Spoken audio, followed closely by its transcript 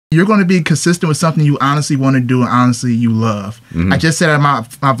You're going to be consistent with something you honestly want to do and honestly you love. I just said that in my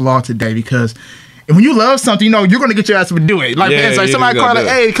vlog today because when you love something, you know, you're going to get your ass to do it. Like, man, so somebody call like,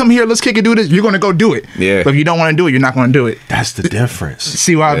 hey, come here, let's kick it, do this. You're going to go do it. Yeah. But if you don't want to do it, you're not going to do it. That's the difference.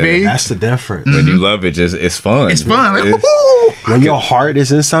 See what I mean? That's the difference. When you love it, it's fun. It's fun. Like, when your heart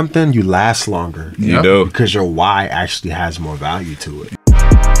is in something, you last longer. You do. Because your why actually has more value to it.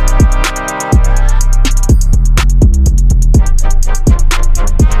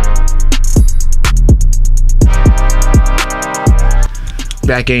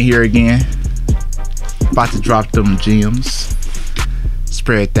 Back in here again. About to drop them gems.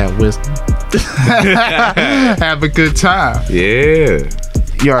 Spread that wisdom. Have a good time. Yeah.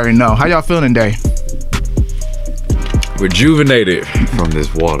 You already know. How y'all feeling today? Rejuvenated from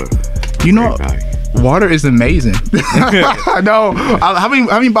this water. You know, water is amazing. I know. How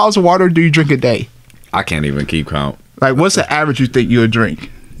many bottles of water do you drink a day? I can't even keep count. Like, what's the average you think you'll drink?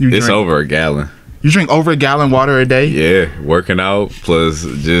 It's over a gallon. You drink over a gallon of water a day? Yeah, working out plus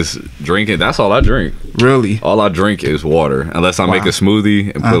just drinking. That's all I drink. Really? All I drink is water, unless I make a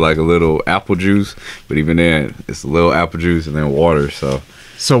smoothie and put like a little apple juice. But even then, it's a little apple juice and then water.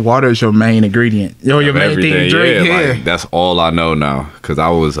 So water is your main ingredient. Your main thing to drink. Yeah, like, that's all I know now. Because I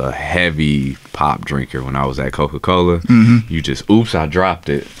was a heavy pop drinker when I was at Coca-Cola. You just, oops, I dropped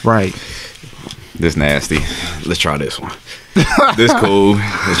it. Right. This nasty. Let's try this one. This cool.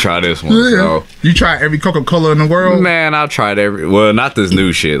 Let's try this one. Yeah. So, you try every Coca-Cola in the world? Man, I've tried every. Well, not this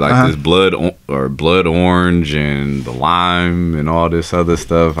new shit. Like this blood orange and the lime and all this other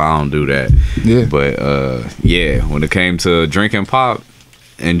stuff. I don't do that. Yeah. But yeah, when it came to drinking pop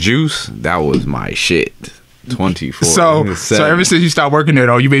and juice, that was my shit. 24. So ever since you stopped working there,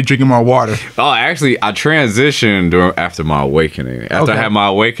 though, you been drinking more water? Oh, actually, I transitioned after my awakening. After I had my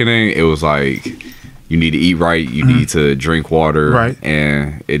awakening, it was like, you need to eat right, you need to drink water. Right.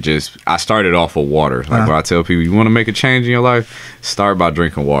 And I started off with water. Like when I tell people, you want to make a change in your life, start by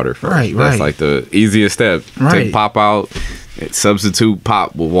drinking water first. Right, That's like the easiest step. Take pop out, substitute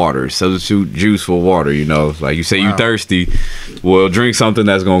pop with water, substitute juice for water, you know. Like you say you thirsty, well, drink something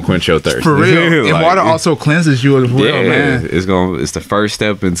that's going to quench your thirst. For real. And water also cleanses you as well, man. It's the first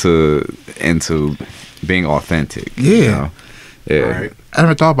step into being authentic. Yeah. You know? Yeah. Right. I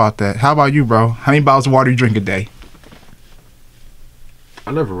never thought about that. How about you, bro? How many bottles of water you drink a day?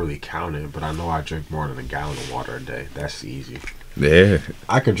 I never really counted, but I know I drink more than a gallon of water a day. That's easy. Yeah.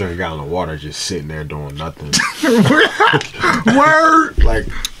 I can drink a gallon of water just sitting there doing nothing. Word! Like,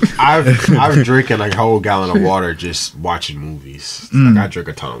 I've drinking like a whole gallon of water just watching movies. Like, I drink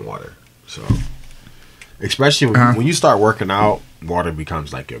a ton of water. So, especially when you start working out, water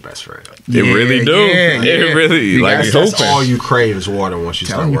becomes like your best friend. It really do. It really, like, that's all you crave is water once you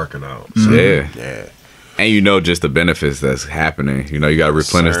start working out. So, yeah. And you know just the benefits that's happening. You know, you got to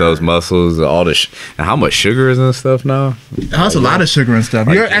replenish those muscles, all the and how much sugar is in stuff now? That's a lot of sugar and stuff.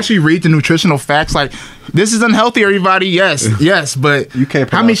 You actually read the nutritional facts like, this is unhealthy, everybody. Yes, but you can't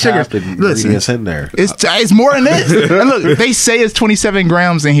put how many sugars? Listen, it's in there. It's more than this. And look, they say it's 27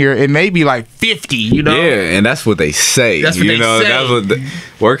 grams in here. It may be like 50, you know? Yeah, and that's what they say. That's what they say. That's what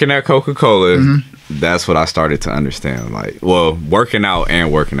working at Coca-Cola, that's what I started to understand. Like, well, working out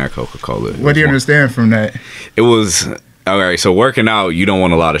and working at Coca-Cola. What do you understand from that? It was, all right, so working out, you don't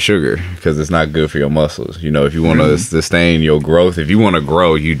want a lot of sugar because it's not good for your muscles. You know, if you want to sustain your growth, if you want to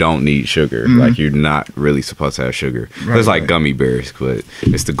grow, you don't need sugar. Like, you're not really supposed to have sugar. It's like gummy bears, but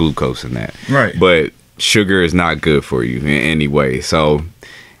it's the glucose in that. Right. But sugar is not good for you in any way. So,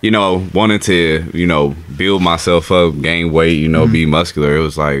 you know, wanting to, you know, build myself up, gain weight, you know, be muscular. It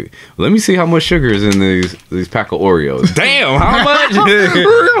was like, let me see how much sugar is in these pack of Oreos. Damn, how much?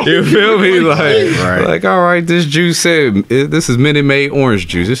 You feel me? Like, all right, this juice said this is Minute Maid orange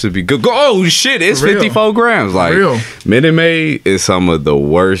juice. This would be good. Oh shit, it's 54 grams. Like, Minute Maid is some of the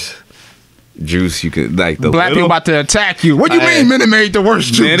worst juice you can, like, the black people about to attack you. What do you mean Minute Maid the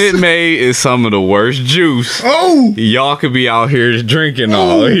worst juice? Minute Maid is some of the worst juice. Oh, y'all could be out here drinking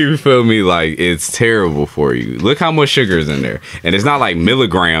all. You feel me? Like, it's terrible for you. Look how much sugar is in there, and it's not like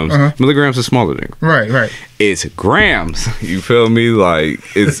milligrams. Milligrams are smaller than right. It's grams. You feel me? Like,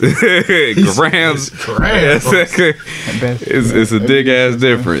 it's grams. It's a big ass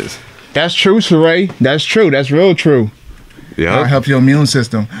difference. That's true, Sheree. That's true. That's real true. Yeah, help your immune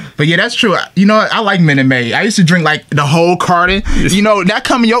system. But yeah, that's true. You know, I like Minute Maid. I used to drink like the whole carton. You know, that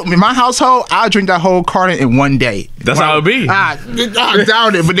coming in my household, I drink that whole carton in one day. That's how it be. I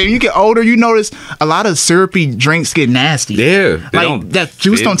doubt it. But then you get older, you notice a lot of syrupy drinks get nasty. Yeah, like that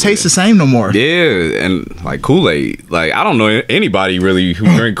juice don't taste the same no more. Yeah, and like Kool-Aid. Like I don't know anybody really who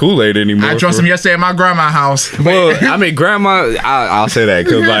drink Kool-Aid anymore. I drank some yesterday at my grandma's house. Well, I mean, grandma, I'll say that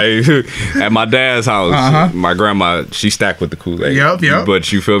because like at my dad's house, my grandma, she stacked with the Kool-Aid. Yep.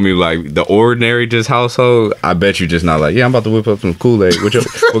 But you feel me, like the ordinary just household, I bet you just not like, yeah, I'm about to whip up some Kool-Aid.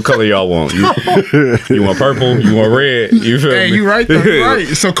 What color y'all want? You want purple? You want red? You feel me? Hey, you right though. You right.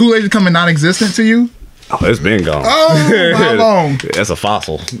 So Kool-Aid is becoming non-existent to you? Oh, it's been gone. Oh, how long? That's a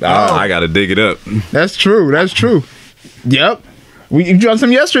fossil. I gotta dig it up. That's true. Yep. You drank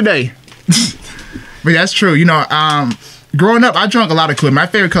some yesterday. But that's true. You know, growing up, I drank a lot of Kool-Aid. My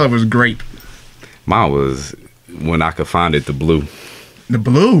favorite color was grape. Mine was, when I could find it, the blue. The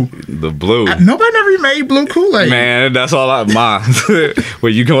blue? The blue. Nobody never made blue Kool-Aid. Man, that's all mine.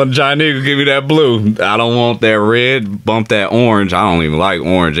 When you go to Giant Eagle, give me that blue. I don't want that red, bump that orange. I don't even like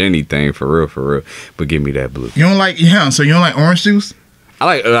orange anything, for real. But give me that blue. You don't like, so you don't like orange juice?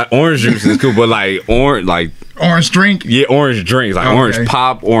 I like orange juice is cool, but like orange drink? Yeah, orange drinks. Like orange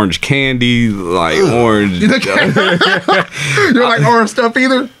pop, orange candy, like orange. You don't like orange stuff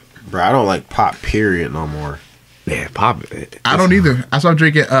either? Bro, I don't like pop, period, no more. Yeah, pop. I don't either. I started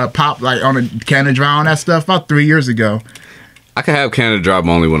drinking pop like on a Canada Dry on that stuff about 3 years ago. I can have Canada Dry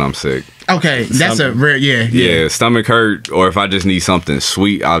only when I'm sick. Okay, that's a rare, yeah. Stomach hurt, or if I just need something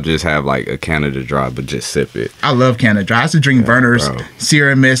sweet, I'll just have like a Canada Dry, but just sip it. I love Canada Dry. I used to drink Burners,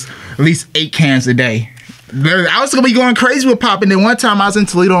 Sierra Mist, at least 8 cans a day. I was gonna be going crazy with pop, and then one time I was in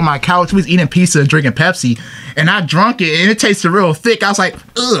Toledo on my couch, we was eating pizza and drinking Pepsi, and I drunk it, and it tasted real thick. I was like,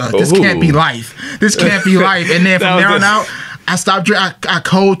 ugh, this can't be life. This can't be life. And then from there on out, I stopped drinking. I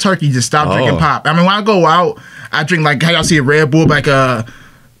cold turkey just stopped drinking pop. I mean, when I go out, I drink like how y'all see a Red Bull, like a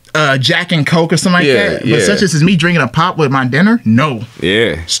Jack and Coke or something like that. But such as me drinking a pop with my dinner, no.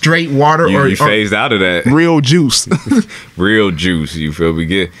 Yeah. Straight water you phased out of that. Real juice. Real juice. You feel me?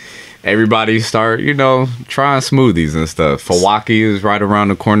 Get everybody start, trying smoothies and stuff. Fawaki is right around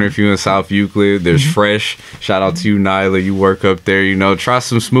the corner if you're in South Euclid. There's Fresh. Shout out to you, Nyla. You work up there. Try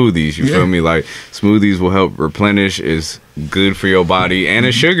some smoothies. You feel me? Like, smoothies will help replenish. It's good for your body, and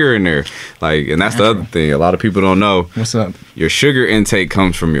there's sugar in there. Like, and that's the other thing a lot of people don't know. What's up? Your sugar intake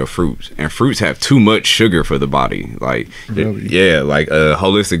comes from your fruits, and fruits have too much sugar for the body. Like, yeah, like a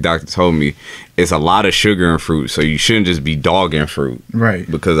holistic doctor told me, it's a lot of sugar in fruit, so you shouldn't just be dogging fruit, right?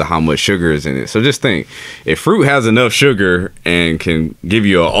 Because of how much sugar is in it. So just think, if fruit has enough sugar and can give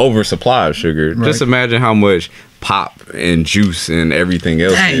you an oversupply of sugar, just imagine how much pop and juice and everything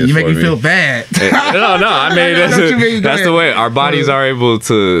else. Dang, you make me feel bad. No, I mean that's the way our bodies are able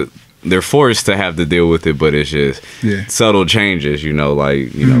to. They're forced to have to deal with it, but it's just subtle changes.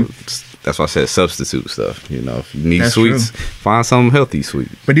 That's why I said substitute stuff. If you need sweets, find something healthy sweet.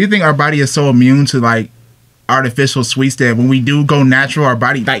 But do you think our body is so immune to like artificial sweets that when we do go natural, our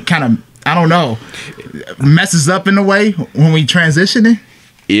body like kind of, I don't know, messes up in a way when we transition it?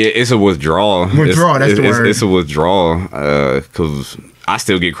 Yeah, it's a withdrawal. That's the word. It's a withdrawal because I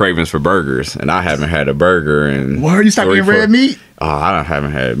still get cravings for burgers, and I haven't had a burger in. Word, you stopped eating red meat? Oh, I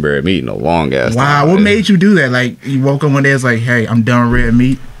haven't had red meat in a long ass time. Wow, what made you do that? Like, you woke up one day, it's like, hey, I'm done with red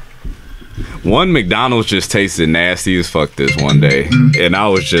meat. One McDonald's just tasted nasty as fuck this one day, and I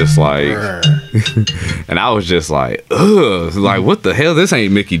was just like, ugh, like what the hell? This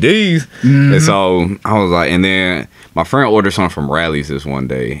ain't Mickey D's. And so I was like, and then my friend ordered something from Rally's this one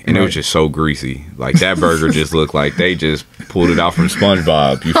day, and it was just so greasy. Like that burger just looked like they just pulled it out from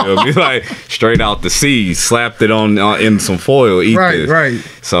SpongeBob. You feel me? Like straight out the sea, slapped it on in some foil. Eat this. Right.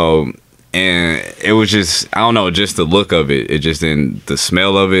 So, and it was just, I don't know, just the look of it. It just didn't, the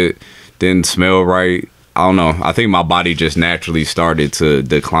smell of it didn't smell right. I don't know. I think my body just naturally started to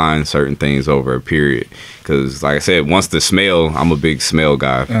decline certain things over a period. Because, like I said, once the smell, I'm a big smell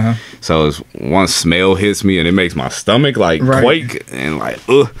guy. So it's, once smell hits me and it makes my stomach like quake and like,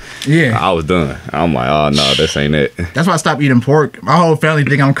 ugh. Yeah. I was done. I'm like, oh no, this ain't it. That's why I stopped eating pork. My whole family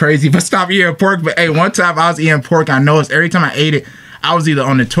think I'm crazy, but stop eating pork. But hey, one time I was eating pork, I noticed every time I ate it, I was either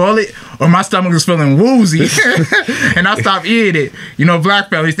on the toilet or my stomach was feeling woozy. And I stopped eating it.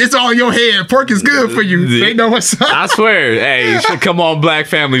 Black families, it's all in your head. Pork is good for you. They know what's up. I swear, hey, come on, black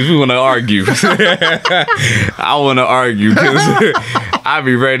families, we want to argue. I want to argue because I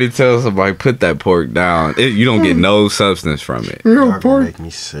be ready to tell somebody, put that pork down. You don't get no substance from it. Real pork make me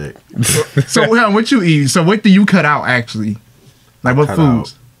sick. So what you eat? So what do you cut out actually? Like what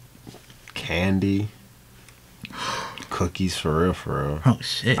foods? Candy. cookies for real, for real. Oh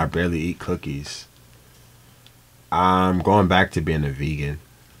shit! I barely eat cookies. I'm going back to being a vegan.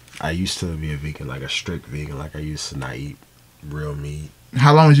 I used to be a vegan, like a strict vegan. Like I used to not eat real meat.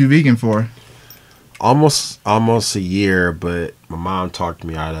 How long was you vegan for? Almost a year, but my mom talked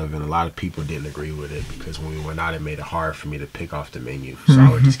me out of it, and a lot of people didn't agree with it because when we went out, it made it hard for me to pick off the menu. So I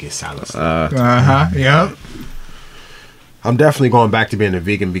would just get salads. Yep. I'm definitely going back to being a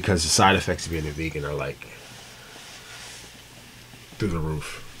vegan because the side effects of being a vegan are like through the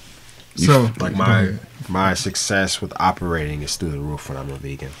roof. So like my success with operating is through the roof when I'm a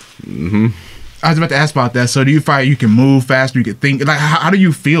vegan. Mm-hmm. I was about to ask about that. So do you find you can move faster? You can think. Like how do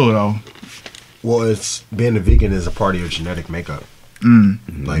you feel though? Well, it's being a vegan is a part of your genetic makeup.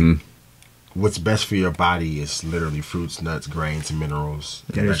 Like what's best for your body is literally fruits, nuts, grains, and minerals,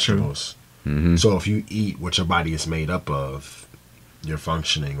 and vegetables. So if you eat what your body is made up of, your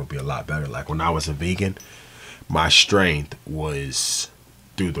functioning will be a lot better. Like when I was a vegan, my strength was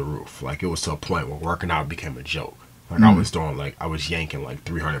through the roof. Like it was to a point where working out became a joke. Like I was yanking like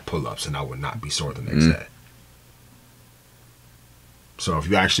 300 pull-ups and I would not be sore the next day. So if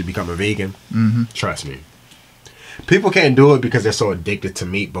you actually become a vegan, trust me. People can't do it because they're so addicted to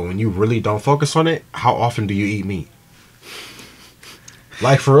meat, but when you really don't focus on it, how often do you eat meat?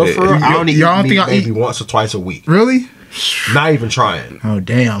 Like for real, I only eat meat maybe once or twice a week. Really? Not even trying. Oh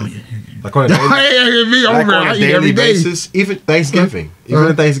damn! Like on a daily basis, even Thanksgiving,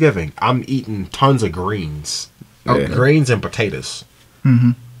 in Thanksgiving, I'm eating tons of greens, greens and potatoes.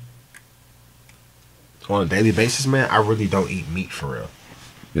 On a daily basis, man, I really don't eat meat for real.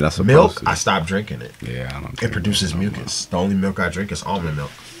 You're not supposed milk, to. I stopped drinking it. Yeah, I don't. It produces mucus. The only milk I drink is almond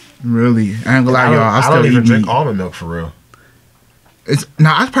milk. Really? I ain't gonna lie, y'all. I don't even drink almond milk for real.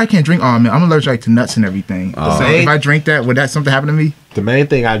 I probably can't drink almond milk. I'm allergic to nuts and everything. So if I drink that, would that something happen to me? The main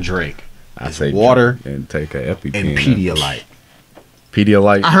thing I drink is water and take a EpiPen and Pedialyte.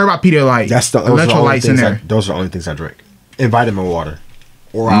 Pedialyte. I heard about Pedialyte. That's the electrolytes in there. Those are the only things I drink. And vitamin water,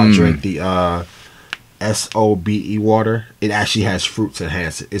 or I'll drink the SOBE water. It actually has fruits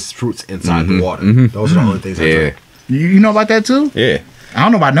enhanced. It's fruits inside the water. Those are the only things I drink. You know about that too? Yeah. I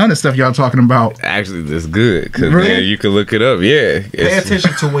don't know about none of the stuff y'all talking about. Actually, that's good because you can look it up. Yeah. Pay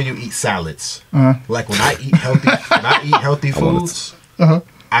attention to when you eat salads. Like when I eat healthy foods,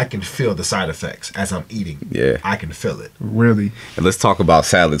 I can feel the side effects as I'm eating. Yeah, I can feel it. Really? And let's talk about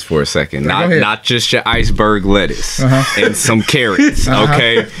salads for a second. Not just your iceberg lettuce and some carrots.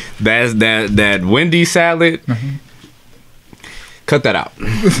 Okay, that's that Wendy salad. Cut that out.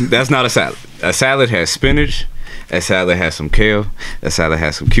 That's not a salad. A salad has spinach. That salad has some kale. That salad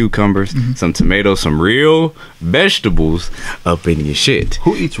has some cucumbers, some tomatoes, some real vegetables up in your shit.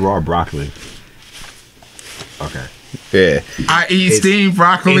 Who eats raw broccoli? Okay. Yeah. I eat steamed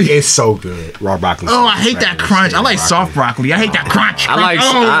broccoli. It's so good. Raw broccoli. Oh, I hate that crunch. I like soft broccoli. I hate that crunch.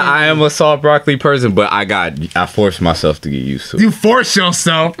 I am a soft broccoli person, but I force myself to get used to it. You force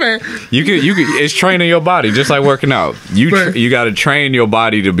yourself, man. You can. It's training your body, just like working out. You got to train your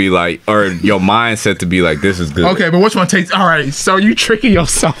body to be like, or your mindset to be like, this is good. Okay, but which one tastes? All right, so you tricking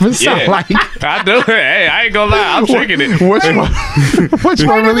yourself. It sound like I do. Hey, I ain't gonna lie, I'm tricking it. Which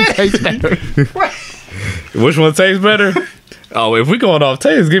one really tastes better? Which one tastes better? Oh, if we going off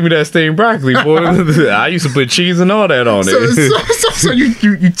taste, give me that steamed broccoli, boy. I used to put cheese and all that on it. So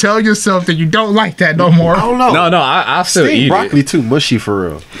you tell yourself that you don't like that no more. I don't know. No, I still eat broccoli it. too mushy for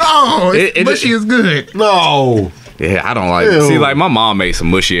real. No, mushy is good. No. Yeah, I don't like it. See, like my mom made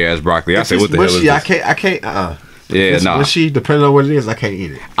some mushy ass broccoli. I said, what the hell is this? I can't. Yeah, no. Mushy, depending on what it is, I can't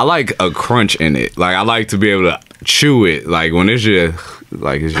eat it. I like a crunch in it. Like I like to be able to chew it. Like when it's just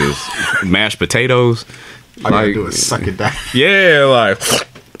mashed potatoes. All you gotta do is suck it down. Yeah, like,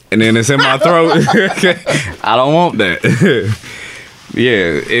 and then it's in my throat. I don't want that.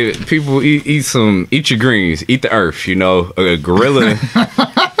 Yeah, people eat your greens, eat the earth. You know, a gorilla.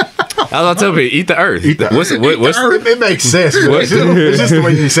 I'll tell people, eat the earth. Eat the earth. It makes sense. It's just the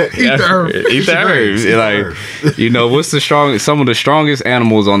way you said. Eat the earth. Eat the earth. Like, you know, what's some of the strongest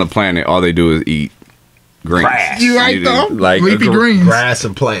animals on the planet? All they do is eat greens. Grass. You like them? Like leafy greens. Grass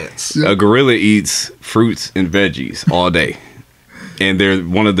and plants. A gorilla eats fruits and veggies all day. And they're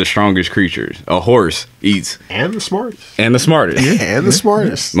one of the strongest creatures. A horse eats. And the smartest. And the smartest. Yeah, and the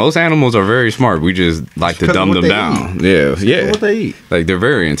smartest. Most animals are very smart. We just like to dumb them down. Eat. Yeah. What they eat. Like they're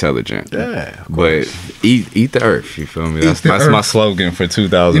very intelligent. Yeah. But eat the earth. You feel me? That's my slogan for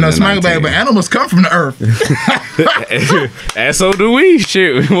 2019. You know, smile bag, but animals come from the earth. And so do we.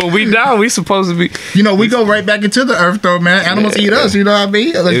 Shit. When we die, we supposed to be. You know, we go right back into the earth though, man. Animals eat us, you know what I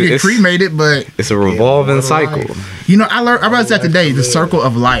mean? Unless we get cremated, but it's a revolving cycle. You know, I realized that today, the circle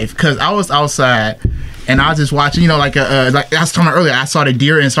of life, because I was outside and I was just watching, like like I was talking about earlier, I saw the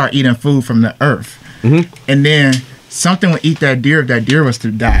deer and start eating food from the earth, and then something would eat that deer if that deer was to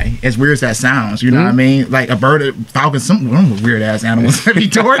die. As weird as that sounds, you know what I mean? Like a bird, a falcon, some weird ass animals be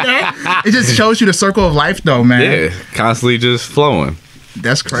doing that. It just shows you the circle of life, though, man. Yeah, constantly just flowing.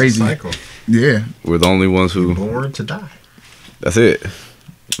 That's crazy. It's a cycle. Yeah, We're the only ones who Born to die. That's it.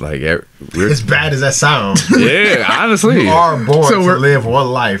 Like we're As bad as that sounds, yeah, honestly, you are born So to live one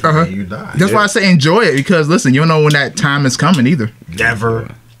life and then you die. that's why I say enjoy it, because listen, you don't know when that time is coming either.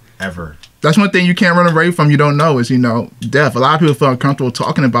 Never, ever. That's one thing you can't run away from. You don't know is death. A lot of people feel uncomfortable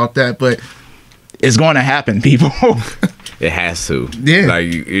talking about that, but it's going to happen, people. It has to. Yeah. Like,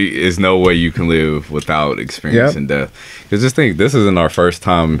 it's no way you can live without experiencing death. Because just think, this isn't our first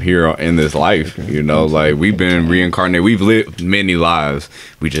time here in this life. Like, we've been reincarnated. We've lived many lives.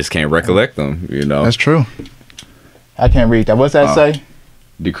 We just can't recollect them, That's true. I can't read that. What's that say?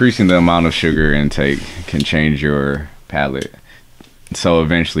 Decreasing the amount of sugar intake can change your palate. So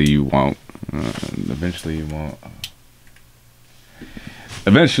eventually you won't.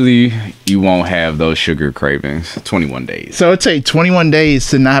 Eventually, you won't have those sugar cravings. 21 days. So it take 21 days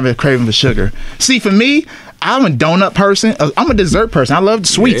to not have a craving for sugar. See, for me, I'm a donut person. I'm a dessert person. I love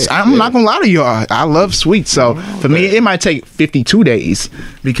sweets. I'm not gonna lie to y'all. I love sweets. So for me, it might take 52 days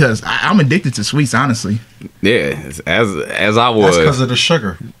because I'm addicted to sweets. Honestly. Yeah, as I was. That's because of the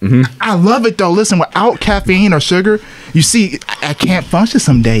sugar. I love it though. Listen, without caffeine or sugar, you see, I can't function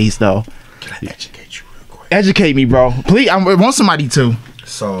some days though. Can I educate you real quick? Educate me, bro. Please. I want somebody to.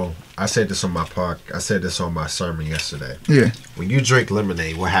 So I said this on my I said this on my sermon yesterday. Yeah. When you drink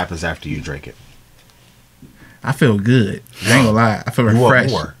lemonade, what happens after you drink it? I feel good. I ain't gonna lie. I feel You want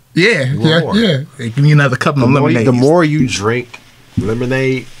refreshed. more. Yeah. Hey, give me another cup of lemonade. The more you drink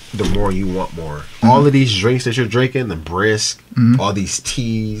lemonade, the more you want more. All of these drinks that you're drinking, the brisk, all these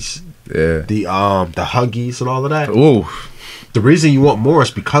teas, the Huggies and all of that. Ooh. The reason you want more is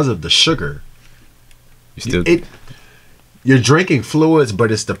because of the sugar. You're drinking fluids,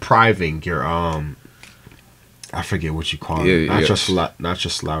 but it's depriving your I forget what you call it. Not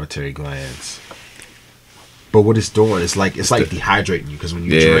your salivary glands. But what it's doing is it's dehydrating you, because when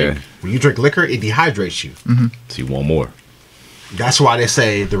you drink liquor, it dehydrates you. So you want more. That's why they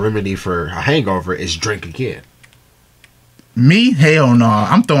say the remedy for a hangover is drink again. Me? Hell no.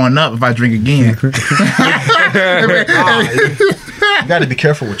 I'm throwing up if I drink again. You got to be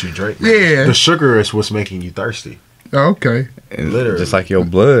careful what you drink, man. Yeah. The sugar is what's making you thirsty. Okay. And literally, just like your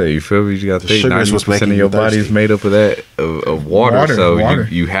blood, you feel me? You got to think 90% of your body is made up of that of water. So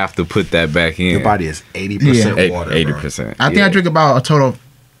you have to put that back in. Your body is 80% water. 80%. I think I drink about a total of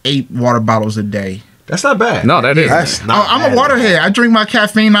 8 water bottles a day. That's not bad. No, that is. That's not I'm a waterhead. I drink my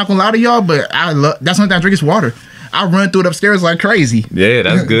caffeine. Not gonna lie to y'all, but that's one thing I drink is water. I run through it upstairs like crazy. Yeah,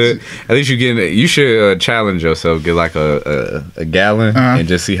 that's good. At least you should challenge yourself. Get like a gallon and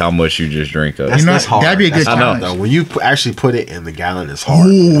just see how much you just drink of. That's hard. That'd be a good challenge. Though. When you actually put it in the gallon, it's hard.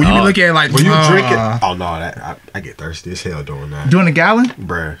 Ooh, you be looking at like when you drink it. Oh no, I get thirsty as hell doing that. Doing a gallon,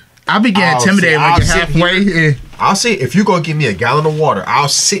 bruh. I be getting intimidated when you're halfway. I'll say if you go give me a gallon of water, I'll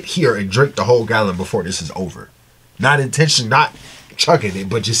sit here and drink the whole gallon before this is over. Not chugging it,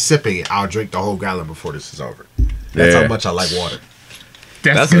 but just sipping it. I'll drink the whole gallon before this is over. That's how much I like water.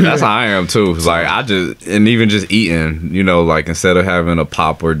 That's how I am too. It's like even just eating, like instead of having a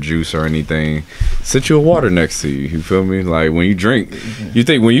pop or juice or anything, sit your water next to you. You feel me? Like when you drink, you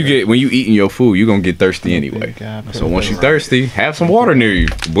think when you eating your food, you're gonna get thirsty anyway. So once you're thirsty, have some water near you.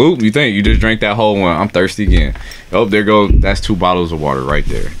 Boop, you think you just drank that whole one. I'm thirsty again. Oh, there goes. That's 2 bottles of water right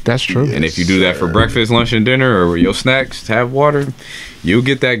there. That's true. And if you do that for breakfast, lunch, and dinner, or your snacks, have water, you'll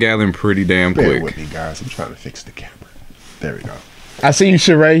get that gallon pretty damn quick. Bear with me, guys. I'm trying to fix the camera. There we go. I see you,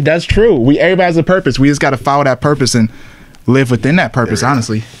 Sheree. That's true. Everybody has a purpose. We just got to follow that purpose and live within that purpose.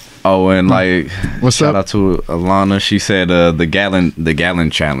 Honestly. Oh, and shout up? out to Alana. She said the gallon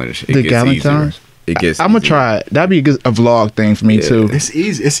challenge. The gallon challenge. It gets. I'm gonna try it. That'd be a vlog thing for me too. It's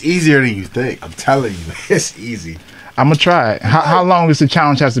easy. It's easier than you think. I'm telling you, it's easy. I'm gonna try it. How long does the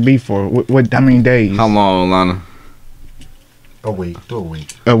challenge have to be for? What? How many days? How long, Alana? A week. Do a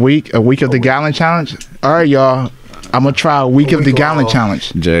week. A week of the gallon challenge. All right, y'all. I'm gonna try a week of the gallon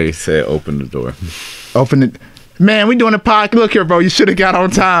challenge. Jay said, "Open the door." Open it. Man, we doing a podcast. Look here, bro. You should have got on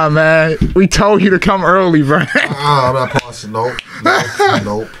time, man. We told you to come early, bro. I'm not pausing. Nope.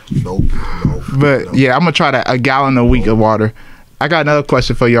 But yeah, I'm gonna try that. A gallon a week of water. I got another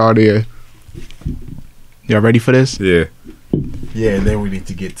question for y'all there. Y'all ready for this? Yeah. Yeah, and then we need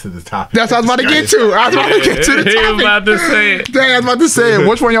to get to the topic. That's what I was about to get to. I was about to get to the topic. He was about to say it. Dang, I was about to say it.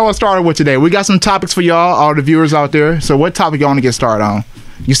 Which one y'all want to start with today? We got some topics for y'all, all the viewers out there. So what topic y'all want to get started on?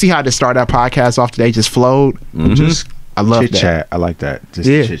 You see how to start that podcast off today just flowed? Just I love chit that. chat. I like that. Just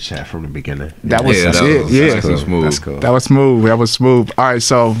chit chat from the beginning. That was That's smooth. That's cool. That was smooth. All right,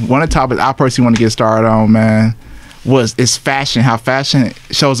 so one of the topics I personally want to get started on, man, is fashion. How fashion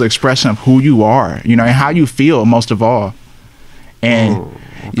shows an expression of who you are, you know, and how you feel most of all. And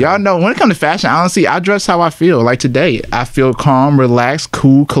y'all know when it comes to fashion, honestly, I dress how I feel. Like today, I feel calm, relaxed,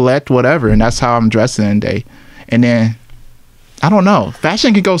 cool, collect, whatever, and that's how I'm dressing today. And then I don't know.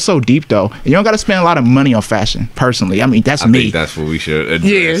 Fashion can go so deep though. And you don't got to spend a lot of money on fashion. Personally, I mean that's me. I think that's what we should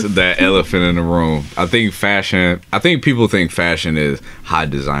address. That elephant in the room. I think people think fashion is high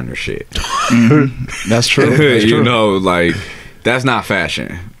designer shit. That's true. That's true. You know, like that's not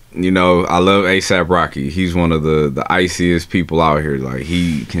fashion. You know, I love A$AP Rocky. He's one of the iciest people out here. Like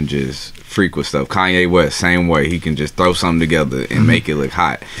he can just freak with stuff. Kanye West, same way. He can just throw something together and make it look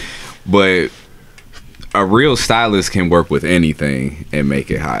hot. But a real stylist can work with anything and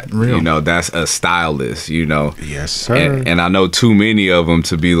make it hot. Real. You know, that's a stylist, you know. Yes, sir. And I know too many of them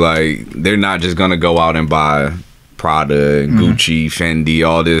to be like, they're not just going to go out and buy Prada and Gucci, Fendi,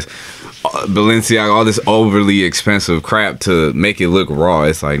 all this, Balenciaga, all this overly expensive crap to make it look raw.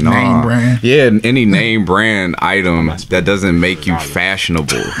 It's like, nah. Name brand. Yeah, any name brand item that doesn't make you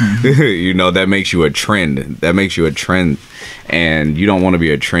fashionable. You know, that makes you a trend. That makes you a trend. And you don't want to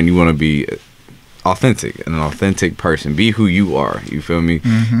be a trend. You want to be authentic, an authentic person. Be who you are. You feel me?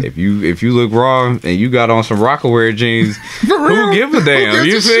 If you look raw and you got on some Rockaware jeans, who give a damn?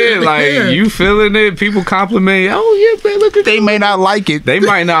 You feel like you feeling it? People compliment you. Oh yeah, man, look at they may not like it. They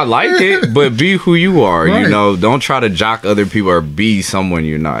might not like it, but be who you are. Right. You know, don't try to jock other people or be someone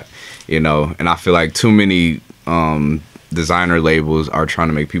you're not. You know, and I feel like too many designer labels are trying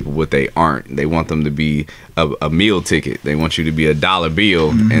to make people what they aren't. They want them to be a meal ticket. They want you to be a dollar bill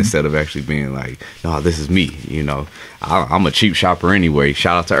instead of actually being like, no, this is me. You know, I'm a cheap shopper anyway.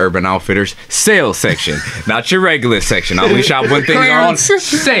 Shout out to Urban Outfitters sales section, not your regular section. I only shop when things are on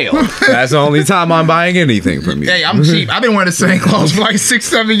sale. That's the only time I'm buying anything from you. Hey, I'm cheap. I've been wearing the same clothes for like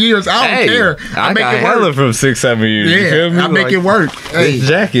 6-7 years. I don't care. I make it work. From 6-7 years. Yeah, you feel me? I make it work. Hey, this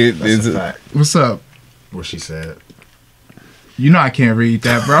jacket is a fact. What's up? What she said. You know I can't read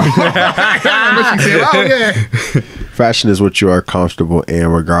that, bro. What she said. Oh yeah. Fashion is what you are comfortable in,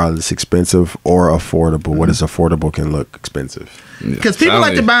 regardless expensive or affordable. What is affordable can look expensive. Because people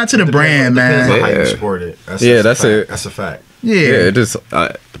like to buy into the brand, man. Depends on how you sport it. That's it. That's a fact. Yeah, it just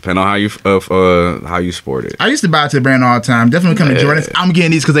depend on how you sport it. I used to buy to the brand all the time. Definitely come to Jordans. I'm getting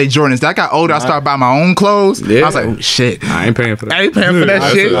these because they Jordans. That got older. I started buying my own clothes. I was like, oh, shit. I ain't paying for that. I ain't paying for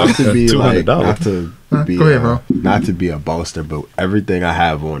that shit. Not to be like, not to be, go ahead, bro. Not to be a boaster, but everything I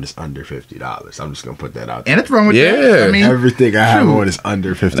have on is under $50. I'm just gonna put that out there. And it's wrong with that. I mean, everything I have on is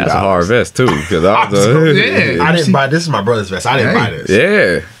under $50. That's a hard vest too. Because I didn't buy this. Is my brother's vest. I didn't buy this.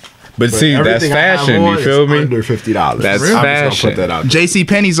 Yeah. But see, that's fashion. You feel me? Under $50. That's fashion. I'm just gonna put that out there. JC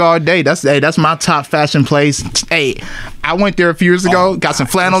Penney's all day. That's my top fashion place. Hey, I went there a few years ago. Got some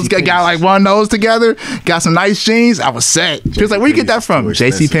flannels. Got like one of those together. Got some nice jeans. I was set. He was like, "Where you get that from?"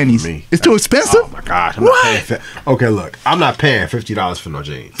 JC Penney's. It's too expensive. Oh my gosh! I'm not paying okay, look, I'm not paying $50 for no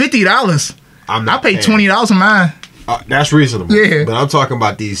jeans. $50. I paid $20 for mine. That's reasonable. Yeah. But I'm talking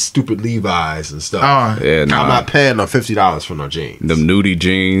about these stupid Levi's and stuff. Yeah, I'm not paying no $50 for no jeans. Them nudie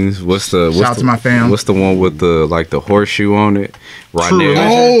jeans. Shout out to my fam. What's the one with the horseshoe on it? Right True. there.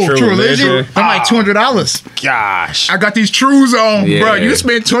 Oh, True Religion. I'm like $200. Gosh. I got these Trues on, bro. You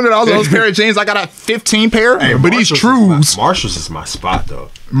spent $200 on those pair of jeans. I got a 15 pair. Hey, but these Trues. Marshalls is my spot though.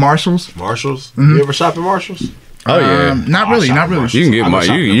 Marshalls. You ever shop at Marshalls? Oh yeah, not really. You can get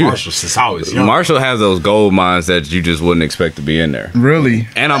Marshalls since I was young. Marshall has those gold mines that you just wouldn't expect to be in there. Really?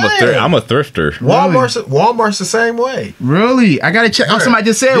 And I'm a thrifter. Walmart's the same way. Really? I gotta check. Oh, somebody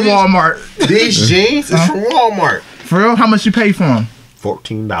just said Walmart. These jeans is from Walmart. For real? How much you pay for them?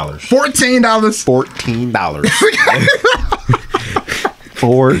 $14. $14. $14.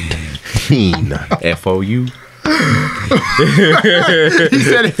 14. FOU. He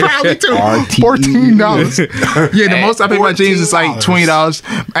said it proudly too. $14. Yeah, the most I pay my jeans is like $20.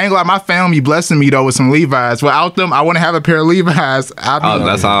 I ain't gonna lie, my family blessing me though with some Levi's. Without them, I wouldn't have a pair of Levi's.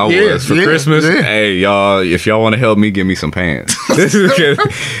 That's how I was for Christmas. Yeah. Hey y'all, if y'all want to help me, give me some pants.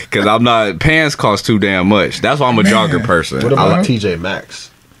 Because I'm not. Pants cost too damn much. That's why I'm a jogger person. What about TJ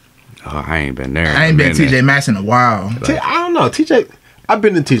Maxx? Oh, I ain't been there. I ain't been to TJ Maxx in a while. I don't know. I've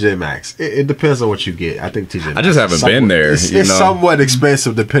been to TJ Maxx. It depends on what you get. I think TJ Maxx. I just haven't been there. It's somewhat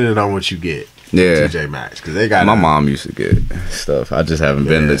expensive depending on what you get. Yeah. TJ Maxx. Because they got. My mom used to get stuff. I just haven't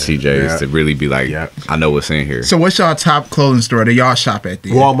been to TJ's to really be like, I know what's in here. So what's y'all top clothing store that y'all shop at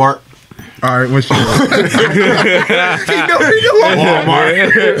then? Walmart. All right, what's yours?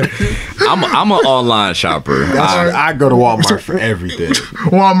 Walmart. I'm an online shopper. I go to Walmart for everything.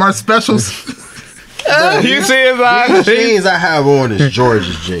 Walmart specials. You see his eyes? The jeans I have on is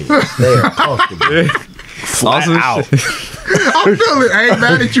George's jeans. They are comfortable. Flat out. I'm feeling. I ain't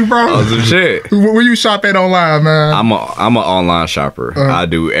mad at you, bro. Awesome shit. Where you shop at online, man? I'm an online shopper. I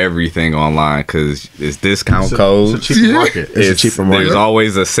do everything online because it's discount codes. It's a cheaper market. It's a cheaper market. There's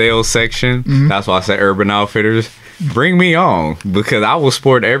always a sales section. That's why I say Urban Outfitters. Bring me on because I will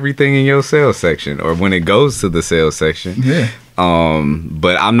sport everything in your sales section or when it goes to the sales section. Yeah.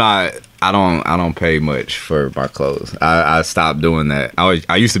 But I'm not. I don't pay much for my clothes. I stopped doing that.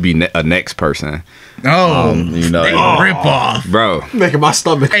 I used to be a next person. Oh, you know, rip off, bro. Making my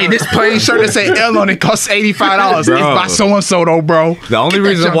stomach. Hey, this plain shirt that say L on it costs $85. It's by so and so though, bro. The only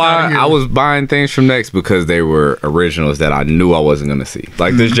reason why I was buying things from Next because they were originals that I knew I wasn't gonna see.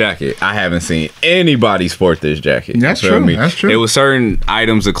 Like this jacket, I haven't seen anybody sport this jacket. That's true. That's true. It was certain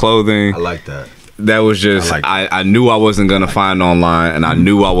items of clothing. I like that. That was just I knew I wasn't gonna find online, and I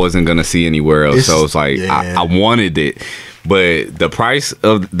knew I wasn't gonna see anywhere else. So it's like I wanted it, but the price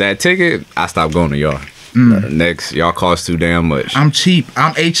of that ticket, I stopped going to y'all. Next, y'all cost too damn much. I'm cheap.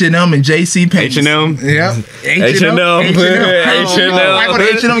 I'm H&M and JC Penney. H&M. Yep. H&M. I go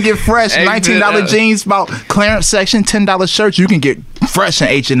to H&M and get fresh. $19 jeans, about clearance section. $10 shirts. You can get fresh in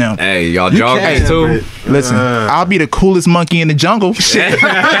H&M. Hey, y'all joggers too. Listen, I'll be the coolest monkey in the jungle. Shit.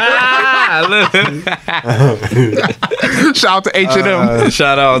 Shout out to H&M.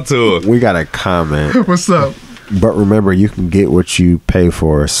 Shout out to it. We got a comment. What's up? But remember, you can get what you pay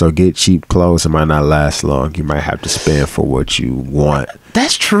for. So get cheap clothes. It might not last long. You might have to spend for what you want.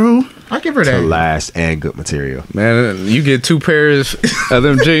 That's true. I give her that. To last and good material. Man, you get 2 pairs of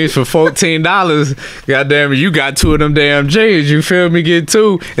them jeans for $14. Goddamn it, you got 2 of them damn jeans. You feel me? Get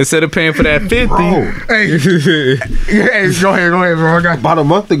 2 instead of paying for that 50. Hey, go ahead, bro. About a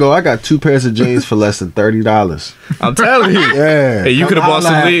month ago, I got 2 pairs of jeans for less than $30. I'm telling you. Yeah. Hey, you could have bought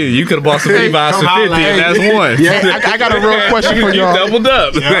some Levi's. You could have bought some Levi's for 50, and that's one. Yeah, I got a real question for y'all. You doubled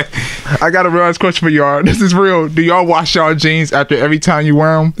up. Yeah. I got a real question for y'all. This is real. Do y'all wash y'all jeans after every time you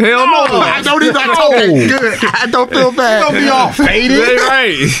wear them? Hell no. I don't even. Okay, good. I don't feel bad. You don't be all faded. That's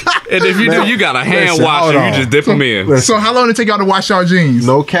right. And if you do, you got a hand washer. You just dip them in. So how long did it take y'all to wash y'all jeans?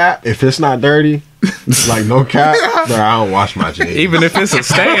 No cap. If it's not dirty, like no cap, bro, I don't wash my jeans. Even if it's a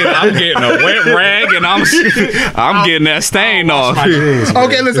stain, I'm getting a wet rag and I'm getting that stain off.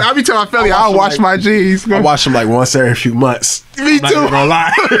 Okay, listen. I be telling my family I don't wash my jeans. I wash them like once every few months. Me too. I'm not even gonna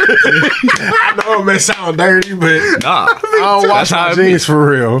lie. I know it may sound dirty, but Nah, I don't wash my jeans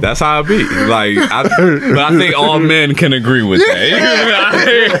for real. That's how it be. Like, but I think all men can agree with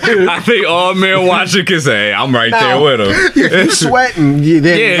that. I think all men watching can say, hey, "I'm right there with them." If you sweating,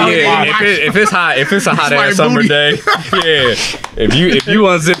 If it's hot, if it's a hot ass summer day, yeah. If you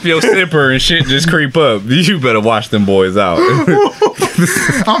unzip your zipper and shit just creep up, you better wash them boys out.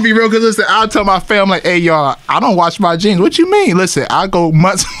 I'll be real good. Listen, I'll tell my family, like, hey, y'all, I don't wash my jeans. What you mean? Listen, I go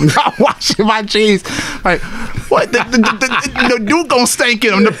months without washing my jeans. Like, what? The dude gonna stink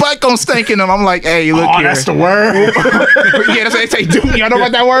in them. The butt gonna stink in them. I'm like, hey, look here. That's the word. Yeah, that's what they say, dude. Y'all know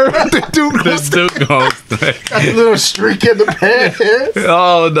about that word? The dude gonna stink. That's a little streak in the pants.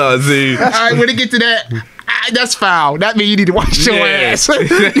 Oh, no, see. All right, when it get to that, that's foul. That means you need to wash your ass. You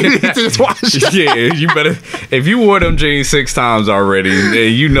need to just wash. Yeah, you better. If you wore them jeans 6 times already,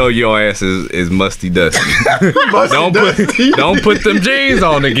 you know your ass is musty dusty. Don't put them jeans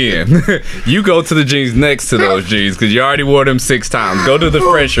on again. You go to the jeans next to those jeans because you already wore them 6 times. Go to the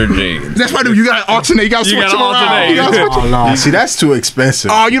fresher jeans. That's why you gotta alternate. You gotta switch them around. Oh, no. See, that's too expensive.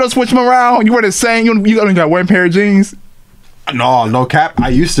 Oh, you don't switch them around. You wear the same. You only got one pair of jeans. No cap. I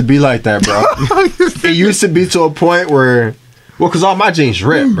used to be like that, bro. It used to be to a point where, well, because all my jeans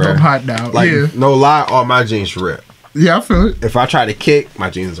rip, bro. I'm hot now. Like, yeah. no lie, all my jeans rip. Yeah, I feel it. If I try to kick, my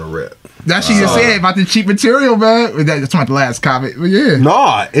jeans will rip. That's what you said about the cheap material, man. That's not the last comment, but yeah.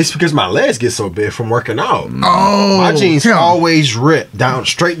 No, it's because my legs get so big from working out. Oh, my jeans always rip down,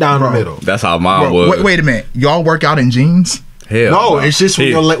 straight down the middle. That's how mine was. Wait a minute. Y'all work out in jeans? Hell no, it's just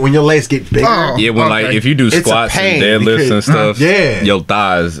when your legs get bigger. Yeah, when like if you do squats and deadlifts and stuff, your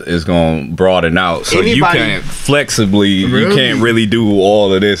thighs is gonna broaden out, so you can't flexibly. You can't really do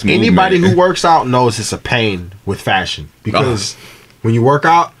all of this movement. Anybody who works out knows it's a pain with fashion because when you work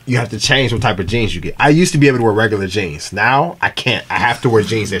out, you have to change what type of jeans you get. I used to be able to wear regular jeans. Now I can't. I have to wear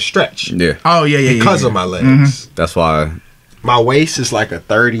jeans that stretch. Yeah. Oh yeah. Because of my legs. That's why my waist is like a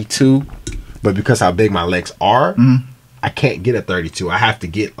 32, but because how big my legs are. I can't get a 32. I have to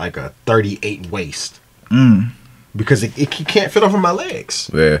get like a 38 waist. because it can't fit over my legs.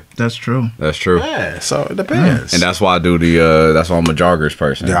 Yeah, That's true. that's true. Yeah, so it depends. And that's why I do the. That's why I'm a joggers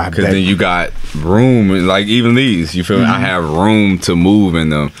person. Yeah, I Because bet. then you got room, like even these. You feel me? I have room to move in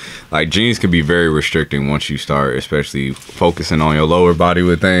them. Like jeans can be very restricting once you start, especially focusing on your lower body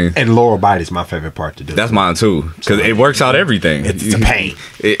with things. And lower body is my favorite part to do. That's mine too, because it works out everything. It's a pain.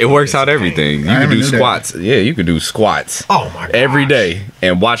 It works out everything. You I can never do knew that. squats. Yeah, you can do squats. Oh my god. Every day,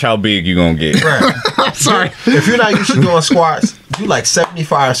 and watch how big you gonna get. I'm sorry. If you're not used to doing squats, do like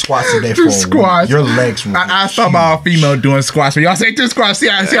 75 squats a day for a week. Squats. Your legs will I thought about a female doing squats, but y'all say 2 squats. See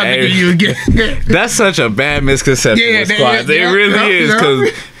how Hey. big you get. That's such a bad misconception Yeah, with that- squats. yeah, It really yeah, is. yeah.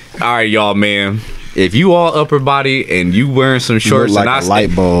 Because, all right, y'all, man. If you all upper body and you wearing some shorts like and a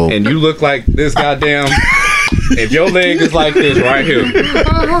light bulb. and you look like this goddamn, if your leg is like this right here,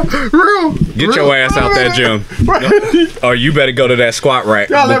 get your ass out that gym, or you better go to that squat rack.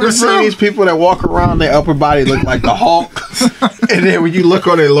 Y'all ever seen these people that walk around, their upper body look like the Hulk? And then when you look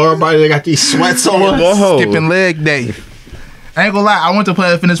on their lower body, they got these sweats on. Whoa. Skipping leg day. I ain't gonna lie. I went to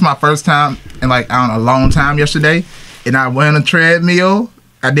Planet Fitness my first time in like I don't know, a long time yesterday, and I went on a treadmill.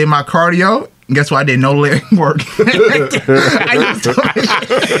 I did my cardio. And guess what? I did no leg work. I used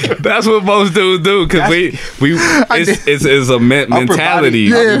to- That's what most dudes do because it's a mentality.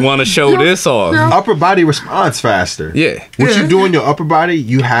 Yeah. You want to show this off. Yeah. Upper body responds faster. Yeah. What Yeah. you do in your upper body,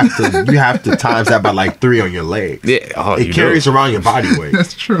 you have to times that by like 3 on your legs. Yeah. Oh, It you carries do. around your body weight.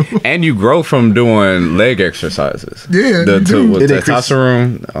 That's true. And you grow from doing leg exercises. Yeah, The you do. with It increases-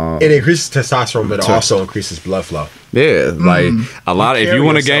 testosterone. It increases testosterone, but it also increases blood flow. Yeah, like a lot. If you carry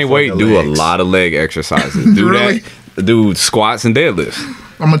want to yourself gain on weight, your do a legs. lot of leg exercises. Do Really? that. Do squats and deadlifts,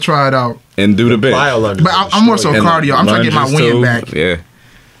 I'm guna try it out. and do the bench. Plyo lunges But will I'm more so destroy you. cardio. I'm trying to get my lunges wind too. back. Yeah,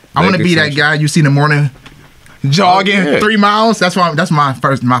 I want to Leg be that extension. guy you see in the morning jogging Oh, yeah. 3 miles. That's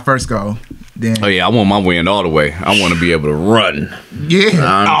my first goal. Then Oh yeah, I want my wind all the way. I want to be able to run. yeah.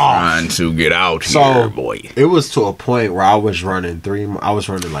 I'm trying to get out here, So boy. it was to a point where I was running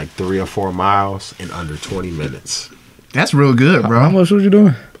like 3 or 4 miles in under 20 minutes. That's real good, bro. How much was you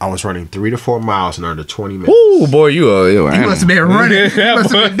doing? I was running 3 to 4 miles in under 20 minutes. Ooh, boy, you You must have been running. Yeah, You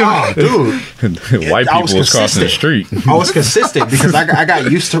must have been doing- Oh, dude. White I people was crossing the street. I was consistent because I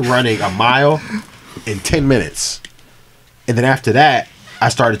got used to running a mile in 10 minutes. And then after that, I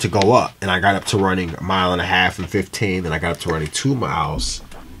started to go up. And I got up to running 1.5 miles in 15. Then I got up to running 2 miles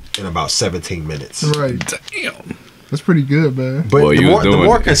in about 17 minutes. Right. Damn. That's pretty good, man. But Boy, the you was more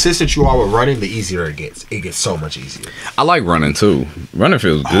doing it. consistent you are with running, the easier it gets. It gets so much easier. I like running too. Running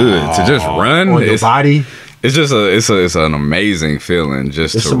feels good. To just run, On your it's, body. it's just it's an amazing feeling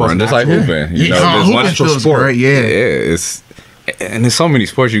just It's to the most run. Just like natural. hooping. You know, oh, just hooping one feels sport. great. Yeah, Yeah. it's and there's so many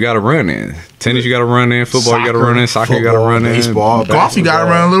sports you got to run in. Tennis you got to run in. Football you got to run in. Soccer you got to football, run in. baseball, Golf, you gotta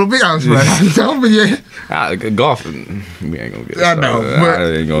run a little bit. I was running. But yeah. Golf, we ain't gonna get. I know, but-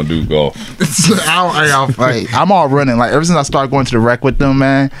 I ain't gonna do golf. I'm all running. Like ever since I started going to the rec with them,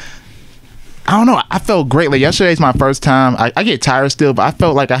 man. I don't know. I felt great. Like yesterday's my first time. I get tired still, but I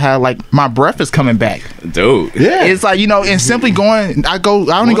felt like I had like my breath is coming back. Dude. Yeah. It's like, you know, and simply going. I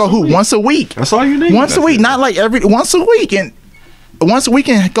only go hoop once a week. That's all you need. Once a week, not like once a week, and once a week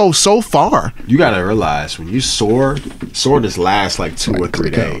can go so far. You gotta realize when you soreness lasts like 2 or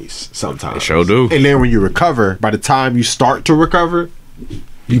 3 days sometimes. It sure do. And then when you recover, by the time you start to recover,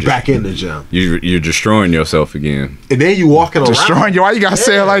 you back in the gym. You're destroying yourself again. And then you walking around. Destroying you. Why you gotta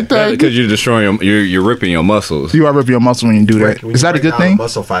say it like that? Because you're destroying you're ripping your muscles. You are ripping your muscle when you do that. When Is you that a break good down thing?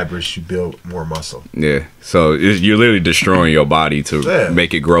 Muscle fibers, you build more muscle. Yeah. So you're literally destroying your body to Yeah.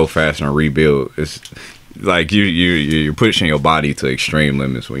 make it grow faster and rebuild. It's like you're pushing your body to extreme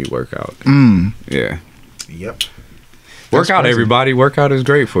limits when you work out. Yeah. Yep. Work out, crazy. everybody. Workout is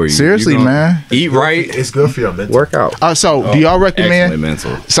great for you. Seriously, You gonna man. Eat right. It's good for your mental. Work out. So do y'all recommend? Excellent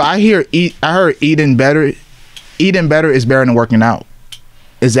mental. So I heard eating better. Eating better is better than working out.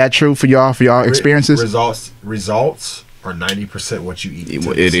 Is that true for y'all? For y'all experiences? Results are 90% what you eat.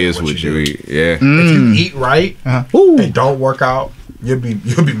 It is what you eat. Yeah. If you eat right Ooh, and don't work out, you'll be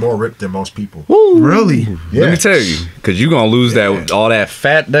more ripped than most people. really? Yeah. Let me tell you, because you're going to lose that all that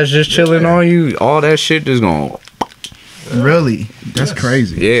fat that's just chilling on you. All that shit just going to... Really? That's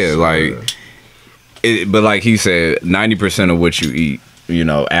crazy. Yeah, like... but like he said, 90% of what you eat, you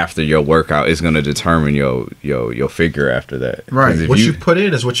know, after your workout is going to determine your figure after that. 'Cause Right. if What you put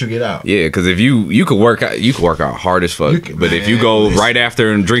in is what you get out. Yeah, because if you could work out hard as fuck, but if you go right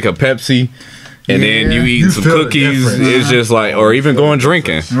after and drink a Pepsi, and then you eat You some feel the cookies, difference. it's just like, or even going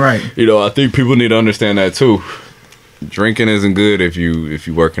drinking. Right. You know, I think people need to understand that too. Drinking isn't good if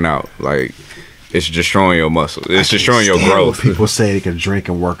you working out. Like, it's destroying your muscles. It's destroying your growth. People say they can drink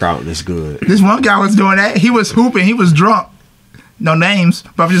and work out and it's good. This one guy was doing that. He was hooping. He was drunk. No names,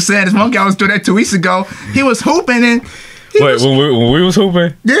 but I'm just saying. This one guy was doing that 2 weeks ago. He was hooping and. Wait, when we was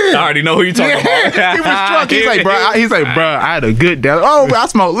hooping? Yeah. I already know who you talking about. He was drunk. He's like, bro, I had a good day. Oh, I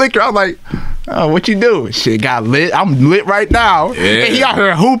smoked liquor. I was like, oh, what you do? Shit, got lit. I'm lit right now. Yeah. And he out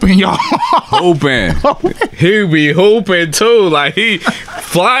here hooping, y'all. Hooping. He be hooping too. Like he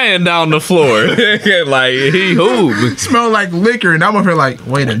flying down the floor. Like he hoop. Smell like liquor. And I'm up here like,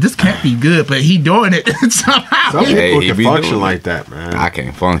 wait a minute, this can't be good, but he doing it somehow. Some people can function like that, man. I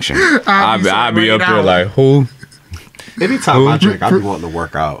can't function. I be up there like, who? Anytime I drink, I be wanting to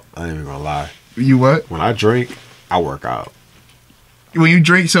work out. I ain't even gonna lie. You what? When I drink, I work out. When you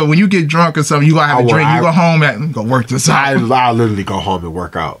drink, so when you get drunk or something, you gotta have a drink. You go home and go work this out. I literally go home and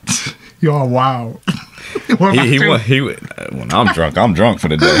work out. Y'all wild. When I'm drunk for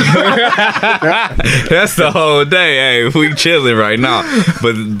the day. That's the whole day. Hey, we chilling right now.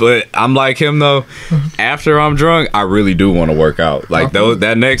 But I'm like him though. After I'm drunk, I really do want to work out. Like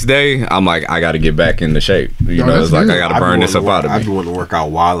that next day, I'm like, I got to get back into shape. You know, it's like I got to burn this up out of me. I be wanting to work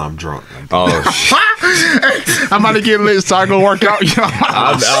out while I'm drunk. I'm about to get lit, so I go work out.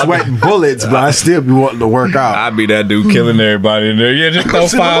 I'm sweating bullets, but I still be wanting to work out. I be that dude killing everybody in there. Yeah, just throw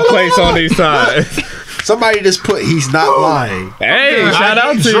 5 plates on these sides. Somebody just put, he's not lying. Hey, shout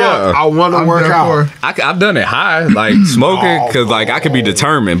out to you. I want to work out. I've done it high, like smoking, because like I could be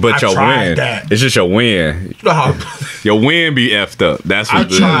determined, but your win, it's just your win. Your win be effed up. That's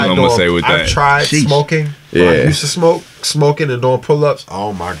what I'm gonna say with that. I've tried smoking. Yeah, I used to smoking and doing pull-ups.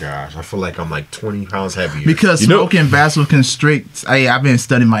 Oh my gosh, I feel like I'm like 20 pounds heavier. Because smoking vasoconstricts. Hey, I've been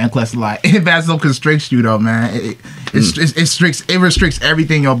studying my class a lot. It vasoconstricts you though, man. It restricts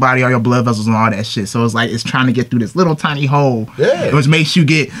everything in your body, all your blood vessels and all that shit. So it's like it's trying to get through this little tiny hole, which makes you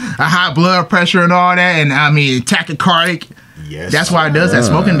get a high blood pressure and all that, and I mean tachycardic. Yes, that's why it does that.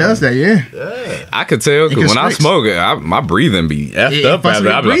 Smoking does that, yeah. I could tell because when I smoke it, my breathing be effed up.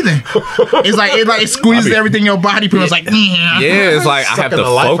 Breathing. It's like it squeezes everything in your body. People like, it's like I have to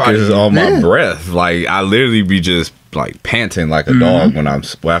focus on my breath. Like I literally be just like panting like a dog when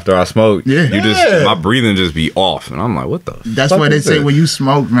after I smoke. My breathing just be off, and I'm like, what the? That's why they say when you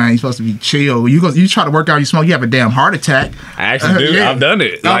smoke, man, you're supposed to be chill. When you try to work out, you smoke, you have a damn heart attack. I actually do. I've done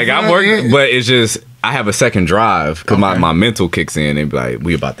it. Like I work, but it's just. I have a second drive because my mental kicks in and be like,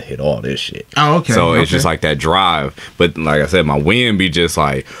 we about to hit all this shit. Oh, okay. So it's just like that drive. But like I said, my wind be just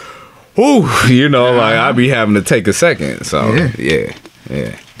like, ooh, like I be having to take a second. So yeah.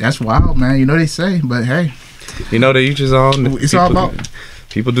 That's wild, man. You know they say, but hey. They just all. It's all about.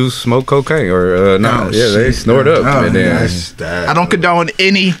 People do smoke cocaine or they snort up. And then, I don't condone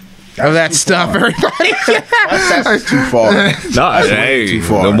any of that stuff, everybody. That's too far. Too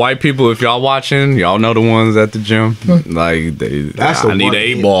far. The white people, if y'all watching, y'all know the ones at the gym. Like I need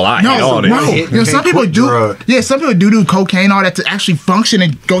an 8-ball. I hate all this. Some people do. Yeah, some people do cocaine, all that to actually function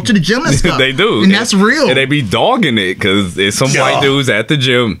and go to the gym and stuff. They do, and that's real. And they be dogging it because it's some white dudes at the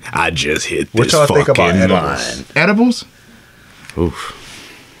gym. I just hit this fucking line. Edibles? Oof.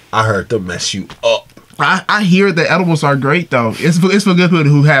 I heard them mess you up. I hear that edibles are great though. It's for good people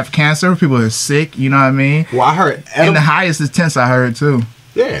who have cancer, people who are sick. You know what I mean? Well, I heard, and the highest is 10. I heard too.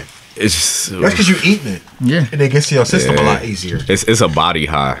 Yeah, that's because you're eating it. Yeah, and it gets to your system a lot easier. It's a body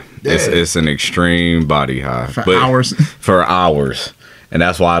high. Yeah. It's an extreme body high for hours. For hours. And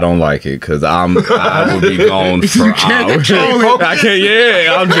that's why I don't like it, because I would be gone for hours. I can't,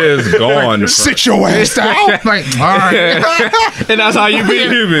 I'm just gone. Sit your ass down. Like, all right. And that's how you be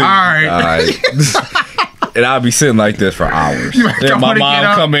human. All right. And I'll be sitting like this for hours. And my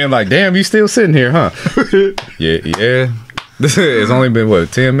mom come in like, damn, you still sitting here, huh? Yeah. It's only been,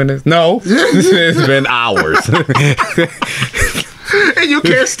 10 minutes? No. It's been hours. And you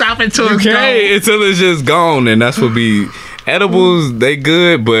can't stop until it's gone. Until it's just gone. And that's what be... Edibles, they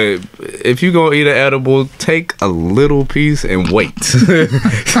good, but if you gonna eat an edible, take a little piece and wait.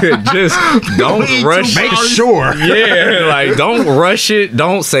 Just don't rush. Make sure. Yeah, like don't rush it.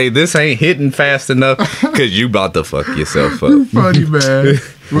 Don't say this ain't hitting fast enough because you about to fuck yourself up. Funny, man.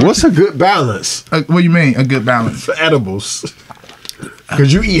 What's a good balance? What do you mean, a good balance? For edibles.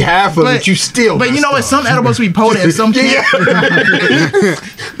 Because you eat half of it, you still. But you know what? Some edibles be potent and some can't.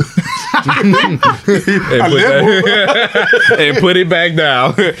 And put it back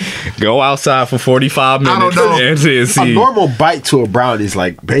down. Go outside for 45 minutes. I don't know. And see. A normal bite to a brownie is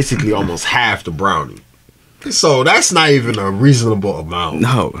like basically almost half the brownie. So that's not even a reasonable amount.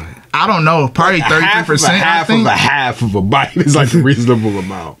 No. I don't know, probably 33%. Half of a bite is like a reasonable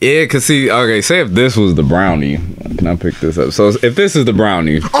amount. Yeah, cause see, okay, say if this was the brownie, can I pick this up? So if this is the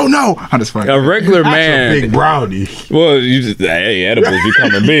brownie, oh no, I'm just fucking. A regular man, a big brownie. Well, you just edibles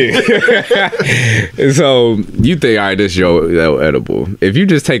becoming big. And so you think, all right, this is your edible. If you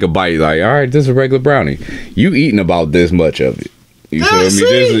just take a bite, like, all right, this is a regular brownie. You eating about this much of it. You feel me? This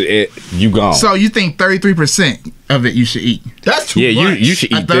is it. You gone. So you think 33% of it you should eat? That's too much. You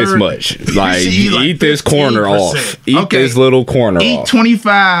should eat this much. Like, eat this corner off. Eat this little corner eat off.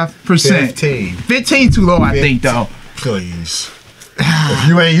 25%. 15 too low, I think, though. Please. If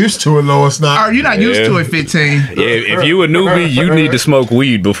you ain't used to it, low, it's not. You're not used to it, 15. Yeah, if you a newbie, you need to smoke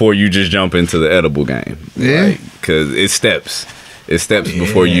weed before you just jump into the edible game. Yeah. Because it steps. It steps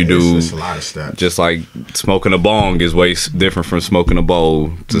before you do. It's a lot of steps. Just like smoking a bong is way different from smoking a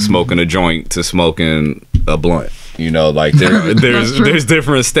bowl to smoking a joint to smoking a blunt. You know, like there's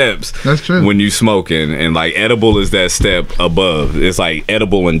different steps. That's true. When you smoking, and like edible is that step above. It's like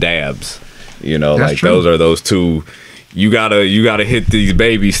edible and dabs. You know, that's like true. Those are those two. You gotta hit these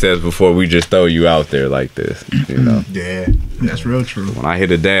baby steps before we just throw you out there like this. You know. Yeah, that's real true. When I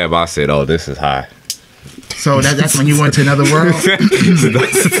hit a dab, I said, "Oh, this is high." So that's when you went to another world?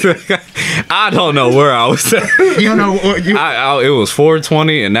 I don't know where I was at. You don't know? It was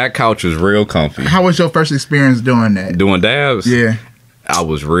 420 and that couch was real comfy. How was your first experience doing that? Doing dabs? Yeah. I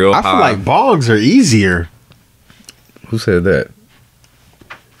was real high. I feel like bongs are easier. Who said that?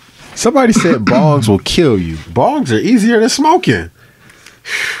 Somebody said bongs will kill you. Bongs are easier than smoking.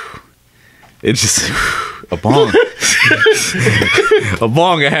 It's just a bong. A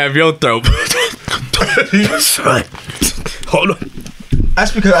bong will have your throat. Hold on.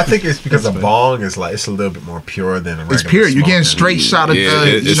 That's because I think it's because a bong is like it's a little bit more pure than a regular. It's pure. You're getting straight shot of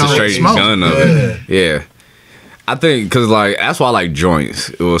it's a straight smoke. gun of it. Yeah. I think because like that's why I like joints.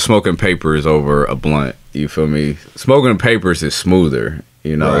 It was smoking papers over a blunt. You feel me? Smoking papers is smoother.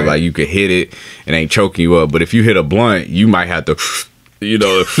 You know, right. Like you could hit it and ain't choking you up. But if you hit a blunt, you might have to. You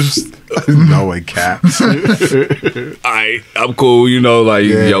know, no way, cap. I'm cool. You know, like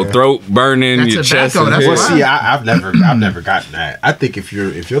your throat burning, that's your chest. Well, see, I've never gotten that. I think if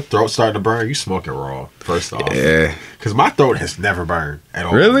your throat starting to burn, you smoking raw. First off, yeah, because my throat has never burned at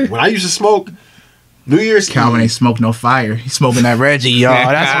all. Really? When I used to smoke, New Year's Calvin ain't smoke no fire. He's smoking that Reggie, y'all.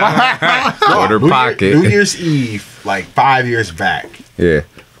 That's why. Water pocket. New Year's Eve, like 5 years back. Yeah,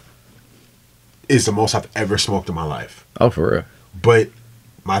 is the most I've ever smoked in my life. Oh, for real. But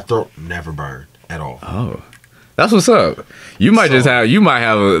my throat never burned at all. Oh, that's what's up. You might have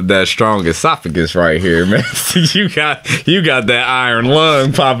that strong esophagus right here, man. you got that iron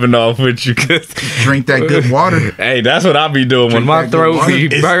lung popping off with you. Drink that good water. Hey, that's what I be doing when my throat be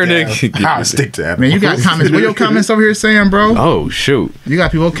burning. I'll stick to that. Man, you got comments. What your comments over here saying, bro? Oh shoot, you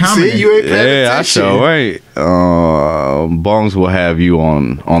got people commenting. See, you ain't paying attention. I sure ain't. Bongs will have you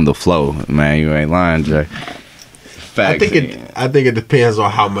on the flow, man. You ain't lying, Jay. I think it depends on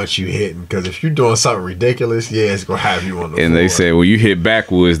how much you hitting, because if you're doing something ridiculous, it's gonna have you on the floor. And they say, well, you hit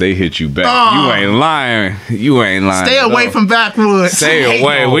backwoods, they hit you back. You ain't lying. Stay away from backwoods. Stay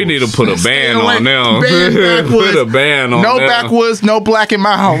away. We need to put a ban on them. Put a ban on them. No backwoods, no black in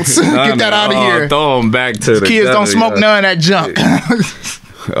my house. Get that out of here. Throw them back to the kids. Don't smoke none of that junk.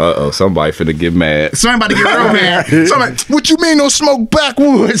 Somebody finna get mad. Somebody get real mad. Somebody, what you mean no smoke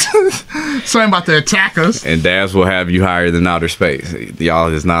backwoods? Somebody about to attack us. And dabs will have you higher than outer space.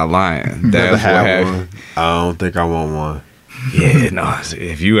 Y'all is not lying. Dabs will have one. I don't think I want one. Yeah, no.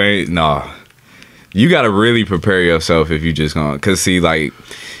 If you ain't, no. You gotta really prepare yourself if you just gonna, cause see, like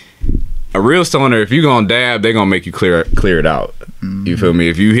a real stoner, if you gonna dab, they gonna make you clear it out. You feel me?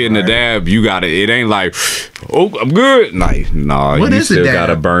 If you hitting a dab, you gotta. It ain't like, oh, I'm good. Like, nah, you still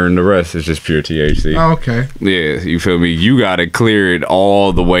gotta burn the rest. It's just pure THC. Oh, okay. Yeah, you feel me? You gotta clear it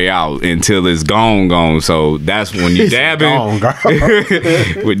all the way out until it's gone. So that's when you dabbing.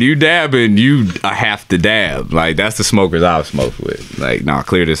 When you dabbing, you have to dab. Like that's the smokers I've smoked with. Like, nah,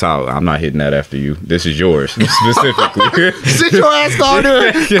 clear this out. I'm not hitting that after you. This is yours specifically. Sit your ass down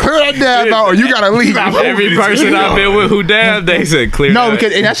there. Clear that dab out, or you gotta leave. Every person I've been with who dabbed, they said clear. No,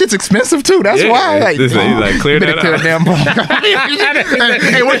 because and that shit's expensive too. That's why. Like, he's like clear that out. Damn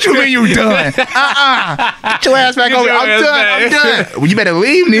hey, what you mean you done? Get your ass back over. I'm done. Well, you better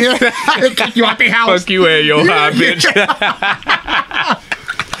leave, nigga. Kick you out the house. Fuck you and your high bitch.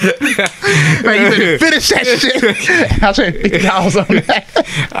 Man, you better finish that shit. I spent $50 on that.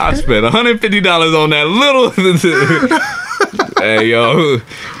 I spent $150 on that little. Hey yo,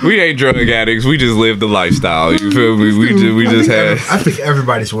 we ain't drug addicts. We just live the lifestyle. You feel me? We just had. I think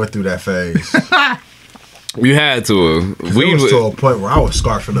everybody's went through that phase. You had to. We was to a point where I was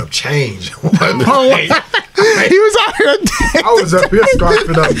scarfing up change. He was out here. I was up here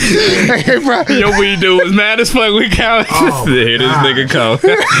scarfing up. Hey, bro. Your weed dude was mad as fuck. We count. Oh, Here this nigga come.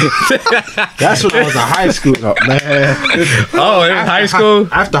 That's when I was in high school, though, man. Oh, in high school.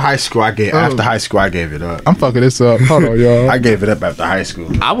 After high school, I gave it up. I'm fucking this up. Hold on, y'all. I gave it up after high school.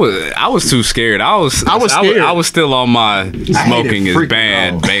 I was too scared. I was scared. I was still on my smoking is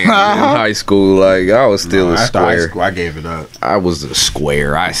banned in high school. Like I was still a after high square. school, I gave it up. I was a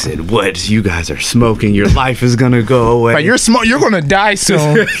square. I said, "What? You guys are smoking. Your life is gonna go away. Right, you're gonna die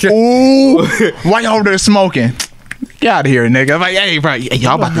soon." Ooh, why y'all over there smoking? Get out of here, nigga. I'm like, hey, bro,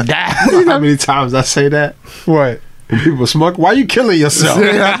 y'all about to die. You know how many times I say that? What? When people smoke, why you killing yourself?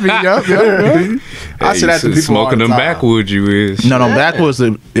 Yup. I say that to people smoking all the them time. backwoods. You is No, backwoods,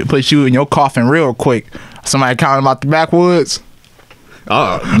 it puts you in your coffin real quick. Somebody counting about the backwoods.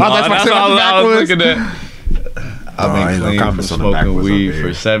 Oh, that's what I said about the backwoods. looking at. I've been ain't no clean from comments on the smoking backwoods weed up there.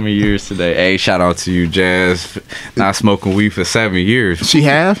 for 7 years today. Hey, shout out to you, Jazz. Not smoking weed for 7 years. She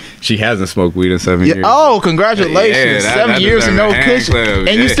have? She hasn't smoked weed in 7 years. Oh, congratulations. Yeah, 7 years and no deserves a hand cushion. clap.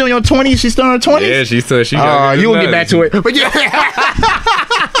 And you still in your 20s? She's still in her 20s? Yeah, she said she. You will get back to it. But yeah.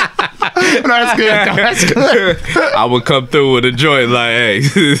 No, that's good. That's good. I would come through with a joint like, hey,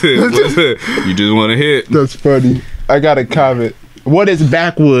 you just want to hit. That's funny. I got a comment. What is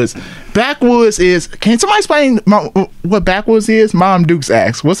backwoods? Backwoods is. Can somebody explain what backwoods is? Mom Dukes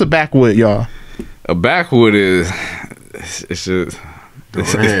asked. What's a backwood, y'all? A backwood is. It's just.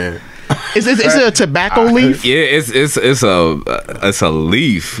 Man. Is it a tobacco leaf? Yeah, it's a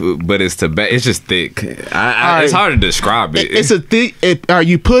leaf, but it's tobacco. It's just thick. It's hard to describe it. It's a thick.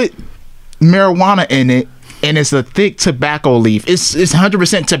 You put marijuana in it, and it's a thick tobacco leaf. It's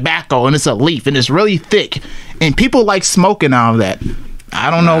 100% tobacco, and it's a leaf, and it's really thick. And people like smoking all of that.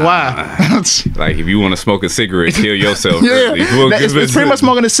 I don't know why. Like if you want to smoke a cigarette, kill yourself. Yeah, really. it's pretty much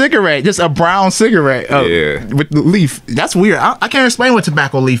smoking a cigarette, just a brown cigarette. With the leaf. That's weird. I can't explain what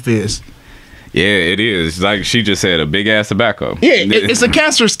tobacco leaf is. Yeah, it is. Like she just said, a big ass tobacco. Yeah, it's a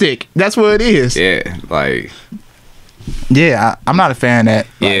cancer stick. That's what it is. Yeah, like. Yeah, I'm not a fan of that.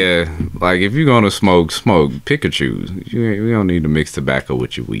 Yeah, like if you're gonna smoke, pick or choose. You don't need to mix tobacco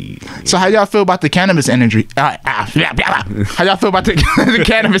with your weed. So how y'all feel about the cannabis industry? How y'all feel about the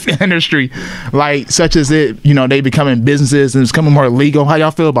cannabis industry? Like, such as it, they becoming businesses and it's becoming more legal. How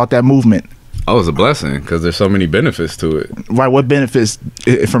y'all feel about that movement? Oh, it's a blessing because there's so many benefits to it. Right, what benefits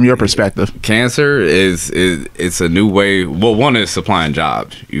from your perspective? Cancer it's a new way. Well, one is supplying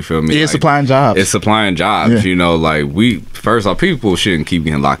jobs. You feel me? It's supplying jobs. It's supplying jobs. Yeah. Like first off, people shouldn't keep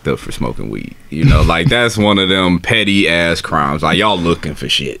getting locked up for smoking weed. Like that's one of them petty ass crimes. Like y'all looking for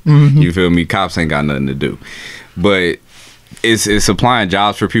shit. Mm-hmm. You feel me? Cops ain't got nothing to do. But it's supplying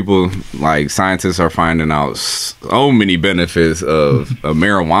jobs for people. Like scientists are finding out so many benefits of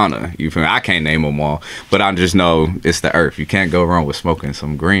marijuana. You feel me? I can't name them all, but I just know it's the earth. You can't go wrong with smoking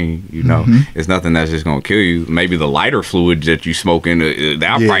some green. It's nothing that's just gonna kill you. Maybe the lighter fluid that you smoking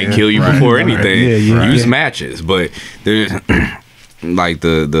that'll probably kill you before anything. Use matches, but there's like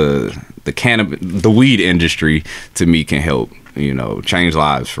the weed industry to me can help. Change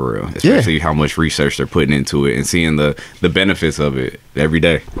lives for real, especially how much research they're putting into it and seeing the benefits of it every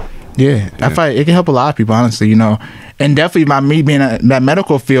day. Yeah, I find it can help a lot of people, honestly, and definitely by me being in that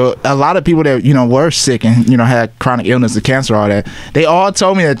medical field, a lot of people that, were sick and, had chronic illness and cancer, all that, they all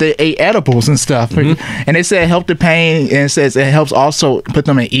told me that they ate edibles and stuff. Mm-hmm. And they said it helped the pain, and it says it helps also put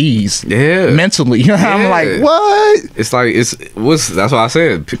them at ease. Yeah. Mentally. I'm like, what? It's like, that's what I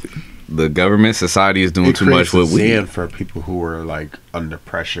said. The government, society is doing too much with weed. Zen for people who are like under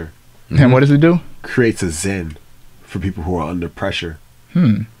pressure. And what does it do? Creates a zen for people who are under pressure.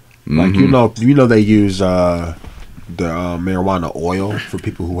 Like they use the marijuana oil for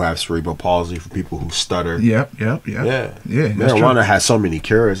people who have cerebral palsy, for people who stutter. Yep. Yeah. Marijuana has so many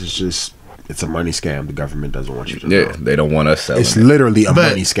cures. It's a money scam. The government doesn't want you to know. Yeah, they don't want us selling. It's literally a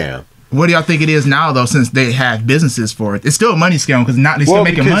money scam. What do y'all think it is now, though, since they have businesses for it? It's still a money scam because they're still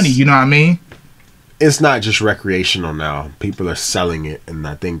making money, you know what I mean? It's not just recreational now. People are selling it, and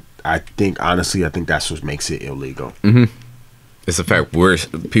I think honestly, that's what makes it illegal. Mm-hmm. It's the fact where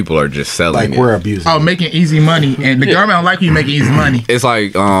people are just selling we're abusing. Oh, making easy money, and the government don't like you making easy money. It's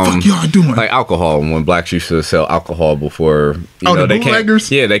like fuck y'all doing like alcohol. When blacks used to sell alcohol before, the bootleggers?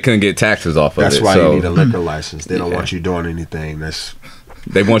 They couldn't get taxes off of it. That's why you need a liquor license. They don't want you doing anything.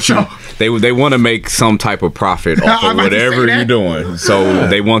 They want you. They want to make some type of profit off of whatever you're doing. So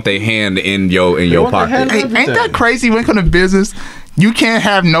they want their hand in your pocket. Hey, ain't that crazy when it comes to business? You can't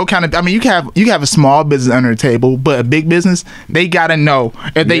have no kind of. I mean, you can have a small business under the table, but a big business, they gotta know.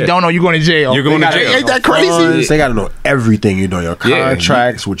 If they don't know, you're going to jail. You're going to jail. Ain't that crazy? They gotta know everything. You know your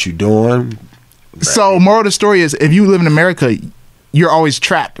contracts, what you doing. So, moral of the story is, if you live in America, you're always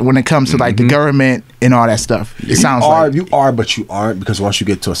trapped when it comes to like the government and all that stuff. It sounds like you are, but you aren't, because once you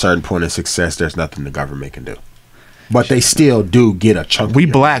get to a certain point of success, there's nothing the government can do. But they still do get a chunk. We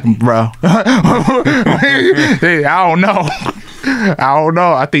black, bro. Hey, I don't know.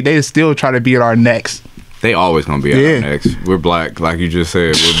 I think they still try to be at our necks. They always gonna be at our necks. We're black, like you just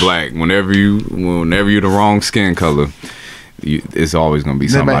said. We're black. Whenever you're the wrong skin color, it's always gonna be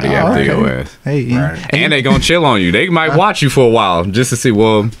somebody after your ass. Hey, and they gonna chill on you. They might watch you for a while just to see.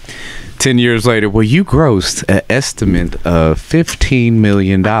 Well, 10 years later, well, you grossed an estimate of $15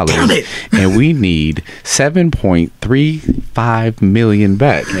 million, and we need $7.35 million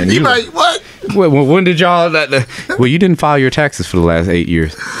back. And you like, what? When did y'all? Well, you didn't file your taxes for the last 8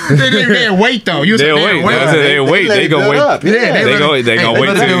 years. They'll wait though. They'll wait. They gonna wait. They gonna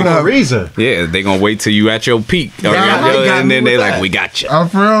wait till no reason. Yeah, they gonna wait till you at your peak, and then they like, we got you. Oh,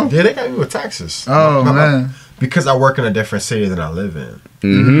 for real? Yeah, they got me with taxes. Oh man. Because I work in a different city than I live in.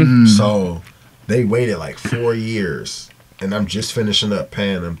 So they waited like 4 years, and I'm just finishing up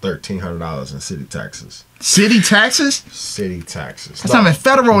paying them $1,300 in city taxes. City taxes? City taxes. That's not even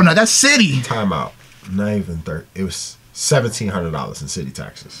federal. No, that's city. Time out. Not even 30. It was $1,700 in city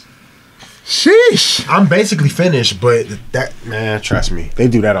taxes. Sheesh. I'm basically finished, but that, man, trust me, they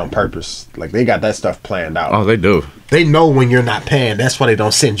do that on purpose. Like, they got that stuff planned out. Oh, they do. They know when you're not paying. That's why they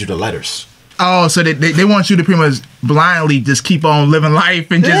don't send you the letters. Oh, so they want you to pretty much blindly just keep on living life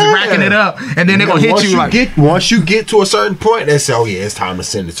and just racking it up, and then they're gonna hit you like. Once you get to a certain point, they say, "Oh yeah, it's time to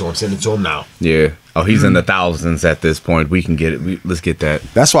send it to him. Send it to him now." Yeah. Oh, he's in the thousands at this point. We can get it. Let's get that.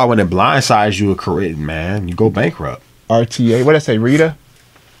 That's why when it blindsides you, man, you go bankrupt. RTA. What did I say? Rita.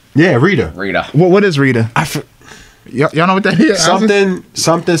 Yeah, Rita. What is Rita? Y'all know what that is?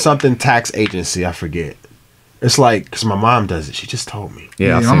 Something tax agency. I forget. It's like, because my mom does it. She just told me.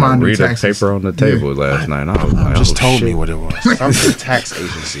 Yeah, I seen read a paper on the table last night. I was like, just told me what it was. Something tax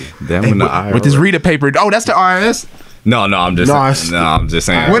agency. Them in the IRS. With this Rita paper. Oh, that's the IRS? No, I'm just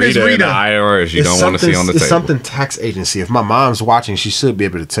saying. What is Rita? The IRS, you don't want to see on the table. It's something tax agency. If my mom's watching, she should be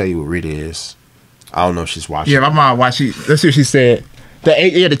able to tell you what Rita is. I don't know if she's watching. Yeah, my mom watched. Let's see what she said.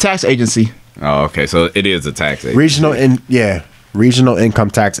 The tax agency. Oh, okay. So it is a tax agency. Regional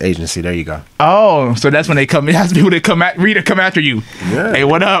Income Tax Agency. There you go. Oh, so that's when they come. It has people that come after you. Yeah. Hey,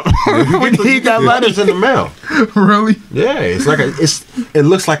 what up? We need that letters in the mail. Really? Yeah. It's like it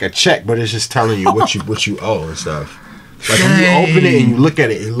looks like a check, but it's just telling you what you owe and stuff. Like when you open it and you look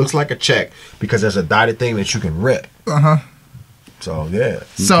at it, it looks like a check because there's a dotted thing that you can rip. So yeah.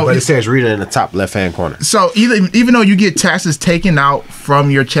 But it says read it in the top left hand corner. So even though you get taxes taken out from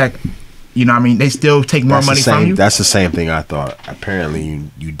your check, you know what I mean, they still take more money from you? That's the same thing I thought. Apparently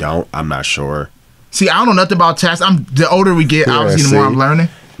you don't. I'm not sure. See, I don't know nothing about tax. The older we get, obviously, the more I'm learning.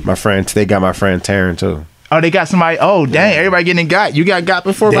 They got my friend Taryn too. Oh, they got somebody. Oh, dang! Everybody getting got. You got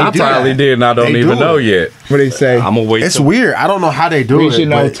before? I probably did, and I don't even know yet. What they say? I'm gonna wait. It's weird. I don't know how they do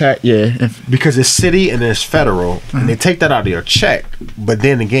it. Because it's city and it's federal, and they take that out of your check. But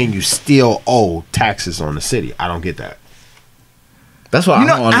then again, you still owe taxes on the city. I don't get that. That's why I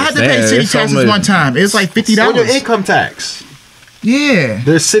don't understand. I had to pay city taxes one time. It was like $50. On your income tax. Yeah.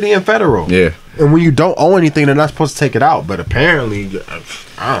 There's city and federal. Yeah. And when you don't owe anything, they're not supposed to take it out. But apparently,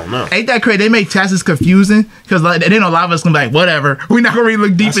 I don't know. Ain't that crazy? They make taxes confusing because like, then a lot of us gonna be like, whatever. We're not gonna really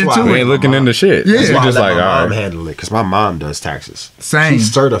look deep into it. We ain't looking into shit. Yeah. That's why just like, my mom handle it because my mom does taxes. Same.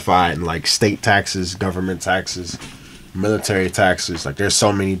 She's certified in like state taxes, government taxes, military taxes. Like there's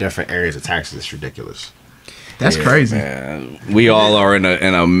so many different areas of taxes. It's ridiculous. That's crazy. Man. We all are in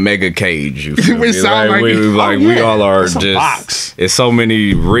a mega cage. You feel we sound like we all are just. Box. It's so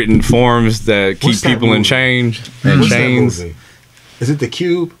many written forms that keep people in chains. What's that movie? Is it The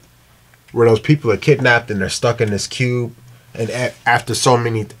Cube? Where those people are kidnapped and they're stuck in this cube, and after so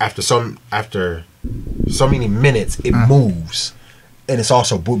many minutes, it moves, and it's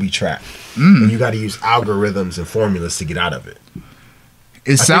also booby trapped, and you got to use algorithms and formulas to get out of it.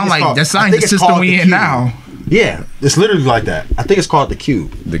 It sounds like that's the system we in now. Yeah, it's literally like that. I think it's called The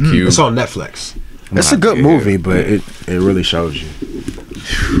Cube. The Cube. It's on Netflix. It's a good movie, but it really shows you.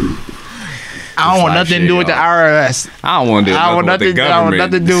 I don't want nothing to do with the IRS. I don't want to do nothing with the government. I want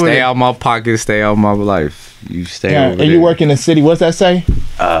nothing to do with it. Stay out my pocket. Stay out my life. You stay over there. And you work in a city. What's that say?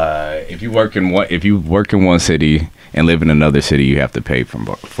 If you work in one city, and live in another city, you have to pay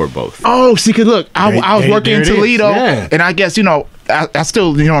for both. Oh, see, cause look, I was working in Toledo, yeah. and I guess I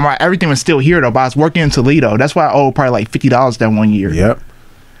still my everything was still here though. But I was working in Toledo. That's why I owed probably like $50 that 1 year. Yep.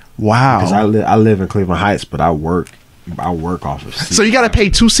 Wow. Because I live in Cleveland Heights, but I work off of. So you got to pay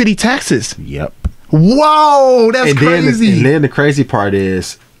 2 city taxes. Yep. Whoa, that's crazy. And then the crazy part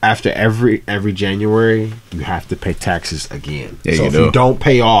is, after every January, you have to pay taxes again. Yeah, so if you don't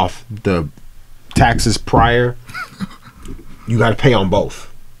pay off the taxes prior, you got to pay on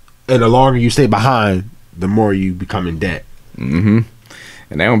both. And the longer you stay behind, the more you become in debt. Mm-hmm.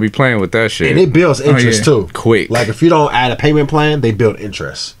 And they don't be playing with that shit. And it builds interest too. Quick. Like if you don't add a payment plan, they build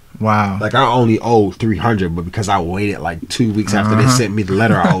interest. Wow. Like I only owe $300, but because I waited like 2 weeks after they sent me the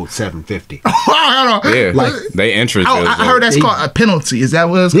letter, I owed $750. Yeah, like they interest. I heard that's called a penalty. Is that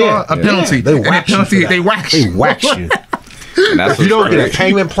what it's called? A penalty. They wax you. They wax you. And that's if you don't get a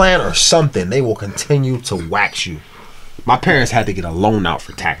payment plan or something, they will continue to wax you. My parents had to get a loan out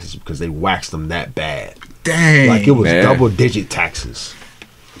for taxes because they waxed them that bad. Dang. Like it was double-digit taxes.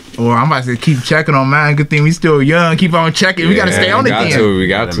 Well, I'm about to keep checking on mine. Good thing we still young. Keep on checking. We got to stay on it again. We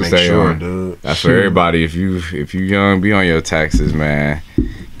got to stay on. Dude. That's for everybody. If you young, be on your taxes, man.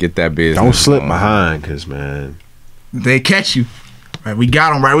 Get that business. Don't slip behind, cause man, they catch you. Right, we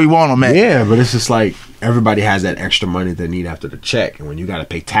got them right. We want them, man. Yeah, but it's just like everybody has that extra money they need after the check, and when you got to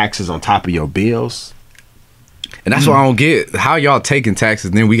pay taxes on top of your bills. And that's why I don't get how y'all taking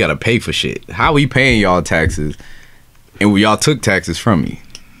taxes. And then we got to pay for shit. How we paying y'all taxes, and y'all took taxes from me.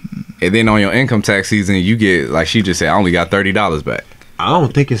 And then on your income tax season, you get, like she just said, I only got $30 back. I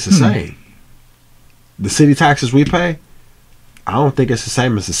don't think it's the same. The city taxes we pay, I don't think it's the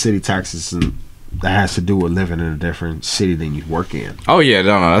same as the city taxes that has to do with living in a different city than you work in. Oh, yeah.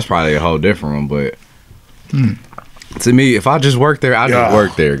 No, that's probably a whole different one. But to me, if I just work there, I just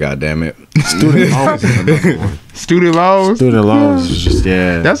work there, goddammit. Student loans is another one. Student loans? Student loans is just,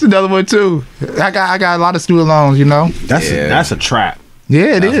 That's another one, too. I got a lot of student loans, That's a trap.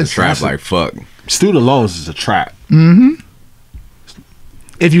 Yeah, it is. A trap like fuck. Student loans is a trap. Mm-hmm.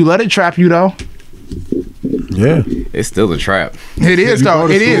 If you let it trap you, though. Yeah. It's still a trap. It is, though.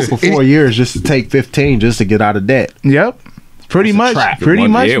 It is. For 4 years just to take 15 just to get out of debt. Yep. Pretty much. Pretty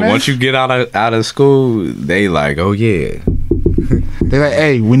much, man. Once you get out of school, they like, oh, yeah. They're like,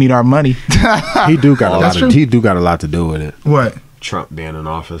 hey, we need our money. He do got a lot to do with it. What? Trump being in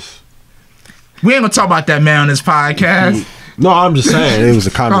office. We ain't gonna talk about that man on this podcast. No, I'm just saying it was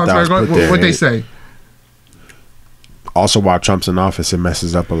a comment that was put there. What they say? Also, while Trump's in office, it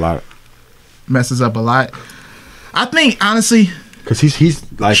messes up a lot. I think honestly, because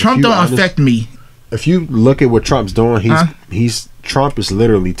he's like Trump don't affect me. If you look at what Trump's doing, Trump is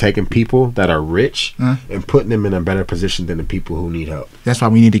literally taking people that are rich and putting them in a better position than the people who need help. That's why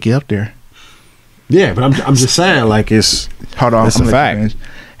we need to get up there. Yeah, but I'm just saying, like it's a fact.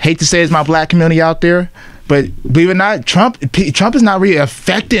 Hate to say it's my black community out there, but believe it or not, Trump is not really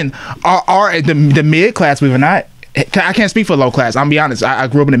affecting the mid class. Believe it or not, I can't speak for low class. I'm be honest. I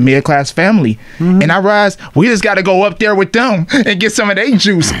grew up in a mid class family, and I realized we just got to go up there with them and get some of their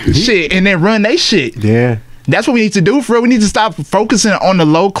juice, shit, and then run they shit. Yeah. That's what we need to do, for real. We need to stop focusing on the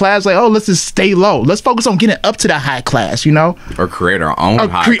low class. Like, oh, let's just stay low. Let's focus on getting up to the high class, Or create our own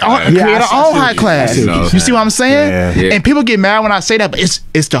high class. Create our own high class. You see what I'm saying? Yeah. And people get mad when I say that, but it's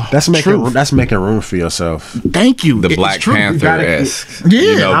the truth. That's making room for yourself. Thank you. The Black Panther-esque.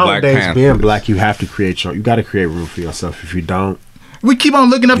 Yeah. Nowadays, being black, you have to you got to create room for yourself. If you don't, we keep on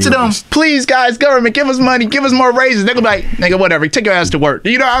looking up to them. Please, guys, government, give us money, give us more raises. They're gonna be like, nigga, whatever, take your ass to work.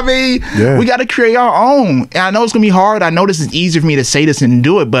 You know what I mean? Yeah. We got to create our own. And I know it's gonna be hard. I know this is easier for me to say this and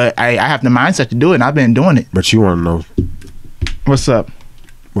do it, but I have the mindset to do it, and I've been doing it. But you want to know what's up?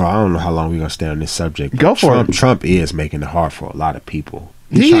 Well, I don't know how long we're gonna stay on this subject. Go for it. Trump is making it hard for a lot of people.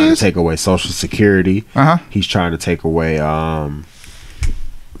 He's trying to take away Social Security. He's trying to take away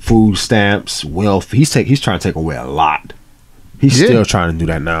food stamps, wealth. He's trying to take away a lot. He's still trying to do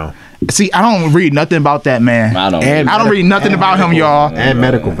that now. See, I don't read nothing about that man. I don't read nothing about him, y'all. And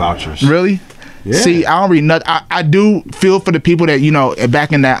medical vouchers. Really? Yeah. See, I don't read nothing. I do feel for the people that,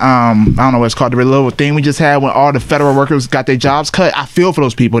 back in that, I don't know what it's called, the little thing we just had when all the federal workers got their jobs cut. I feel for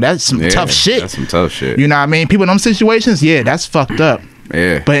those people. That's some tough shit. That's some tough shit. You know what I mean? People in them situations, that's fucked up.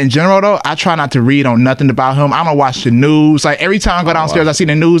 Yeah. But in general, though, I try not to read on nothing about him. I don't watch the news. Like, every time I go downstairs, I see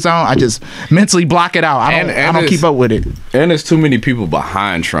the news on, I just mentally block it out. I don't keep up with it. And there's too many people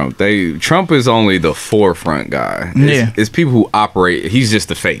behind Trump. Trump is only the forefront guy. It's people who operate. He's just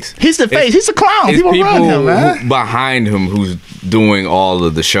the face. He's the face. He's a clown. It's people run him, man. behind him who's doing all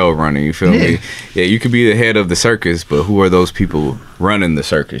of the show running. You feel me? Yeah, you could be the head of the circus, but who are those people running the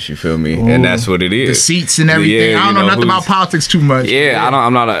circus? You feel me? Ooh. And that's what it is. The seats and everything. I don't know nothing about politics too much. Yeah,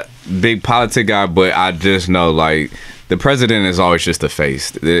 I'm not a big politic guy, but I just know like the president is always just a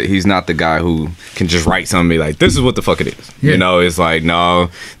face. He's not the guy who can just write something and be like, this is what the fuck it is. Yeah. You know, it's like, no,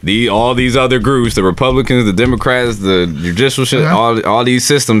 all these other groups, the Republicans, the Democrats, the judicial shit, all these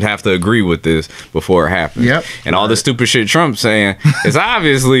systems have to agree with this before it happens. Yep. And all the stupid shit Trump's saying is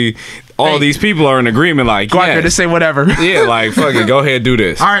obviously all these people are in agreement, like, go out there to say whatever. Yeah, like, fuck it, go ahead, do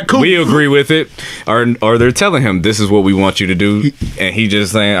this. All right, cool. We agree with it. Or they're telling him, this is what we want you to do. And he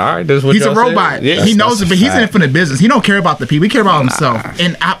just saying, all right, this is what he's a robot. Yeah, he knows it, but he's in it for the business. He don't care about the people. He care about himself.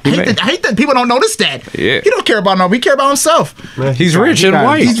 And I hate that people don't notice that. Yeah. He don't care about nobody. He care about himself. Man, he's rich and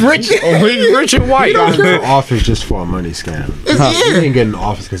white. He's rich. He's rich and white. He got into office just for a money scam. He didn't get in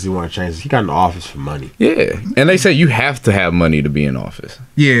office because he wanted to change. He got in office for money. Yeah. And they say you have to have money to be in office.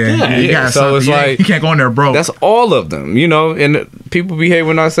 Yeah. So it's like, you can't go in there broke. That's all of them, you know. And people behave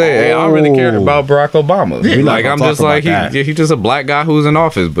when I say, hey, I don't really care about Barack Obama. Yeah, like, I'm just like, he's just a black guy who's in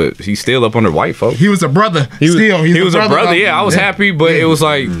office, but he's still up under white folks. He was a brother. He was a brother. Yeah, I was happy, but it was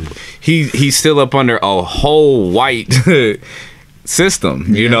like he's still up under a whole white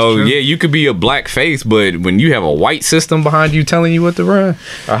system. You know, you could be a black face, but when you have a white system behind you telling you what to run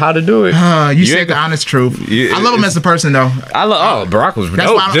or how to do it, you said the honest truth. I love him as a person, though. Barack was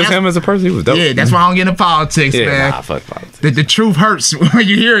dope. Just him as a person, he was dope. Yeah, that's why I don't get into politics, man. Nah, fuck politics. The truth hurts when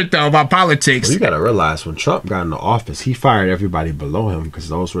you hear it, though, about politics. Well, you gotta realize when Trump got into office, he fired everybody below him because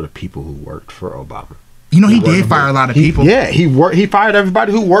those were the people who worked for Obama. You know, he did fire a lot of people. He fired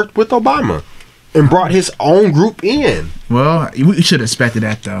everybody who worked with Obama and brought his own group in. Well, we should have expected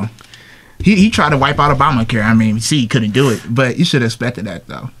that, though. He tried to wipe out Obamacare. I mean, he couldn't do it, but you should have expected that,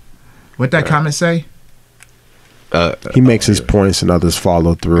 though. What that comment say? He makes his points and others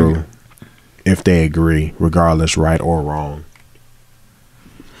follow through if they agree, regardless, right or wrong.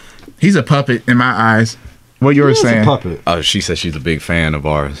 He's a puppet in my eyes. What you were saying? A puppet. Oh, she said she's a big fan of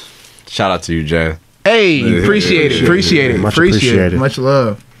ours. Shout out to you, Jay. Hey, appreciate it. Much appreciated. Much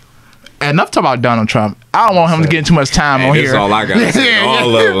love. Enough talk about Donald Trump. I don't want him to get too much time on here. This is all I got.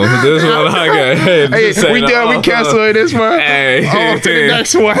 All of them. This is what I got. Hey, we done. We canceled this one. Hey. On to the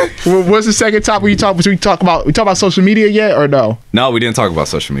next one. What's the second topic we talk about social media yet or no? No, we didn't talk about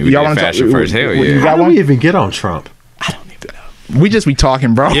social media. We did fashion first. Hell yeah. How do we even get on Trump? I don't even know. We just be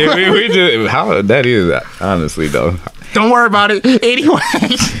talking, bro. Yeah, we just how that is honestly though. Don't worry about it. Anyway.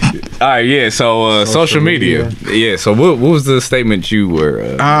 All right, yeah. So social media. Yeah. So what was the statement you were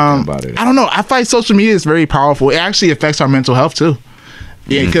about it? I don't know. I find social media is very powerful. It actually affects our mental health too.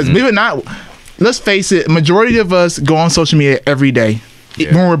 Yeah, because believe it or not, let's face it, majority of us go on social media every day.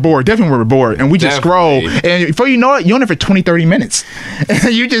 Yeah. When we're bored, definitely when we're bored, and we just scroll, and before you know it, you're on it for 20-30 minutes.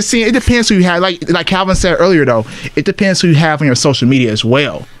 And you just see it depends who you have, like Calvin said earlier though, it depends who you have on your social media as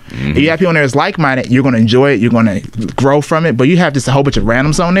well. If you have people on there that's like-minded, you're going to enjoy it, you're going to grow from it. But you have just a whole bunch of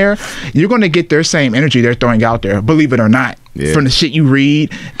randoms on there, you're going to get their same energy they're throwing out there, believe it or not. From the shit you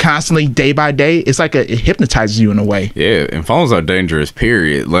read constantly, day by day, it's like it hypnotizes you in a way. Yeah, and phones are dangerous,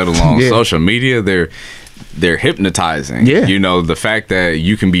 period, let alone social media. They're hypnotizing. Yeah. You know, the fact that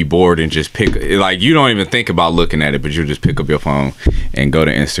you can be bored and just pick, like, you don't even think about looking at it, but you just pick up your phone and go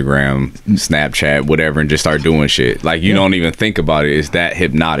to Instagram, Snapchat, whatever, and just start doing shit. Like, you don't even think about it. It's that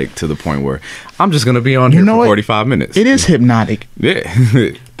hypnotic to the point where I'm just going to be on here for 45 minutes. It is hypnotic. Yeah.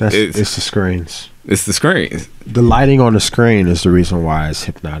 It's the screens. It's the screens. The lighting on the screen is the reason why it's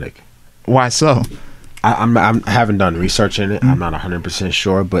hypnotic. Why so? I haven't done research in it. I'm not 100%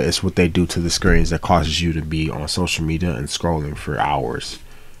 sure, but it's what they do to the screens that causes you to be on social media and scrolling for hours.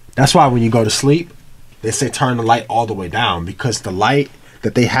 That's why when you go to sleep, they say turn the light all the way down, because the light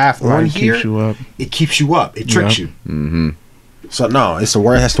that they have on here, it keeps you up. It tricks you. So no, it's the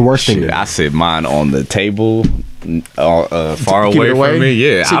worst. That's the worst thing. I set mine on the table, far away from me.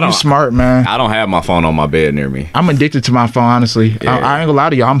 Yeah, so you smart, man. I don't have my phone on my bed near me. I'm addicted to my phone, honestly. I ain't gonna lie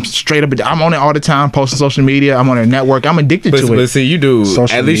to you. I'm straight up. I'm on it all the time, posting social media. I'm on a network. I'm addicted to it. But see, you do.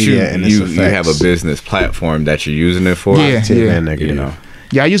 Social at least you have a business platform that you're using it for. You know.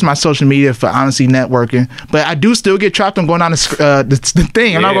 Yeah, I use my social media for honestly networking, but I do still get trapped on going on the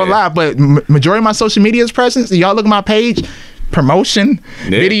thing. I'm not gonna lie, but majority of my social media is presence. Y'all look at my page. Promotion,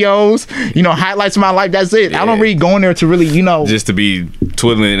 videos, highlights of my life. That's it. I don't really go in there to really, just to be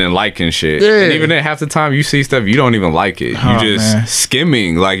twiddling and liking shit. And even then, half the time you see stuff, you don't even like it. You just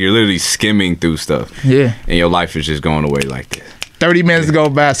skimming, like you're literally skimming through stuff. Yeah. And your life is just going away like this. 30 minutes go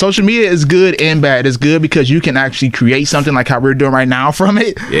by. Social media is good and bad. It's good because you can actually create something like how we're doing right now from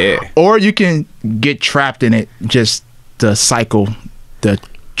it. Yeah. Or you can get trapped in it just the cycle, the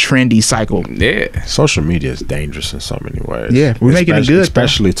trendy cycle. Yeah, social media is dangerous in so many ways. Yeah, we're making it good,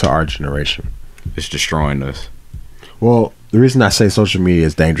 especially to our generation. it's destroying us. Well, the reason I say social media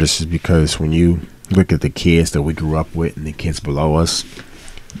is dangerous is because when you look at the kids that we grew up with and the kids below us,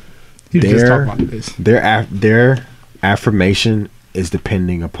 their affirmation is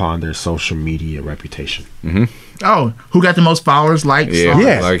depending upon their social media reputation. Mm-hmm. Oh, who got the most followers, likes?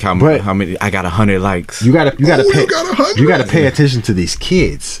 Yeah, like how many? I got 100 likes. You gotta pay attention to these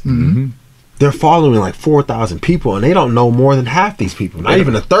kids. Mm-hmm. They're following like 4,000 people, and they don't know more than half these people. Not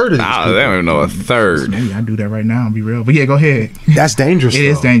even a third of these people. They don't even know a third. Maybe I do that right now. Be real, but yeah, go ahead. That's dangerous. It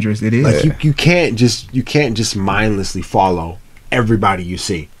is dangerous. It is. Like you can't just mindlessly follow everybody you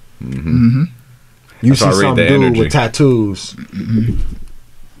see. Mm-hmm. You see some dude with tattoos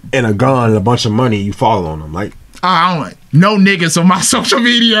and a gun and a bunch of money, you follow him. Like, I don't no niggas on my social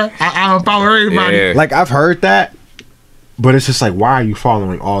media. I don't follow everybody. Yeah. Like, I've heard that, but it's just like, why are you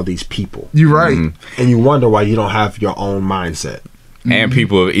following all these people? You're right. And you wonder why you don't have your own mindset. And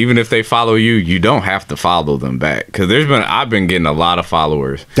people, even if they follow you, you don't have to follow them back. Because I've been getting a lot of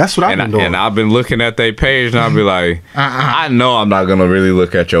followers. That's what I've been doing. And I've been looking at their page, and I'll be like, I know I'm not gonna really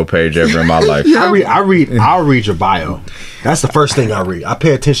look at your page ever in my life. I'll read your bio. That's the first thing I read. I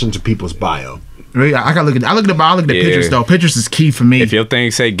pay attention to people's bio. Really, I look at the pictures though. Pictures is key for me. If your thing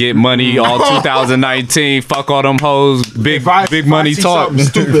say get money all 2019, fuck all them hoes, big money talk. Something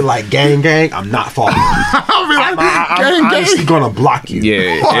stupid like gang, I'm not following. I'll be like, I'm honestly gonna block you.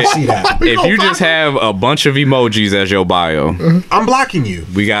 Yeah, I see that. If you just have a bunch of emojis as your bio, I'm blocking you.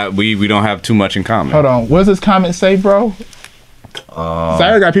 We don't have too much in common. Hold on, what does this comment say, bro?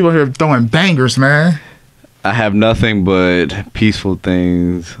 Sorry, got people here throwing bangers, man. I have nothing but peaceful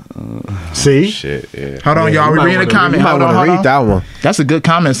things. See? Shit, yeah. Hold on, y'all. We're reading a comment. You might want to read that one. That's a good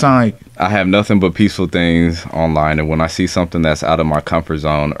comment, son. I have nothing but peaceful things online, and when I see something that's out of my comfort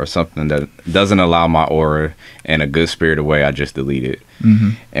zone or something that doesn't allow my aura in a good spirited way, I just delete it.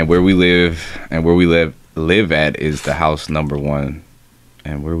 And where we live at is the house number one.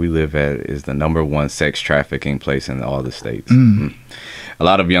 And where we live at is the number one sex trafficking place in all the states. A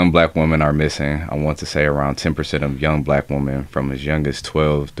lot of young black women are missing. I want to say around 10% of young black women from as young as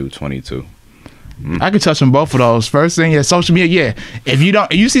 12 through 22. I could touch on both of those. First thing, social media, if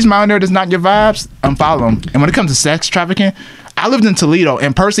you see somebody out there that's not your vibes, unfollow them. And when it comes to sex trafficking, I lived in Toledo,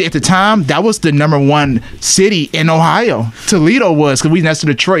 and personally at the time, that was the number one city in Ohio. Toledo was, because we next to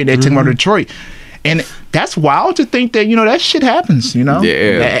Detroit. They took me to Detroit. And that's wild to think that, that shit happens,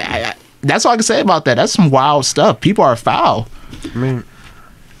 Yeah. That's all I can say about that. That's some wild stuff. People are foul. I mean,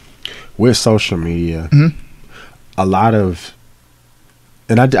 with social media, a lot of,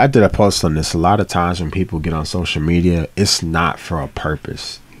 and I did a post on this, a lot of times when people get on social media, it's not for a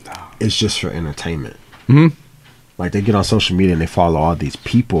purpose. It's just for entertainment. Like, they get on social media and they follow all these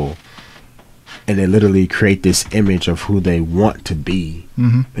people, and they literally create this image of who they want to be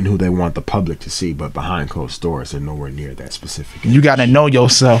and who they want the public to see, but behind closed doors, they're nowhere near that specific image. You got to know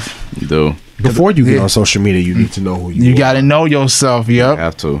yourself. You do. Before you get on social media, you need to know who you are. You got to know yourself, You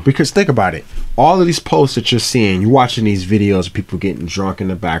have to. Because think about it. All of these posts that you're seeing, you're watching these videos of people getting drunk in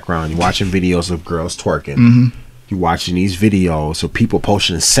the background. You're watching videos of girls twerking. You're watching these videos of people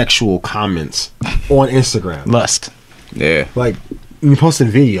posting sexual comments on Instagram. Lust. Yeah. Like, you're posting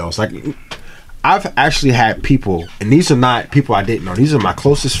videos. Like, I've actually had people, and these are not people I didn't know. These are my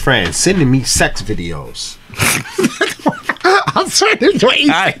closest friends sending me sex videos. I'm sorry,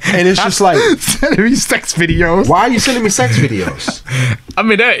 and it's just like, sending me sex videos. Why are you sending me sex videos? I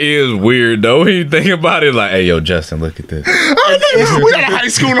mean, that is weird though. When you think about it, like, hey, yo, Justin, look at this. We're not in high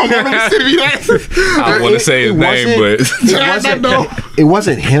school no more. I want to say his name, but it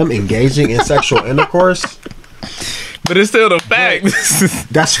wasn't him engaging in sexual intercourse. But it's still the fact.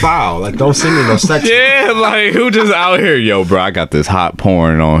 That's foul. Like, don't send me no sex. Yeah, like, who just out here? Yo, bro, I got this hot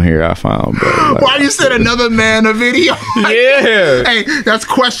porn on here I found, bro. Like, why you send another man a video? Yeah. Hey, that's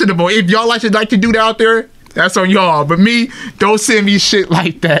questionable. If y'all like to do that out there, that's on y'all. But me, don't send me shit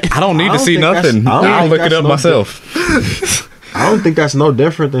like that. I don't need to see nothing. I'll look it up myself. I don't think that's no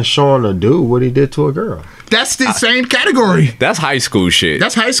different than showing a dude what he did to a girl. That's the same category. That's high school shit.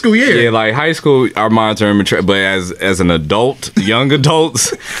 That's high school, yeah. Yeah, like high school, our minds are immature. But as an adult, young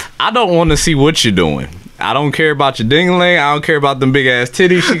adults, I don't want to see what you're doing. I don't care about your ding-a-ling. I don't care about them big ass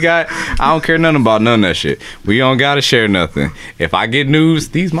titties she got. I don't care nothing about none of that shit. We don't gotta share nothing. If I get news,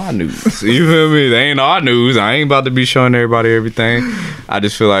 these my news. You feel me? They ain't our news. I ain't about to be showing everybody everything. I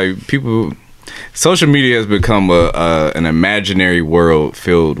just feel like people. Social media has become an imaginary world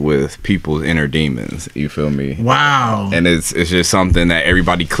filled with people's inner demons. You feel me? Wow. And it's just something that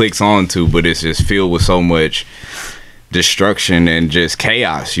everybody clicks onto, but it's just filled with so much destruction and just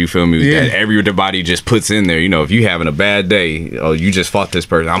chaos, you feel me, that everybody just puts in there. You know, if you having a bad day, oh, you just fought this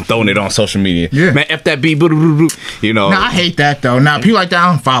person, I'm throwing it on social media. Man, F that beat, you know. I hate that though. People like that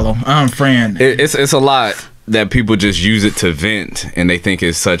I don't follow, I unfriend. It's a lot that people just use it to vent, and they think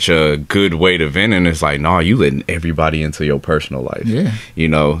it's such a good way to vent, and it's like, no, you letting everybody into your personal life. You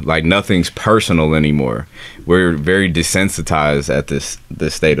know, like nothing's personal anymore. We're very desensitized at this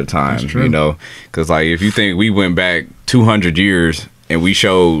state of time, you know, because like if you think we went back 200 years and we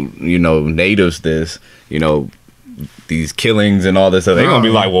showed, you know, natives this, you know, these killings and all this stuff, they're gonna be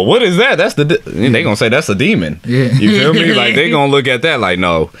like, well, what is that? That's the they gonna say that's a demon. You feel me? Like they gonna look at that like,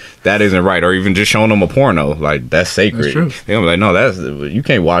 no, that isn't right. Or even just showing them a porno, like that's sacred. They gonna be like, no, that's, you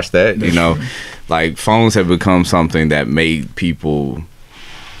can't watch that. You know, like phones have become something that made people,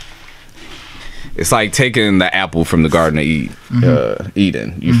 it's like taking the apple from the Garden of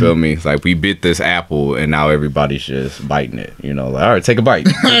Eden. You feel me? It's like we bit this apple and now everybody's just biting it. You know, like, all right, take a bite.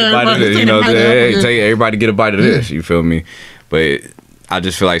 Take a bite of this. You know, hey, everybody get a bite of this. You feel me? But I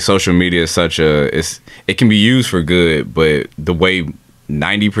just feel like social media is such a, it can be used for good, but the way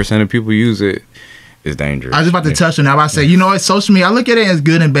 90% of people use it is dangerous. I was just about to touch on that. I say, you know what, social media, I look at it as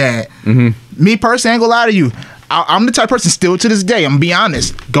good and bad. Me personally, I ain't gonna lie to you. I'm the type of person still to this day, I'm gonna be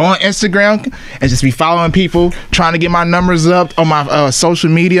honest, go on Instagram and just be following people, trying to get my numbers up on my social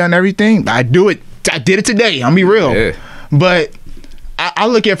media and everything. I do it. I did it today. I'm gonna be real. But I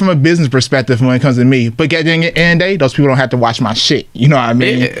look at it from a business perspective when it comes to me. But at the end of the day, those people don't have to watch my shit. You know what I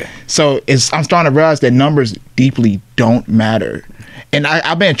mean? So I'm starting to realize that numbers deeply don't matter. And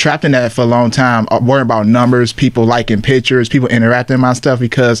I've been trapped in that for a long time, worrying about numbers, people liking pictures, people interacting with my stuff,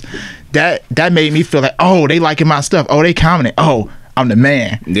 because that made me feel like, oh, they liking my stuff. Oh, they commenting. Oh, I'm the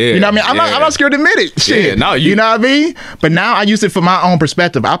man. You know what I mean? I'm not scared to admit it. Shit. No, you know what I mean? But now I use it for my own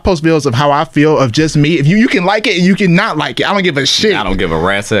perspective. I post videos of how I feel, of just me. If you can like it and you can not like it, I don't give a shit. I don't give a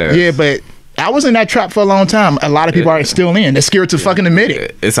rat's ass. Yeah, but I was in that trap for a long time. A lot of people are still in. They're scared to fucking admit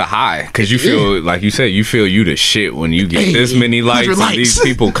it. It's a high, because you feel, like you said, you feel you the shit when you get this many likes and these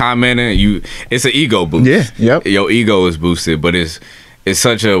people commenting. It's an ego boost. Your ego is boosted, but it's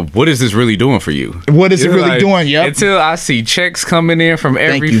such a, what is this really doing for you? What is it really doing? Until I see checks coming in from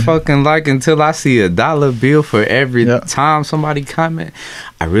every fucking like, until I see a dollar bill for every time somebody comment,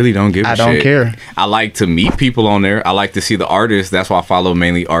 I really don't give a shit. I don't care. I like to meet people on there. I like to see the artists. That's why I follow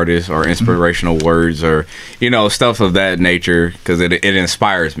mainly artists or inspirational words or, you know, stuff of that nature, because it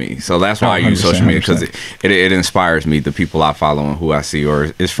inspires me. So that's why I use social media, because it inspires me, the people I follow and who I see,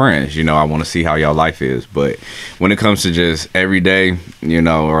 or as friends. You know, I want to see how y'all life is. But when it comes to just every day, you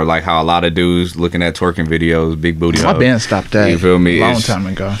know, or like how a lot of dudes looking at twerking videos, big booty. I've been stopped that. You feel me? Long time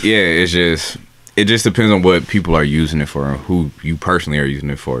ago. Yeah, it just depends on what people are using it for and who you personally are using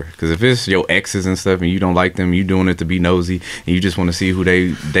it for. Because if it's your exes and stuff and you don't like them, you doing it to be nosy and you just want to see who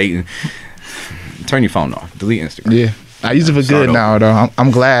they dating, turn your phone off. Delete Instagram. Yeah. I use it for good now, though.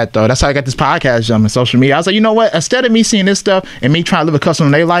 I'm glad, though. That's how I got this podcast jumping, social media. I was like, you know what? Instead of me seeing this stuff and me trying to live a custom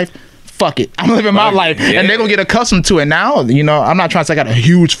in their life, fuck it, I'm living my life, and they're gonna get accustomed to it. Now, you know, I'm not trying to say I got a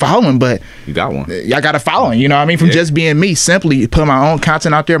huge following, but you got one. I got a following, you know what I mean, from just being me, simply putting my own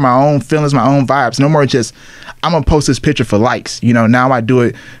content out there, my own feelings, my own vibes. No more just, I'm gonna post this picture for likes, you know. Now I do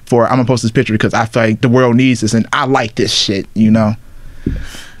it for, I'm gonna post this picture because I feel like the world needs this and I like this shit, you know.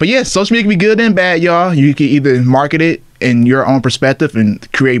 But yeah, social media can be good and bad, y'all. You can either market it in your own perspective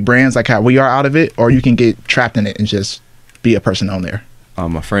and create brands like how we are out of it, or you can get trapped in it and just be a person on there.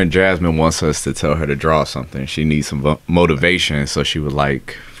 My friend Jasmine wants us to tell her to draw something. She needs some motivation, so she would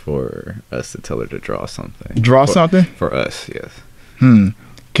like for us to tell her to draw something. Draw something? For us, yes. Can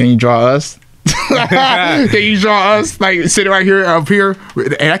you draw us? Can you draw us? Like, sitting right here, up here?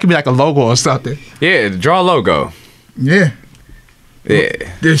 And that could be like a logo or something. Yeah, draw a logo. Yeah. Yeah.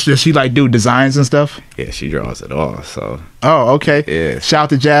 Does she like do designs and stuff? Yeah, she draws it all, so. Oh, okay. Yeah. Shout out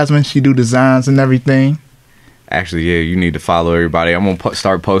to Jasmine. She do designs and everything. Actually, yeah, you need to follow everybody. I'm gonna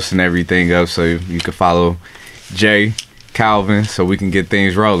start posting everything up so you can follow Jay, Calvin, so we can get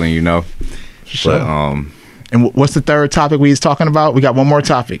things rolling, you know. Sure. But, and what's the third topic we was talking about? We got one more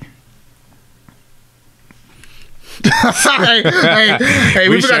topic. hey,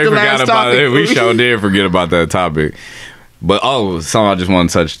 we forgot the last topic. We sure did forget about that topic. But something I just want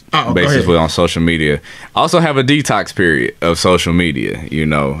to touch basically on social media. I also have a detox period of social media. You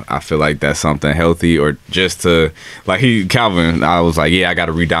know, I feel like that's something healthy, or just to, like Calvin, I was like, yeah, I got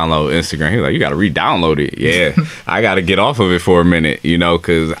to re-download Instagram. He was like, you got to re-download it. Yeah, I got to get off of it for a minute, you know,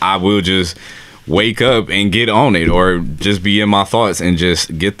 because I will just wake up and get on it, or just be in my thoughts and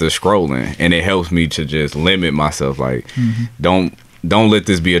just get the scrolling. And it helps me to just limit myself. Like, don't don't let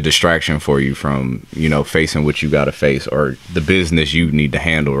this be a distraction for you from, you know, facing what you got to face or the business you need to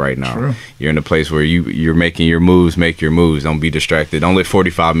handle right now. True. You're in a place where you're making your moves. Make your moves. Don't be distracted. Don't let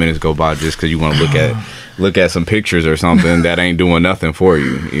 45 minutes go by just because you want to look at some pictures or something that ain't doing nothing for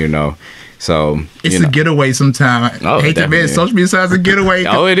you. You know. So it's a getaway sometimes. I hate to admit, social media is a getaway.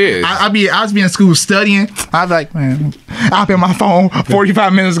 Oh, it is. I was in school studying. I was like, man, I'll be on my phone.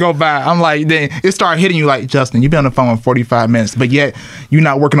 45 minutes go by. I'm like, then it started hitting you like, Justin, you've been on the phone for 45 minutes, but yet you're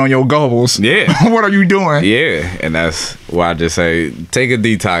not working on your goals. Yeah. What are you doing? Yeah, and that's why I just say take a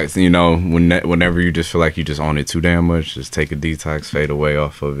detox. You know, whenever you just feel like you just own it too damn much, just take a detox, fade away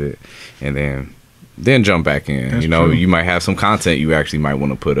off of it, and then jump back in. That's true. You might have some content you actually might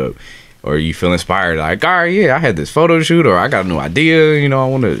want to put up. Or you feel inspired, like, all right, yeah, I had this photo shoot, or I got a new idea, you know, I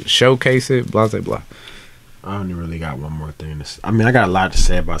want to showcase it, blah, blah, blah. I only really got one more thing. I mean, I got a lot to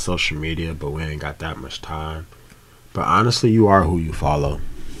say about social media, but we ain't got that much time. But honestly, you are who you follow.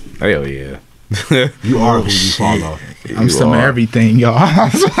 Hell yeah. You are who you follow. I'm some everything, y'all.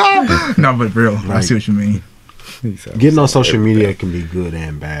 No, but real, like, I see what you mean. Getting on social media can be good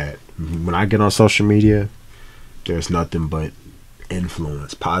and bad. When I get on social media, there's nothing but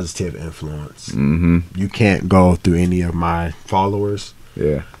influence, positive influence. You can't go through any of my followers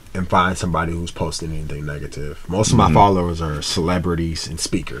and find somebody who's posting anything negative. Most of my followers are celebrities and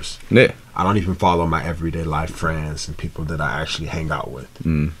speakers. I don't even follow my everyday life friends and people that I actually hang out with.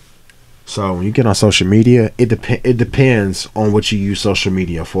 So when you get on social media, it depends on what you use social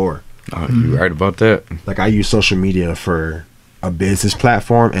media for. You're right about that. Like, I use social media for a business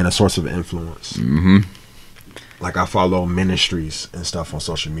platform and a source of influence. Like, I follow ministries and stuff on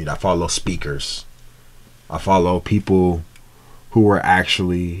social media. I follow speakers. I follow people who are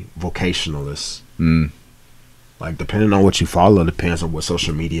actually vocationalists. Like, depending on what you follow, depends on what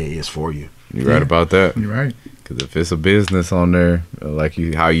social media is for you. You're right about that. You're right. Because if it's a business on there, like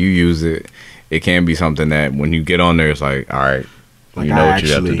how you use it, it can be something that when you get on there, it's like, all right, like, you know what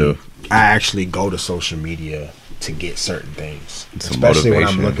you have to do. I actually go to social media to get certain things. Especially when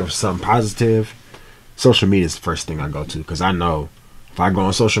I'm looking for something positive. Social media is the first thing I go to, because I know if I go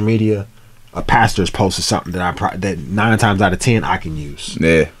on social media, a pastor's posted something that 9 times out of 10 I can use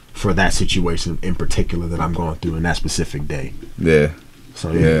for that situation in particular that I'm going through in that specific day. So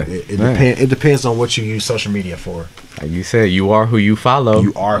it depends on what you use social media for. Like you said, you are who you follow.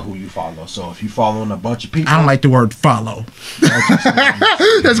 You are who you follow. So if you following a bunch of people, I don't like the word follow.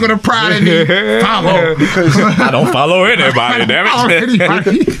 That's gonna pride in me. Follow, because I don't follow anybody. Damn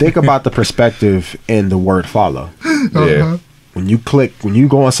it. Think about the perspective in the word follow. When you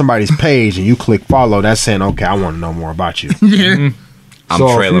go on somebody's page and you click follow, that's saying, okay, I want to know more about you. I'm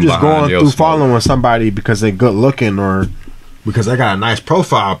so trailing if you're just behind going through following somebody because they're good looking or because they got a nice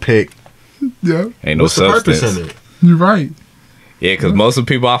profile pic, ain't no what's substance. The purpose in it? You're right. Yeah, because most of the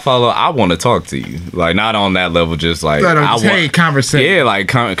people I follow, I want to talk to you. Like, not on that level, just like conversation. Yeah, like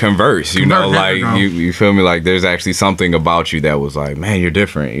converse. You know, like you feel me? Like, there's actually something about you that was like, man, you're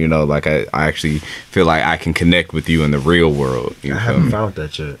different. You know, like I actually feel like I can connect with you in the real world. I haven't found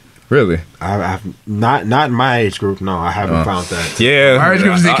that yet. Really? I've not in my age group. No, I haven't found that. Yeah, our age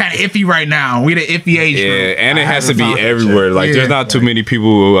group is kind of iffy right now. We the iffy age group. Yeah, and it has to be everywhere. Like, there's not too many people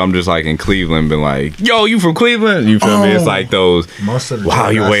who I'm just like in Cleveland, been like, "Yo, you from Cleveland?" You feel me? It's like those. Most of the wow,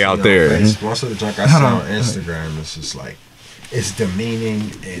 you way out there. Most of the junk I see on Instagram is just like, it's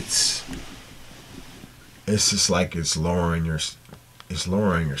demeaning. It's just like it's lowering your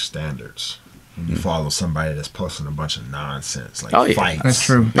standards. You follow somebody that's posting a bunch of nonsense, like fights. That's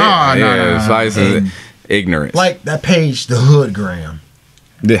true. Fights and ignorance. Like that page, the Hoodgram.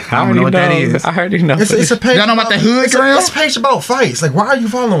 I don't know what that is. I already know. It's a page. Y'all know about the Hoodgram? It's a page about fights. Like, why are you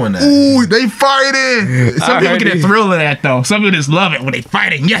following that? Ooh, they fighting. Some people get a thrill of that, though. Some people just love it when they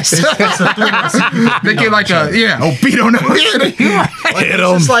fighting. Yes. They get like beat on them. Hit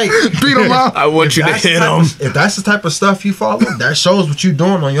them. Like, beat them up. I want you to hit them. If that's the type of stuff you follow, that shows what you're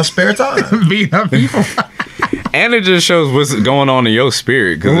doing on your spare time. Beat up people. And it just shows what's going on in your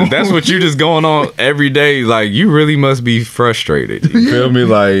spirit. Because if that's what you just going on every day, like, you really must be frustrated. You feel me?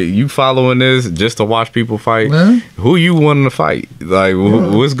 Like, you following this just to watch people fight. Who you wanting to fight? Like,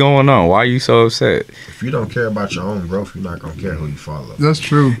 what's going on? Why are you so upset? If you don't care about your own growth, you're not going to care who you follow. That's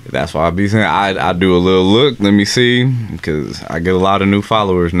true. That's why I be saying, I do a little look. Let me see. Because I get a lot of new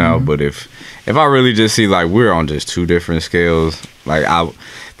followers now. But if I really just see, like, we're on just two different scales, like,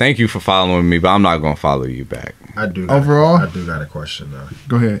 thank you for following me, but I'm not going to follow you back. I do got a question, though.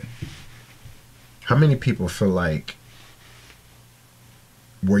 Go ahead. How many people feel like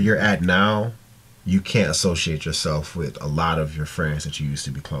where you're at now you can't associate yourself with a lot of your friends that you used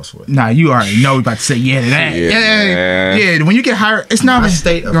to be close with. Nah, you already know we about to say yeah to that. Yeah. When you get hired, it's not my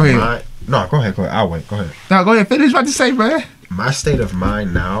state of mind. No, go ahead. I'll wait. Go ahead. No, go ahead. Finish what to say, bro. My state of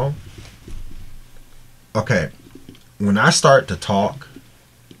mind now. Okay, when I start to talk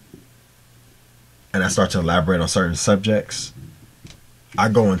and I start to elaborate on certain subjects, I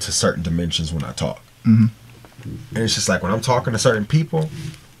go into certain dimensions when I talk. And it's just like when I'm talking to certain people,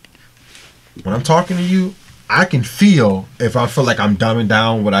 when I'm talking to you, I can feel if I feel like I'm dumbing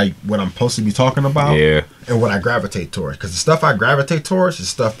down what I'm supposed to be talking about, and what I gravitate towards. Because the stuff I gravitate towards is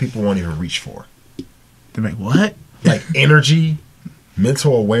stuff people won't even reach for. They're like, what? Like energy,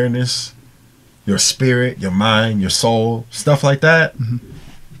 mental awareness, your spirit, your mind, your soul, stuff like that.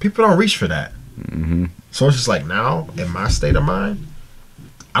 People don't reach for that. So it's just like now, in my state of mind,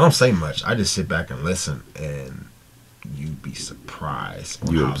 I don't say much. I just sit back and listen, and you'd be surprised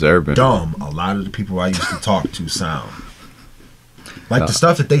on how dumb a lot of the people I used to talk to sound. Like the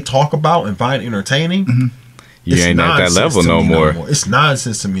stuff that they talk about and find entertaining. You ain't at that level no more. It's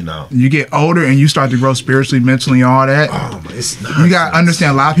nonsense to me now. You get older and you start to grow spiritually, mentally, all that. It's nonsense. You gotta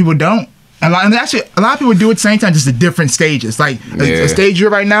understand, a lot of people don't. And actually, a lot of people do it at the same time, just at different stages. Like a stage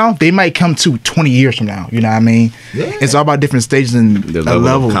you're right now, they might come to 20 years from now. You know what I mean? Yeah. It's all about different stages and the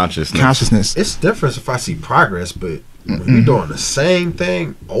level of consciousness. It's different if I see progress, but when you're doing the same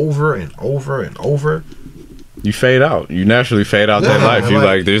thing over and over and over, you fade out. You naturally fade out that life. You're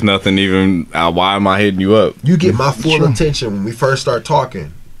like, there's nothing even. Why am I hitting you up? You get my full attention when we first start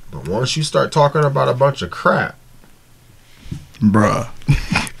talking, but once you start talking about a bunch of crap, bruh,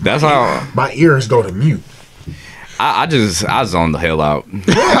 that's how my ears go to mute. I zone the hell out.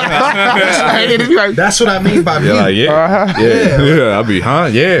 That's what I mean by mute. Like, I'll be,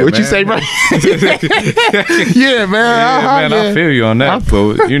 what man. You say, bro? Yeah, man. Man, I feel you on that.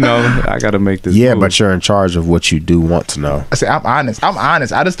 But you know, I gotta make this. Yeah, but you're in charge of what you do want to know. I say I'm honest.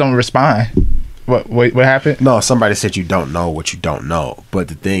 I just don't respond. What happened? No, somebody said you don't know what you don't know. But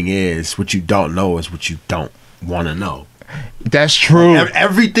the thing is, what you don't know is what you don't want to know. That's true.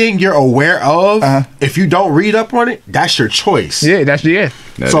 Everything you're aware of, if you don't read up on it, that's your choice. Yeah, that's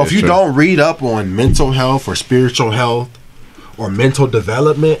So if you don't read up on mental health or spiritual health or mental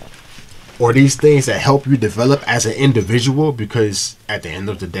development or these things that help you develop as an individual, because at the end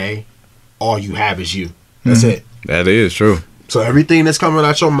of the day, all you have is you. That's it. That is true. So everything that's coming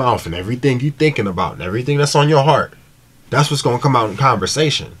out your mouth and everything you thinking about and everything that's on your heart, that's what's going to come out in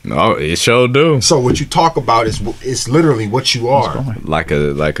conversation. No, it sure do. So what you talk about is literally what you are. Like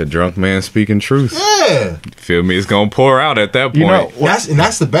a drunk man speaking truth. Yeah. Feel me? It's going to pour out at that point. You know,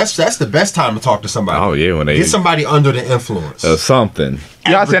 that's the best time to talk to somebody. Oh yeah, when they get somebody under the influence of something.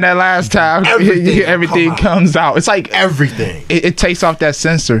 Y'all said that last time. Everything comes out. It's like everything. It takes off that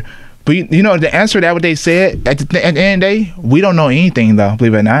censor. But you know the answer to that what they said at the end of the day, we don't know anything though.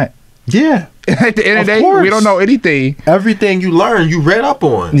 Believe it or not. Yeah. At the end of the day, we don't know anything. Everything you learn, you read up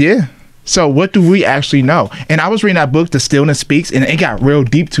on. Yeah. So what do we actually know? And I was reading that book, The Stillness Speaks, and it got real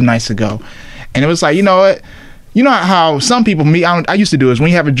deep 2 nights ago. And it was like, you know what? You know how some people, I used to do is when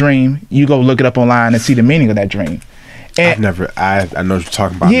you have a dream, you go look it up online and see the meaning of that dream. And I know what you're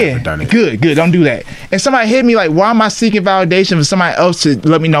talking about. Yeah, I've never done it. Good. Don't do that. And somebody hit me like, why am I seeking validation for somebody else to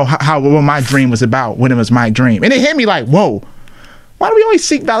let me know what my dream was about when it was my dream? And it hit me like, whoa. Why do we always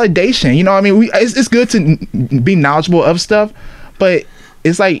seek validation? You know what I mean? It's good to be knowledgeable of stuff, but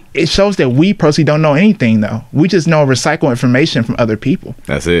it's like it shows that we personally don't know anything though. We just know recycle information from other people.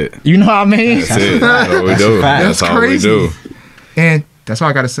 That's it. You know what I mean? That's it. That's what we do. That's all we do. And that's all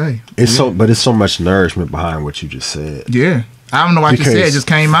I gotta say. But it's so much nourishment behind what you just said. Yeah. I don't know why you said it just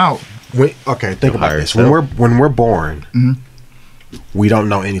came out. Think about this. When we're born, we don't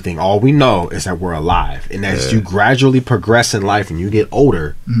know anything. All we know is that we're alive. And as you gradually progress in life and you get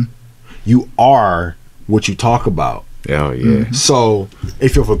older, you are what you talk about. Oh, yeah. So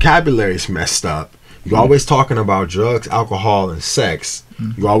if your vocabulary is messed up, you're always talking about drugs, alcohol, and sex.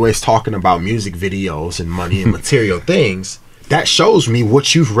 You're always talking about music videos and money and material things. That shows me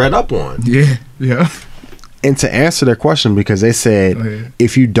what you've read up on. Yeah. And to answer their question, because they said,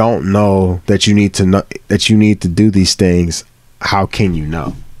 if you don't know that you need to know that you need to do these things, how can you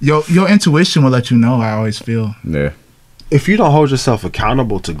know? Your intuition will let you know. I always feel. Yeah. If you don't hold yourself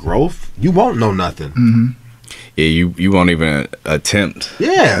accountable to growth, you won't know nothing. Yeah, you won't even attempt.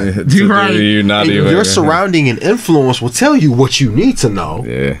 Yeah, you're right. You're not even. Your surrounding and influence will tell you what you need to know.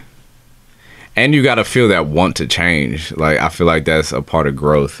 Yeah. And you got to feel that want to change. Like, I feel like that's a part of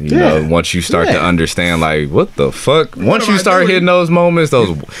growth, you know, once you start to understand, like, what the fuck? Once you start hitting those moments,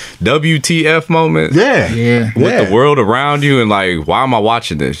 those WTF moments with the world around you, and like, why am I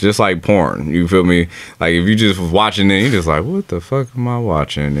watching this? Just like porn, you feel me? Like, if you just watching it, you just like, what the fuck am I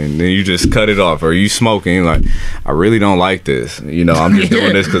watching? And then you just cut it off. Or you smoking, you're like, I really don't like this. You know, I'm just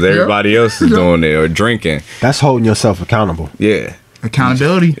doing this because everybody else is doing it. Or drinking. That's holding yourself accountable. Yeah.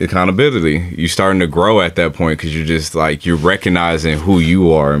 Accountability. You starting to grow at that point because you're just like, you're recognizing who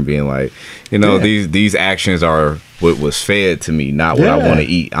you are and being like, you know, these actions are what was fed to me, not what I want to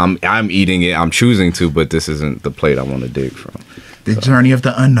eat. I'm eating it, I'm choosing to, but this isn't the plate I want to dig from. The journey of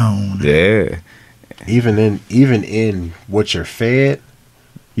the unknown. Yeah. Even in what you're fed,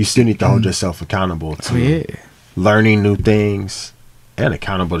 you still need to hold yourself accountable to learning new things and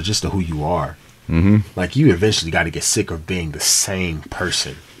accountable just to who you are. Like, you eventually got to get sick of being the same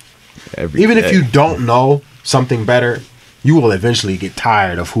person. Even if you don't know something better, you will eventually get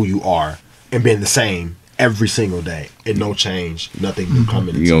tired of who you are and being the same every single day and no change, nothing new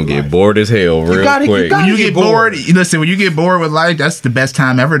coming into your life. You're gonna get bored as hell real quick. When you get bored, listen, when you get bored with life, that's the best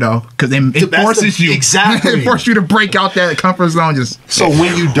time ever, though, because it forces you. Exactly. It forces you to break out that comfort zone. So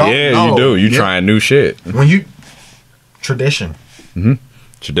when you don't know. You do. You trying new shit. When you... Tradition.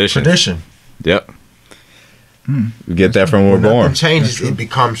 Yep. We get that from when we're born. Nothing changes, it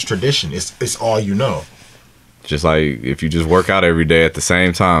becomes tradition. It's all you know. Just like if you just work out every day at the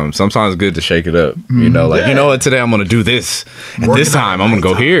same time, sometimes it's good to shake it up. You know, like, you know what, today I'm going to do this. And this time I'm going to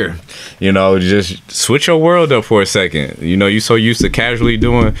go here. You know, just switch your world up for a second. You know, you're so used to casually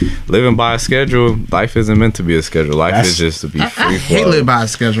living by a schedule. Life isn't meant to be a schedule. Life is just to be free. I hate living by a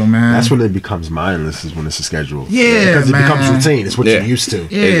schedule, man. That's when it becomes mindless, is when it's a schedule. Yeah, because it becomes routine. It's what you're used to.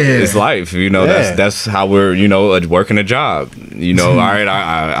 Yeah. It's life. You know, that's how we're, you know, working a job. You know, all right,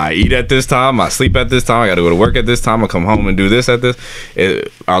 I eat at this time. I sleep at this time. I got to go to work at this time. I come home and do this at this.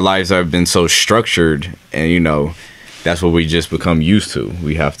 Our lives have been so structured, and, you know, that's what we just become used to.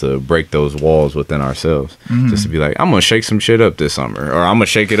 We have to break those walls within ourselves just to be like, I'm going to shake some shit up this summer, or I'm going to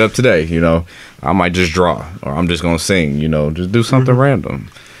shake it up today. You know, I might just draw, or I'm just going to sing, you know, just do something random.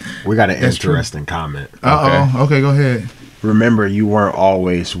 We got an interesting comment. Okay, go ahead. Remember, you weren't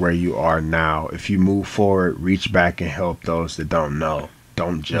always where you are now. If you move forward, reach back and help those that don't know.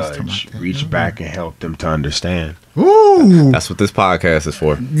 Don't judge. Reach back and help them to understand. Ooh. That's what this podcast is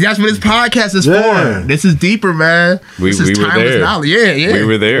for. That's what this podcast is for. This is deeper, man. We were there. Knowledge. Yeah. We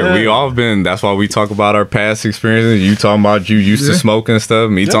were there. Yeah. We all been. That's why we talk about our past experiences. You talking about you used to smoke and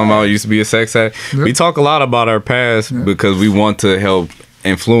stuff. Me talking about I used to be a sex addict. We talk a lot about our past because we want to help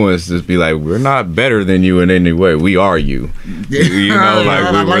influence, just be like, we're not better than you in any way. We are you. You know,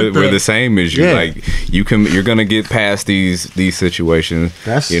 like we're the same as you. Like, you're gonna get past these situations.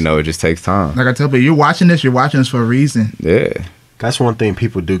 You know, it just takes time. Like I tell people, you're watching this for a reason. Yeah. That's one thing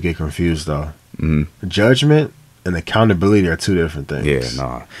people do get confused though. Judgment and accountability are two different things. Yeah,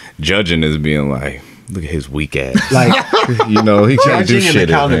 nah. Judging is being like, look at his weak ass. Like, you know, he can't do shit.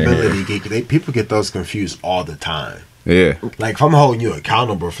 Judging and accountability, people get those confused all the time. Yeah. Like, if I'm holding you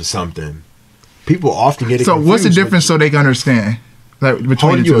accountable for something, people often get it confused. So what's the difference so they can understand? Like, between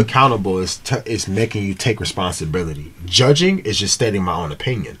holding you accountable is making you take responsibility. Judging is just stating my own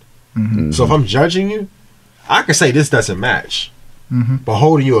opinion. So if I'm judging you, I can say this doesn't match. But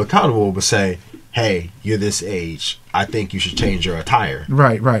holding you accountable would say, hey, you're this age. I think you should change your attire.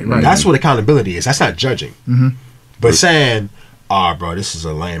 Right. That's what accountability is. That's not judging. But saying, bro, this is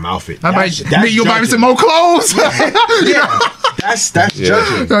a lame outfit. You buy me some more clothes. That's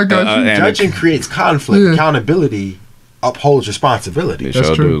judging. Judging creates conflict. Accountability upholds responsibility. It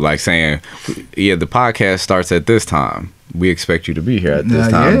sure do. Like saying, the podcast starts at this time. We expect you to be here at this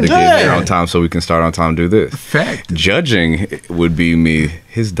time to get here on time so we can start on time to do this. Fact. Judging would be me.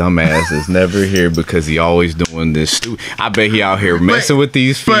 His dumb ass is never here because he always doing this. I bet he out here messing with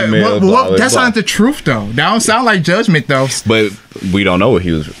these females. That's not the truth, though. That don't sound like judgment, though. But we don't know what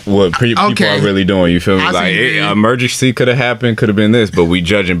people are really doing. You feel me? Like, emergency could have happened, could have been this, but we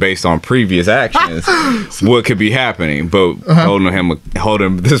judging based on previous actions what could be happening. But holding people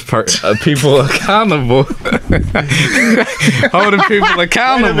accountable. Holding people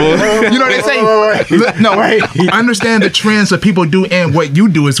accountable. You know they say. Understand the trends that people do and what you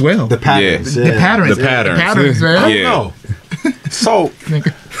do as well. The patterns. The patterns, man. I don't know. So,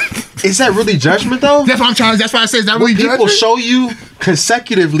 is that really judgment though? That's why I say, is that really judgment? People show you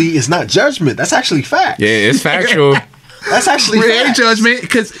consecutively is not judgment. That's actually facts. Yeah, it's factual. That's actually it ain't judgment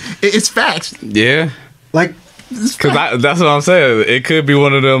because it's facts. Yeah. Like, because that's what I'm saying. It could be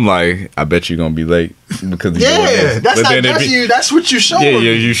one of them, like, I bet you're going to be late. Because that's not judging you. That's what you show. Yeah,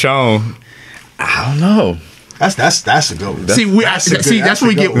 you shown. I don't know. That's a good one. That's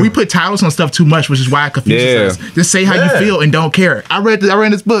what we put titles on stuff too much, which is why it confuses us. Just say how you feel and don't care. I read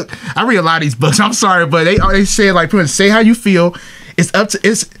this book. I read a lot of these books. I'm sorry, but they say like, say how you feel. It's up to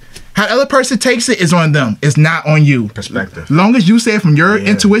how the other person takes it is on them. It's not on you. Perspective. As long as you say it from your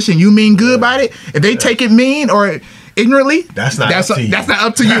intuition, you mean good about it. If they take it mean or ignorantly, that's not up to you. That's not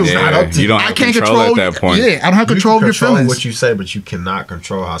up to you. You don't have control at that point. Yeah, I don't have control of your feelings. What you say, but you cannot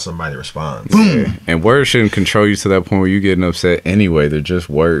control how somebody responds. Boom. Yeah. And words shouldn't control you to that point where you're getting upset anyway. They're just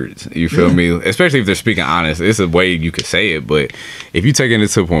words. You feel me? Especially if they're speaking honest. It's a way you could say it, but if you taking it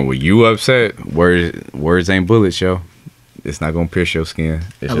to the point where you upset, words ain't bullets, yo. It's not gonna pierce your skin.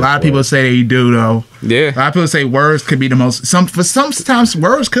 A lot of people say they do though. Yeah. A lot of people say words could be the most. Sometimes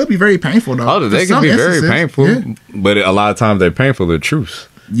words could be very painful though. Oh, they can be very painful. But a lot of times they're painful. They're truths.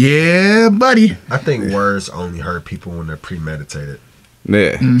 Yeah, buddy. I think words only hurt people when they're premeditated.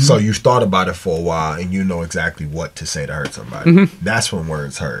 Yeah. Mm-hmm. So you thought about it for a while and you know exactly what to say to hurt somebody. That's when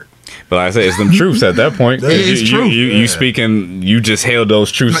words hurt. But like I say, it's them truths at that point. It's true. You speaking, you just held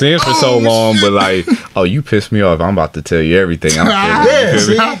those truths in for so long, but like, oh, you pissed me off. I'm about to tell you everything. So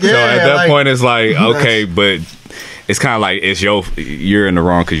at that point, it's like, okay, but it's kind of like you're in the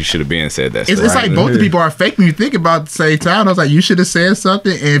wrong because you should have been said that. It's like both the people are fake when you think about the same time. I was like, you should have said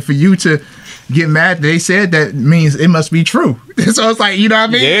something, and for you to get mad they said that means it must be true. So it's like, you know what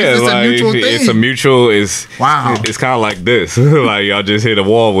I mean? Yeah, it's a mutual thing. It's a mutual. Wow. It's kind of like this. Like y'all just hit a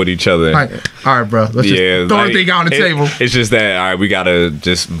wall with each other. All right, bro. Let's just throw everything on the table. It's just that, all right, we got to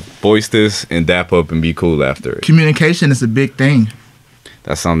just voice this and dap up and be cool after it. Communication is a big thing.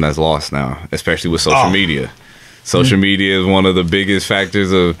 That's something that's lost now, especially with social media. Social media is one of the biggest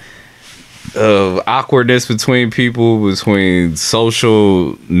factors of awkwardness between people, between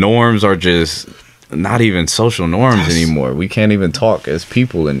social norms are just not even social norms anymore. We can't even talk as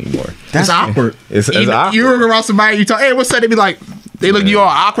people anymore. That's awkward. It's awkward. You look around somebody, you talk, hey, what's up? They be like, they look at you all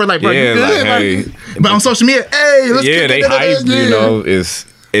awkward, like, bro, you good? Hey. But on social media, hey, let's get they hype, you know, is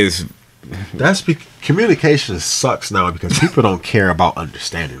communication sucks now because people don't care about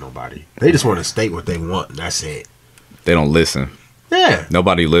understanding nobody. They just want to state what they want and that's it. They don't listen. Yeah.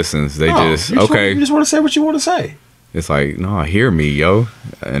 Nobody listens. They you just want to say what you want to say. It's like, no, hear me, yo.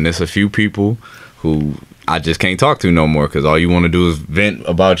 And there's a few people who I just can't talk to no more because all you want to do is vent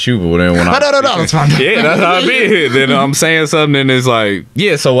about you. But then when no, that's fine. Yeah, that's how I be. Then I'm saying something and it's like,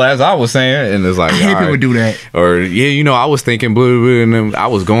 yeah, so as I was saying, and it's like, I hate people do that. Or, yeah, you know, I was thinking blah, blah, blah, and then I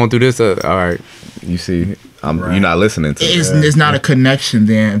was going through this. All right, you see, you're not listening to me. It's not a connection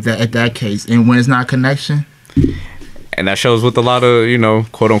then at that case. And when it's not a connection... And that shows with a lot of, you know,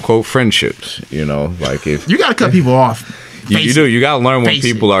 quote unquote friendships, you know, like if you gotta cut people off. You do. You gotta learn when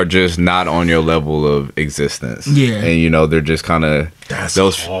people are just not on your level of existence. Yeah. And you know, they're just kind of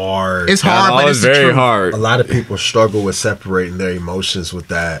hard. It's hard, but it's very hard. A lot of people struggle with separating their emotions with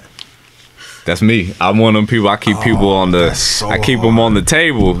that. That's me. I'm one of them people. I keep people on the. I keep them on the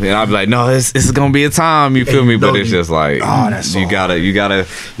table, and I'll be like, "No, this is gonna be a time." You feel me? But it's just like you gotta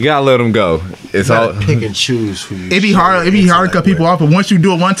let them go. It's all pick and choose who you. It'd be hard to cut people off, but once you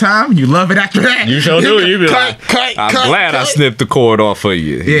do it one time, you love it after that. You sure do. You be like, I'm glad I snipped the cord off of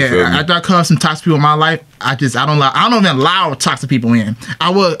you. Yeah, after I cut some toxic people in my life, I don't even allow toxic people in. I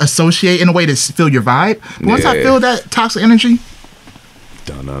will associate in a way to feel your vibe. But once I feel that toxic energy.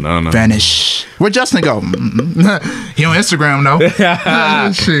 No. Vanish. Where'd Justin go? He on Instagram though.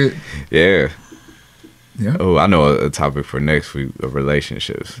 Shit. Yeah. Yeah. Oh, I know a topic for next week of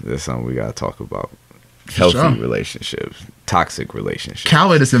relationships. That's something we gotta talk about. Healthy relationships, toxic relationships.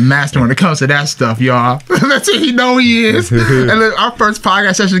 Khaled is a master when it comes to that stuff, y'all. That's what he know he is. And look, our first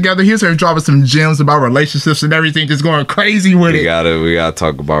podcast session together, he was here dropping some gems about relationships and everything, just going crazy with it. We gotta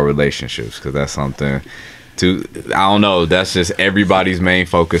talk about relationships because that's something. I don't know. That's just everybody's main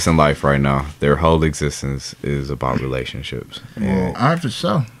focus in life right now. Their whole existence is about relationships. Well, all right, for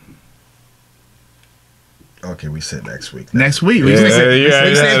sure. Okay, we said next week. Next week.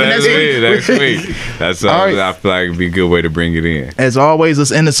 Next week. That's right. I feel like it'd be a good way to bring it in. As always,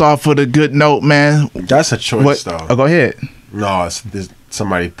 let's end this off with a good note, man. That's a choice, though. Oh, go ahead. No,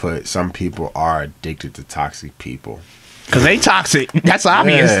 somebody put some people are addicted to toxic people. Because they toxic. That's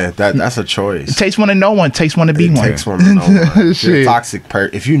obvious. Yeah, that's a choice. It takes one to know one. Takes one to be one. It takes one to know one. You're a toxic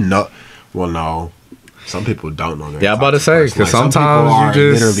person. If you know... Well, no. Some people don't know that. Yeah, I'm about to say. Because sometimes some people are you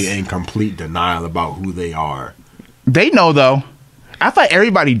just... literally in complete denial about who they are. They know, though. I feel like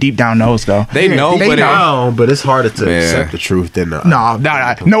everybody deep down knows though. They know, but it's harder to accept the truth than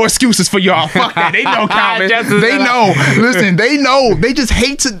no excuses for y'all. Fuck that. They know, Calvin. They know. Listen, they know. They just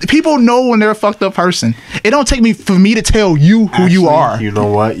hate to. People know when they're a fucked up person. It don't take me for me to tell you who you are. You know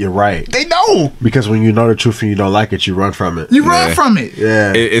what? You're right. They know. Because when you know the truth and you don't like it, you run from it. You run from it.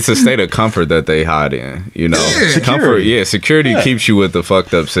 Yeah. It's a state of comfort that they hide in. You know, Security. Security keeps you with the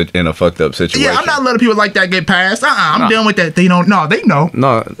fucked up in a fucked up situation. Yeah, I'm not letting people like that get past. I'm done with that. They don't. No, they know.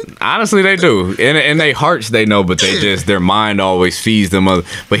 No, honestly, they do. In their hearts, they know, but they just their mind always feeds them other.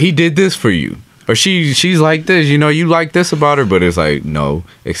 But he did this for you, or she's like this. You know, you like this about her, but it's like no,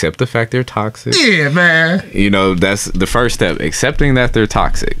 accept the fact they're toxic. Yeah, man. You know, that's the first step, accepting that they're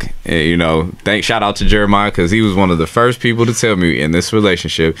toxic. And, you know, shout out to Jeremiah because he was one of the first people to tell me in this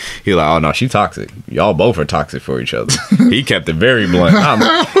relationship. He like, oh no, she toxic. Y'all both are toxic for each other. He kept it very blunt,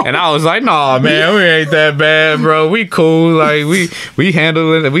 and I was like, nah, man, we ain't that bad, bro. We cool. Like we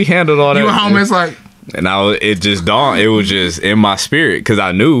handled it. We handled all that. You were home. It's like. And it just dawned. It was just in my spirit because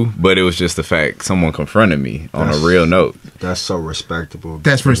I knew, but it was just the fact someone confronted me on a real note. That's so respectable.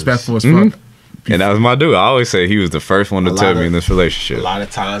 That's respectful as fuck. And that was my dude. I always say he was the first one to tell me in this relationship. A lot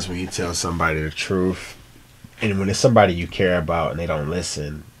of times when you tell somebody the truth, and when it's somebody you care about and they don't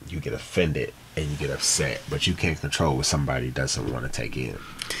listen, you get offended and you get upset. But you can't control what somebody doesn't want to take in.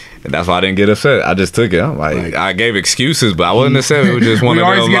 And that's why I didn't get upset. I just took it. I'm like I gave excuses, but I wasn't upset. It was just one of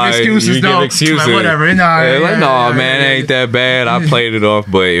them like excuses, you give excuses. Like, whatever. Nah, man, it ain't that bad. I played it off,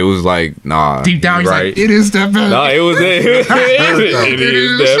 but it was like, nah. Deep down, he's like, it is that bad. No, it is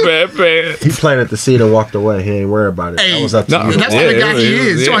that bad. He planted the seed and walked away. He ain't worried about it. Hey, that was up to you. That's what the guy he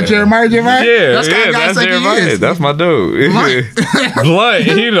is. You want Jeremiah? Yeah, that's kind of guy Jeremiah. He is. That's my dude. Blunt.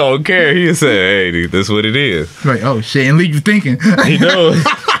 He don't care. He said, hey, dude, this is what it is. Like, oh shit, and leave you thinking. He knows.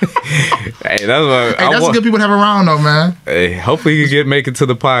 Hey, that's good people to have around though, man. Hey, hopefully you make it to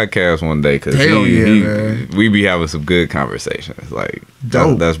the podcast one day because we be having some good conversations. Like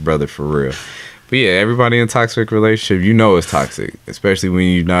that's brother for real. But yeah, everybody in a toxic relationship, you know it's toxic, especially when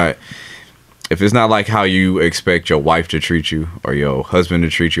you're not. If it's not like how you expect your wife to treat you or your husband to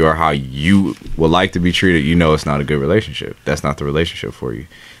treat you or how you would like to be treated, you know it's not a good relationship. That's not the relationship for you.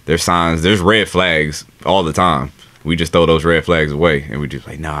 There's signs, there's red flags all the time. We just throw those red flags away and we just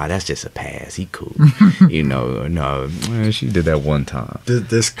like, nah, that's just a pass. He cool. You know, no, man, she did that one time.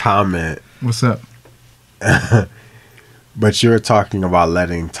 This comment. What's up? But you're talking about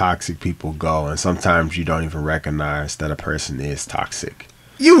letting toxic people go, and sometimes you don't even recognize that a person is toxic.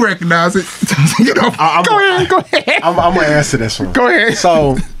 You recognize it. You know, go ahead. I'm going to answer this one. Go ahead.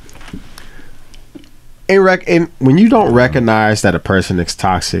 So, when you don't recognize that a person is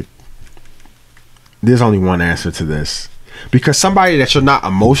toxic, there's only one answer to this. Because somebody that you're not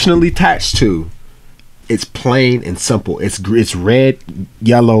emotionally attached to, it's plain and simple. It's red,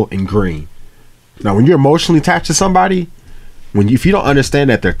 yellow, and green. Now, when you're emotionally attached to somebody, if you don't understand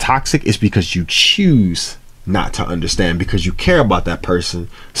that they're toxic, it's because you choose not to understand because you care about that person.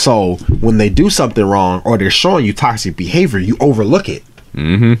 So when they do something wrong or they're showing you toxic behavior, you overlook it.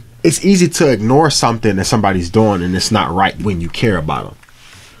 Mm-hmm. It's easy to ignore something that somebody's doing and it's not right when you care about them.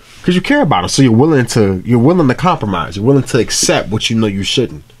 Because you care about them, so you're willing to compromise. You're willing to accept what you know you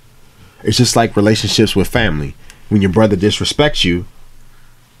shouldn't. It's just like relationships with family. When your brother disrespects you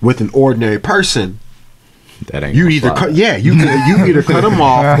with an ordinary person, that ain't you either you either cut them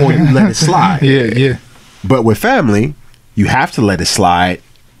off or you let it slide. Yeah. But with family, you have to let it slide,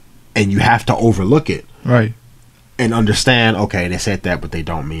 and you have to overlook it, right? And understand. Okay, they said that, but they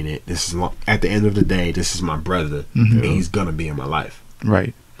don't mean it. This is at the end of the day, this is my brother, and he's gonna be in my life,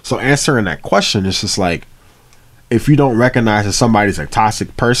 right? So answering that question is just like, if you don't recognize that somebody's a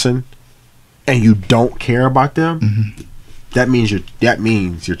toxic person and you don't care about them, that means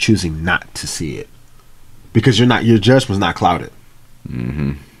you're choosing not to see it because your judgment's not clouded.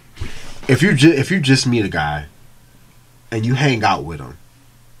 Mm-hmm. If you just meet a guy and you hang out with him,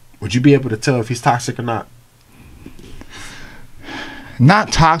 would you be able to tell if he's toxic or not?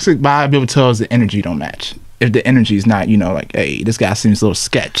 Not toxic, but I'd be able to tell if the energy don't match. If the energy is not, like, hey, this guy seems a little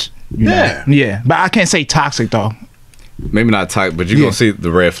sketch. You know? Yeah. But I can't say toxic though. Maybe not toxic, but you're gonna see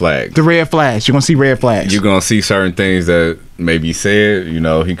the red flags. The red flags. You're gonna see red flags. You're gonna see certain things that maybe he said.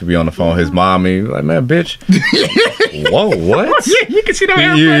 He could be on the phone with his mom and like, man, bitch. Whoa, what? You can see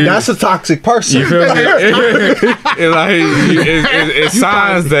that. That's a toxic person. You feel me? It's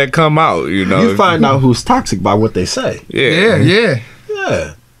signs that come out. You find out who's toxic by what they say. Yeah.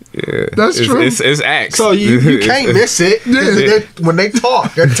 Yeah. Yeah, That's true. It's acts. So you can't miss it. When they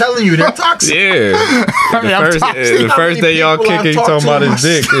talk, they're telling you they're toxic. Yeah. The first day y'all kicking, talking about his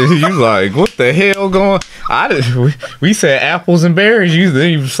dick, you like, what the hell going? We said apples and berries.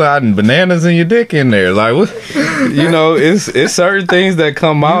 You sliding bananas and your dick in there. Like, what? You know, it's certain things that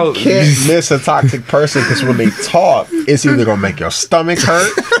come out. You can't miss a toxic person because when they talk, it's either gonna make your stomach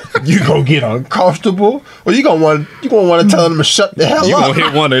hurt, you gonna get uncomfortable, or you gonna want to tell them to shut the hell You up. gonna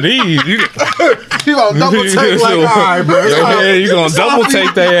hit one of these. You gonna double take like, all right, bro. Yeah, you gonna double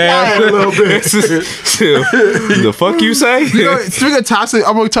take their ass a little bit. The fuck you say? You know, speaking of toxic,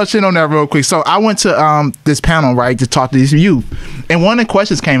 I'm gonna touch in on that real quick. So I went to this panel, right, to talk to these youth, and one of the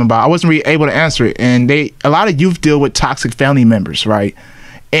questions came about. I wasn't really able to answer it, and a lot of youth deal with toxic family members, right?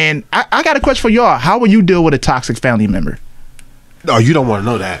 And I got a question for y'all. How will you deal with a toxic family member? No, you don't want to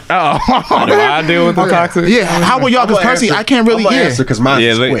know that. How do I deal with the toxic? Yeah, how will y'all? Because personally, I can't really answer because mine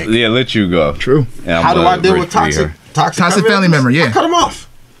is quick. Let you go. True. How do I deal with toxic family member? Yeah, I cut them off.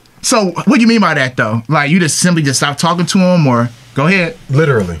 So what do you mean by that though? Like you just simply just stop talking to them, or go ahead?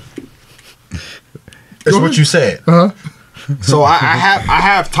 Literally, it's what you said. So I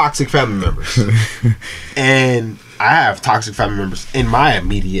have toxic family members, and I have toxic family members in my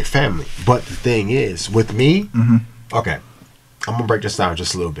immediate family. But the thing is, with me, okay, I'm gonna break this down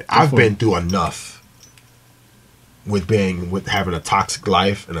just a little bit. I've been through enough with having a toxic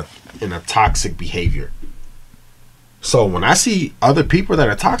life and a toxic behavior. So when I see other people that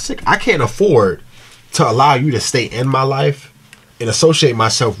are toxic, I can't afford to allow you to stay in my life and associate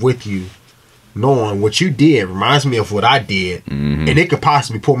myself with you, knowing what you did reminds me of what I did, and it could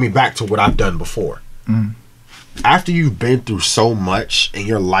possibly pull me back to what I've done before. After you've been through so much and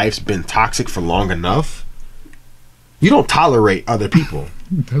your life's been toxic for long enough, you don't tolerate other people.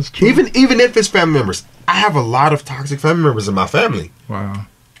 That's true. Even if it's family members. I have a lot of toxic family members in my family. Wow.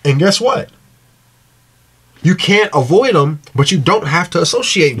 And guess what? You can't avoid them, but you don't have to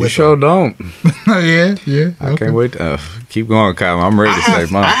associate with them. You sure don't. Yeah. I can't wait to keep going, Kyle. I'm ready to say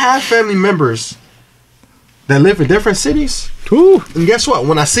mine. I have family members that live in different cities. Ooh. And guess what?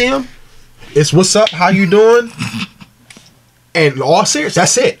 When I see them, it's what's up, how you doing? And all serious,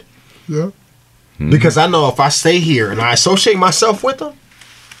 that's it. Yeah. Because I know if I stay here and I associate myself with them,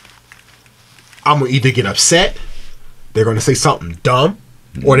 I'm going to either get upset, they're going to say something dumb,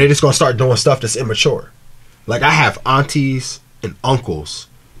 or they're just going to start doing stuff that's immature. Like I have aunties and uncles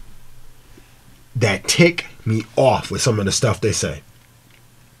that tick me off with some of the stuff they say.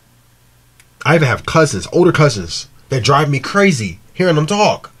 I even have cousins, older cousins, that drive me crazy hearing them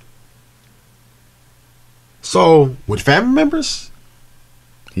talk. So, with family members,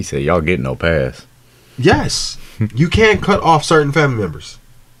 He said, y'all get no pass. yes, you can cut off certain family members.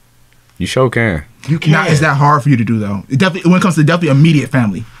 You sure can. You can. Now, is that hard for you to do though? It definitely, when it comes to definitely immediate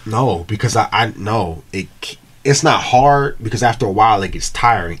family. No, because I know it's not hard because after a while it gets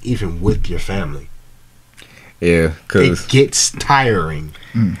tiring, even with your family. Yeah, because It gets tiring.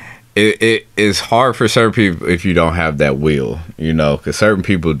 it is hard for certain people if you don't have that will, you know, because certain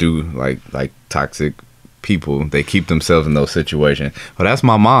people do like toxic people. They keep themselves in those situations. Well, that's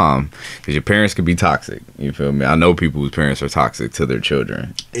my mom, because your parents could be toxic. You feel me? I know people whose parents are toxic to their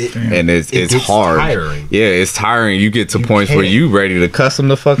children, and it's hard. Tiring. Yeah, it's tiring. You get to points where you ready to cuss them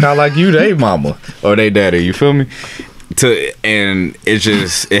the fuck out like you they mama or they daddy. You feel me? And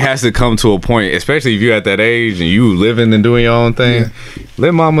it has to come to a point, especially if you're at that age and you living and doing your own thing.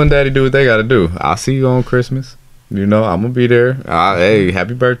 Let mama and daddy do what they gotta do. I'll see you on Christmas. You know, I'm gonna be there. Hey,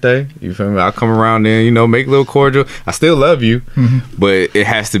 happy birthday. You feel me? I'll come around there, you know, make a little cordial. I still love you, but it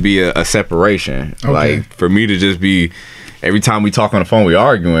has to be a separation. Okay. Like, for me to just be, every time we talk on the phone, we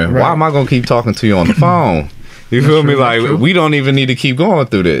arguing. Right. Why am I gonna keep talking to you on the phone? You feel me? Like, we don't even need to keep going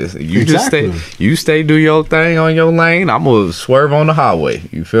through this. You just stay, do your thing on your lane. I'm gonna swerve on the highway.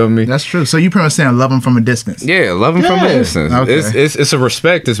 You feel me? That's true. So you pretty much saying love them from a distance. Yeah, love them from a distance. Okay. It's a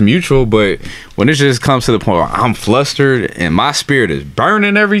respect. It's mutual. But when it just comes to the point where I'm flustered and my spirit is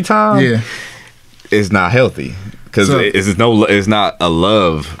burning every time, it's not healthy. Because it's not a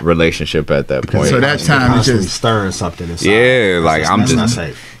love relationship at that point. So that time is just stirring something inside. Yeah, like that's not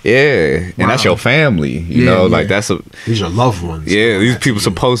safe. Yeah, and that's your family. You know, like these are loved ones. Yeah, these people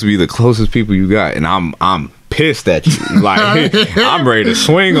supposed to be the closest people you got, and I'm pissed at you. Like I'm ready to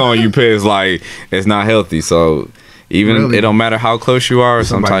swing on you, pissed. Like it's not healthy. So even it don't matter how close you are.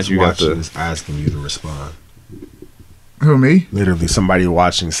 Sometimes you got to asking you to respond. Who, me? Literally, somebody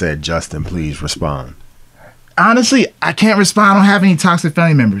watching said, "Justin, please respond." Honestly, I can't respond. I don't have any toxic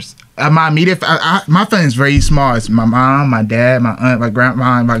family members. My immediate, my family is very small. It's my mom, my dad, my aunt, my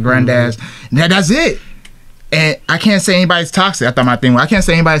grandma, my granddad's. That's it. And I can't say anybody's toxic. I thought my thing was, I can't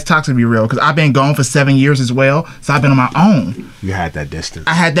say anybody's toxic to be real, because I've been gone for 7 years as well. So I've been on my own. You had that distance.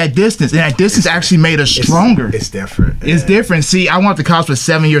 I had that distance, and that distance actually made us stronger. It's different. It's different. See, I went to college for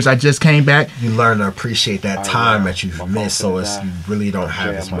 7 years. I just came back. You learn to appreciate that time that you've missed, so you really don't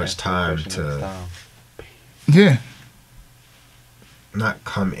have as much time to not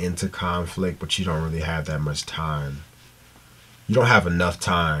come into conflict, but you don't really have that much time. You don't have enough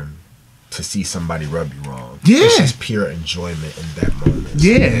time to see somebody rub you wrong. Yeah. It's just pure enjoyment in that moment.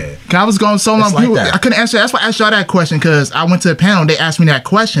 Yeah. I was going so long. Like that. I couldn't answer. That's why I asked y'all that question, because I went to a panel and they asked me that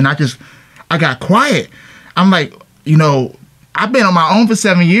question. I got quiet. I'm like, you know, I've been on my own for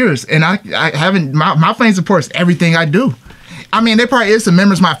 7 years, and I haven't, my family supports everything I do. I mean, there probably is some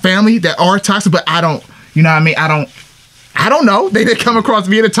members of my family that are toxic, but I don't, you know what I mean? I don't know. They didn't come across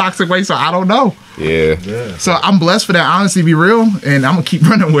me in a toxic way, so I don't know. Yeah. So I'm blessed for that, honestly, be real, and I'm gonna keep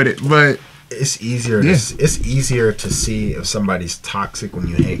running with it. But it's easier. It's easier to see if somebody's toxic when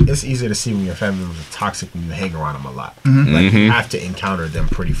you hang. It's easier to see when your family members are toxic when you hang around them a lot. Like you have to encounter them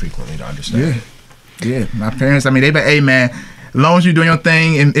pretty frequently to understand. Yeah. My parents. I mean, they been, hey man, as long as you're doing your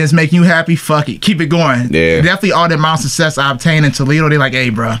thing and it's making you happy, fuck it, keep it going. Yeah. Definitely all the amount of success I obtained in Toledo, they like, hey,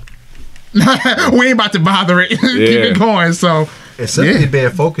 bro. We ain't about to bother it. Keep it going. So, and simply being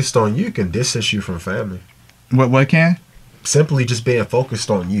focused on you can distance you from family. What can? Simply just being focused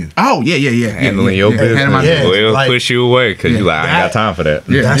on you. Oh yeah. Handling your business. It'll push you away because you like, I ain't got time for that.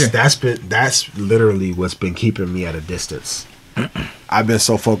 That's literally what's been keeping me at a distance. I've been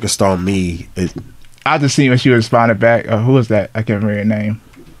so focused on me. I just seen when she responded back. Who was that? I can't remember her name.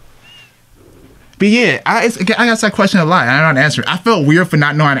 But yeah, I asked that question a lot. I don't know how to answer it. I felt weird for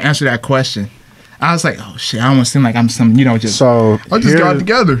not knowing how to answer that question. I was like, oh shit, I almost seem like I'm some, just. So I just got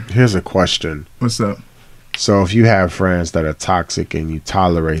together. Here's a question. What's up? So if you have friends that are toxic and you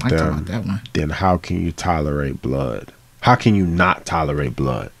tolerate them, that one. then how can you tolerate blood? How can you not tolerate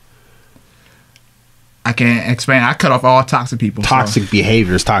blood? I can't explain. I cut off all toxic people. Toxic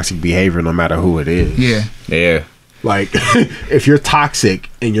behavior is toxic behavior no matter who it is. Yeah. Like, if you're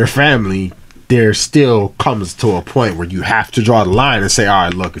toxic in your family, there still comes to a point where you have to draw the line and say, all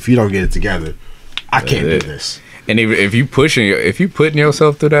right, look, if you don't get it together, I can't do this. And if you putting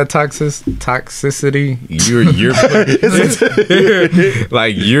yourself through that toxicity, you're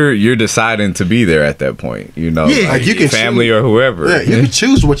like you're deciding to be there at that point. Like you can family choose, or whoever. Yeah, you can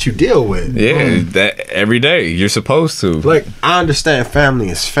choose what you deal with. Yeah, that every day you're supposed to. Like, I understand family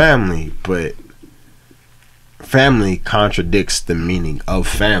is family, but family contradicts the meaning of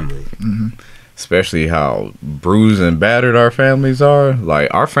family. Especially how bruised and battered our families are.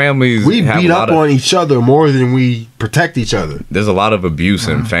 Like, our families, we beat up on each other more than we protect each other. There's a lot of abuse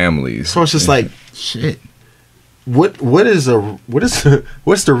in families. So it's just like, shit. What's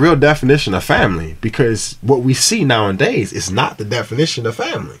the real definition of family? Because what we see nowadays is not the definition of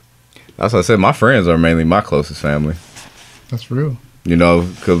family. That's what I said. My friends are mainly my closest family. That's real.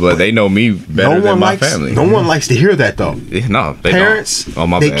 Because they know me better than my family. No one likes to hear that, though. No, they parents, don't. Oh,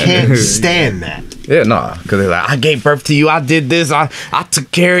 my they bad. can't stand that. Yeah, no, because they're like, I gave birth to you. I did this. I took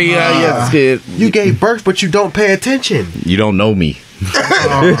care of you. You gave birth, but you don't pay attention. You don't know me.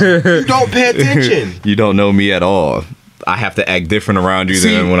 You don't pay attention. You don't know me at all. I have to act different around you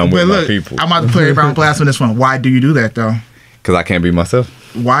than when I'm with my people. I'm about to put everybody on blast with this one. Why do you do that, though? Because I can't be myself.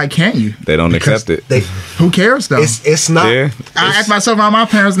 Why can't you? They don't accept it. Who cares though? It's not. Yeah. I ask myself about my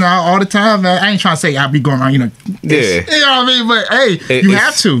parents now all the time, man. I ain't trying to say I'll be going around, Yeah. You know what I mean? But hey, you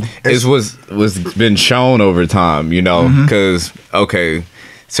have to. It's what's been shown over time, because okay,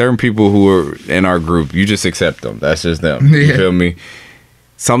 certain people who are in our group, you just accept them. That's just them. You feel me?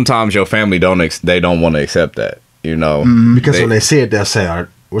 Sometimes your family don't want to accept that. Because when they see it, they'll say,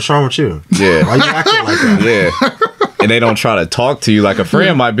 "What's wrong with you? Yeah, why you acting like that?" Yeah. And they don't try to talk to you like a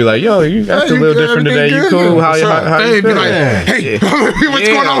friend might be like, yo, you act a little different today. You cool? How you feel? Like, hey, what's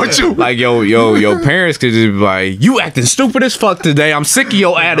going on with you? Like, your parents could just be like, you acting stupid as fuck today. I'm sick of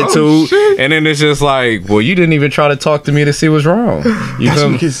your attitude. And then it's just like, well, you didn't even try to talk to me to see what's wrong. That's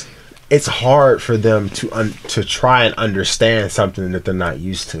because it's hard for them to try and understand something that they're not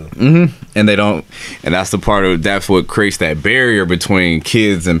used to. And they don't, and that's what creates that barrier between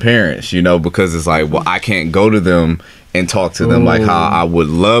kids and parents, because it's like, well, I can't go to them and talk to them like how I would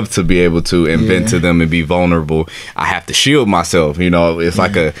love to be able to and vent to them and be vulnerable. I have to shield myself, it's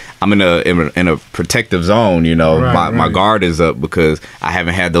like I'm in a protective zone, my guard is up because I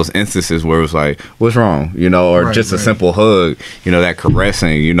haven't had those instances where it was like, what's wrong, or just a simple hug, that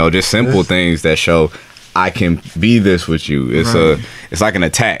caressing, just simple things that show I can be this with you. It's like an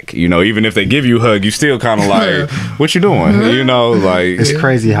attack, you know. Even if they give you a hug, you still kind of like, what you doing? You know, like it's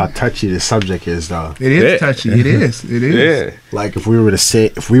crazy how touchy this subject is, though. It is touchy. It is. Yeah. Like if we were to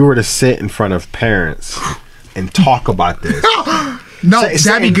sit in front of parents and talk about this. No,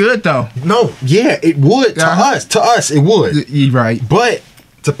 that'd be good though. No, yeah, it would to us. To us, it would. You're right. But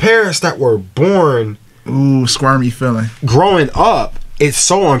to parents that were born, squirmy feeling. Growing up, it's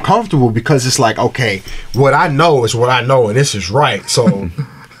so uncomfortable because it's like, okay, what I know is what I know, and this is right. So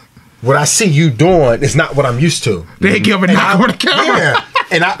what I see you doing is not what I'm used to. They give a knock on the camera.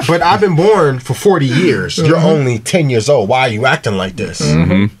 Yeah, but I've been born for 40 years. You're only 10 years old. Why are you acting like this?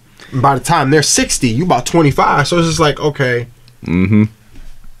 And by the time they're 60, you about 25. So it's just like, okay,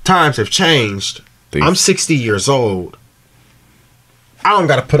 times have changed. I'm 60 years old. I don't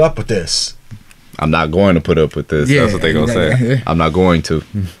got to put up with this. I'm not going to put up with this. That's what they're gonna say. I'm not going to.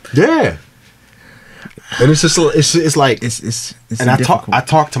 Yeah. And it's just it's like it's and I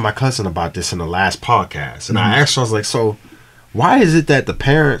talked to my cousin about this in the last podcast, and I asked her, I was like, so why is it that the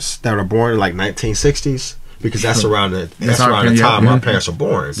parents that are born in like 1960s, because that's around the time my parents were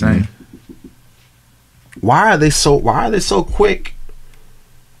born. Same. Why are they so quick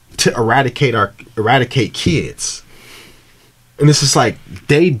to eradicate kids? And it's just like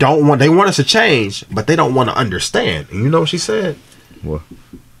they want us to change, but they don't want to understand. And you know what she said? What?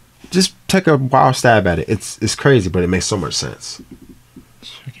 Just take a wild stab at it. It's crazy, but it makes so much sense.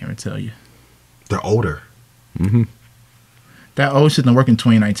 I can't even tell you. They're older. That old shit didn't work in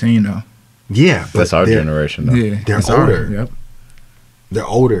 2019 though. Yeah, but that's our generation though. Yeah, they're older. Yep. They're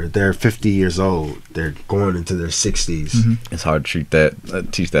older. They're 50 years old. They're going into their 60s. It's hard to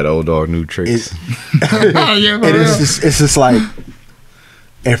teach that old dog new tricks. It's just like,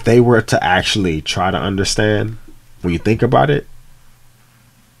 if they were to actually try to understand, when you think about it,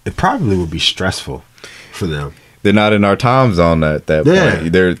 it probably would be stressful for them. They're not in our time zone at that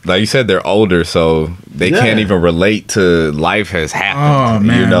point. They're, like you said, they're older, so they can't even relate to life has happened. Oh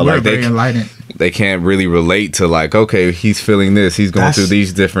man, you know, we're like very enlightened. They can't really relate to like, okay, he's feeling this, he's going through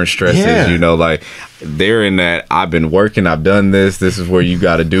these different stresses. You know, like they're in that. I've been working, I've done this. This is where you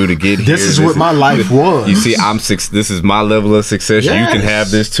got to do to get here. This is what my life was. You see, this is my level of success. You can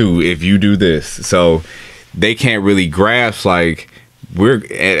have this too if you do this. So they can't really grasp like.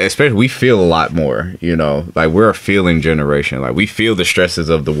 We feel a lot more, you know, like we're a feeling generation. Like we feel the stresses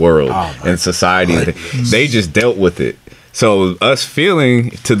of the world and society. They just dealt with it. So us feeling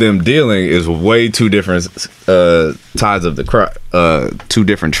to them dealing is way two different sides of the two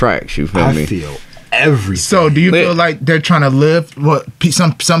different tracks. You feel me? I feel everything. So do you feel like they're trying to live what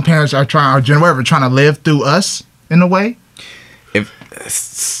some parents are trying to live through us in a way?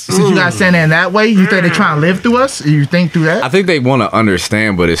 Since you guys saying it in that way, you think they're trying to live through us? You think through that? I think they want to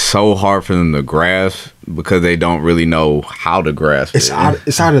understand, but it's so hard for them to grasp because they don't really know how to grasp it.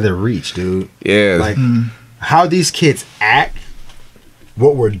 It's out of their reach, dude. Yeah. Like how these kids act,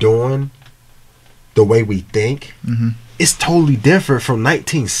 what we're doing, the way we think, it's totally different from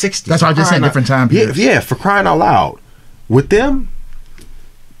 1960s. That's why I just saying different time periods. Yeah, for crying out loud. With them,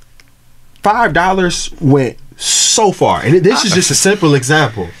 $5 went so far, and this is just a simple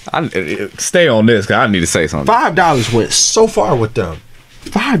example. Stay on this because I need to say something. $5 went so far with them.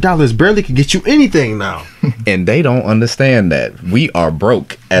 $5 barely can get you anything now. And they don't understand that we are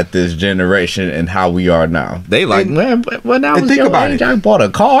broke at this generation and how we are now. They like, man, but when I was your age, I bought a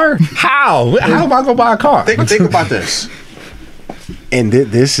car. How am I gonna buy a car? Think about this. And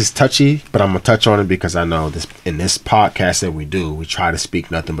this is touchy, but I'm gonna touch on it because I know this in this podcast that we do, we try to speak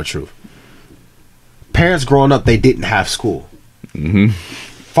nothing but truth. Parents growing up, they didn't have school.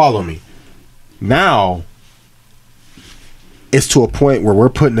 Follow me. Now, it's to a point where we're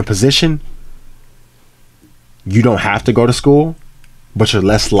put in a position you don't have to go to school, but you're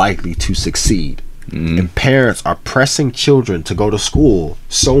less likely to succeed. And parents are pressing children to go to school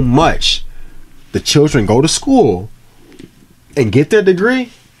so much. The children go to school and get their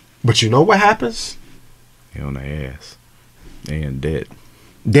degree, but you know what happens? They're on their ass. They're in debt.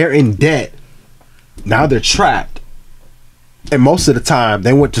 They're in debt. Now they're trapped. And most of the time,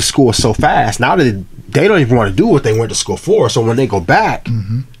 they went to school so fast. Now they don't even want to do what they went to school for. So when they go back,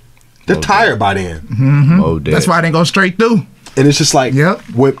 they're tired by then. That's why they go straight through. And it's just like,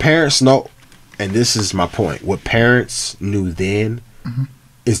 what parents know, and this is my point, what parents knew then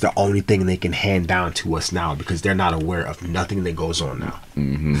is the only thing they can hand down to us now because they're not aware of nothing that goes on now.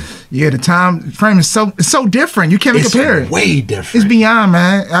 Yeah, the time frame is so different. You can't compare it. It's way different. It's beyond,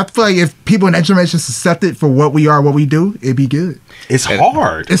 man. I feel like if people in that generation accepted for what we are, what we do, it'd be good. It's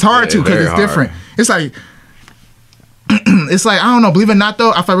hard. It's hard too because it's different. It's like I don't know. Believe it or not,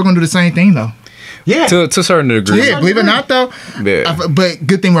 though, I feel like we're gonna do the same thing though. Yeah. To a certain degree. Yeah, believe it or not, though. Yeah. But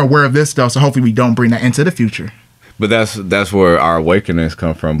good thing we're aware of this, though, so hopefully we don't bring that into the future. But that's where our awakenings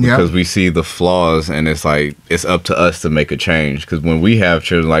come from, because we see the flaws, and it's like it's up to us to make a change. Because when we have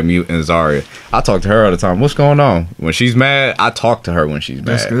children like me and Zaria, I talk to her all the time. What's going on? When she's mad, I talk to her when she's mad.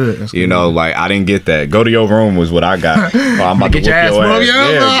 That's good. That's you good. know, like I didn't get that. Go to your room was what I got. Oh, I'm about to whoop your ass.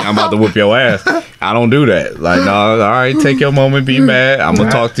 Yeah, I'm about to whoop your ass. I don't do that. Like, no, all right, take your moment, be mad. I'm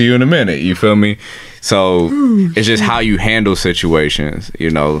gonna talk to you in a minute. You feel me? So it's just how you handle situations, you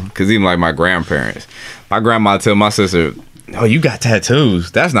know. Because even like my grandparents. My grandma tell my sister, "Oh, you got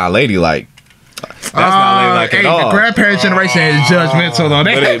tattoos. That's not ladylike. That's not ladylike at all." The grandparents generation is judgmental though.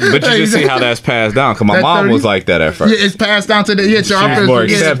 But you just see how that's passed down. Cause my mom was like that at first. Yeah, it's passed down to the She was more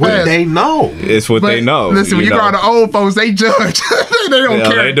accepting. What they know. It's what they know. Listen, when you go to the old folks, they judge. They don't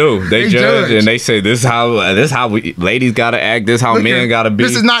care. They do. They judge and they say this is how we ladies gotta act. This is how men gotta be.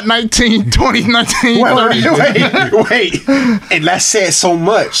 This is not 1920, 1930. Wait. And let's say it so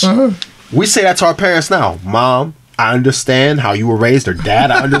much. We say that to our parents now. Mom, I understand how you were raised, or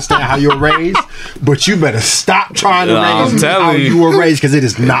Dad, I understand how you were raised, but you better stop trying to raise me how you were raised, because it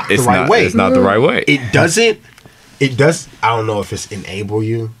is not the right way. It's not the right way. It does, I don't know if it's enable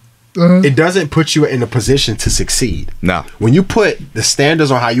you. It doesn't put you in a position to succeed. No. When you put the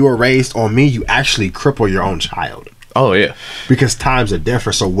standards on how you were raised on me, you actually cripple your own child. Oh, yeah. Because times are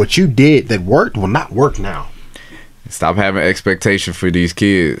different. So what you did that worked will not work now. Stop having expectation for these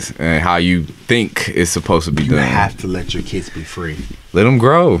kids and how you think it's supposed to be done. You have to let your kids be free. Let them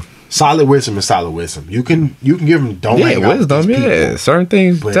grow. Solid wisdom is solid wisdom. You can give them wisdom. Yeah, certain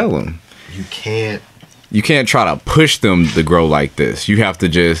things tell them. You can't try to push them to grow like this. You have to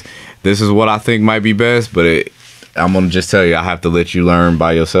just, this is what I think might be best, but I'm gonna just tell you, I have to let you learn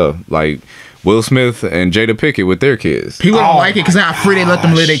by yourself. Like Will Smith and Jada Pinkett with their kids. People don't like it because how free they let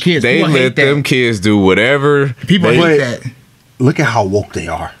them live their kids. They let them kids do whatever. People hate that. Look at how woke they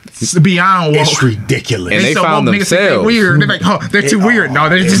are. It's beyond woke. It's ridiculous. And they so found woke, themselves. They're weird. They're like, oh, they're too weird. No,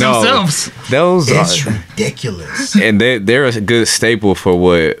 they're just themselves. It's ridiculous. And they're a good staple for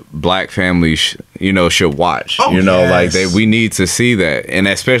what black families, should watch. Like we need to see that, and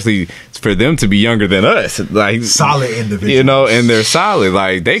especially for them to be younger than us, like solid individuals. And they're solid.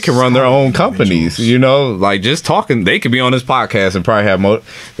 Like they can run their own companies. Like just talking, they could be on this podcast and probably have more.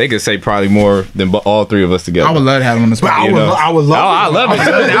 They could say probably more than all three of us together. I would love to have them on this podcast. I would love. I love it.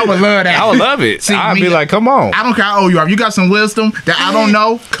 I would love that. I would love it. See, I'd be like, come on. I don't care how old you are. If you got some wisdom that I don't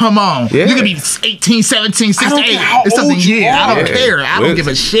know, come on. Yeah. You could be 18, 17, 68. It's something. I don't care. I don't give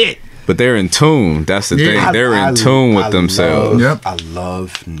a shit. But they're in tune. That's the thing. They're in tune with themselves. I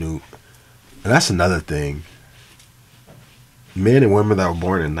love new. And that's another thing. Men and women that were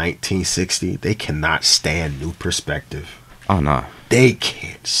born in 1960, they cannot stand new perspective. Oh, no. They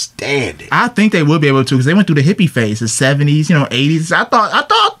can't stand it. I think they would be able to, because they went through the hippie phase, the 70s, 80s. I thought,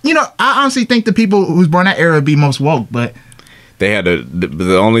 I honestly think the people who's born that era would be most woke, but they had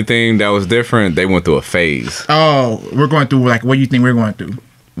the only thing that was different, they went through a phase. Oh, we're going through, like, what do you think we're going through?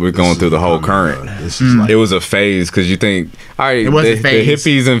 We're going through the whole current. It was a phase, because you think, all right, the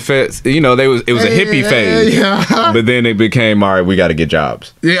hippies and feds, it was a hippie phase. Yeah. But then it became, all right, we got to get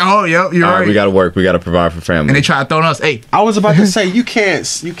jobs. Yeah. Oh, yeah. You're right. We got to work. We got to provide for family. And they try to throw us. Hey, I was about to say you can't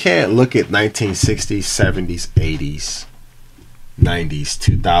look at 1960s, 70s, 80s,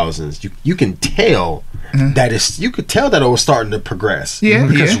 90s, 2000s. You can tell that you could tell that it was starting to progress. Yeah.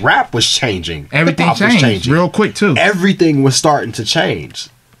 Because rap was changing. Everything changed real quick too. Everything was starting to change.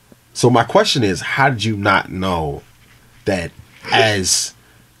 So my question is, how did you not know that as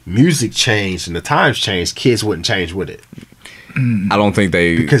music changed and the times changed, kids wouldn't change with it? I don't think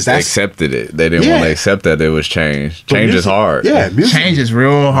they accepted it. They didn't want to accept that it was change. Change is hard. Yeah, change is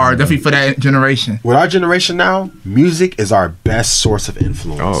real hard. Definitely for that generation. With our generation now, music is our best source of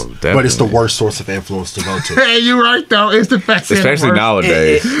influence. Oh, definitely. But it's the worst source of influence to go to. Hey, you're right though. It's the best. Especially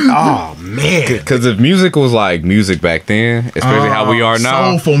nowadays. Oh man. Because if music was like music back then, especially how we are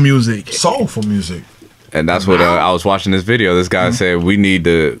now. Soulful music. And that's what I was watching this video. This guy said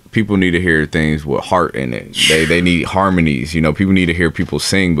people need to hear things with heart in it. They need harmonies. People need to hear people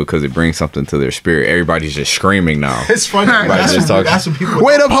sing because it brings something to their spirit. Everybody's just screaming now. It's funny. That's what people.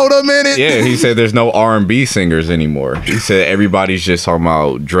 Wait up, hold a minute. Yeah, he said there's no R&B singers anymore. He said everybody's just talking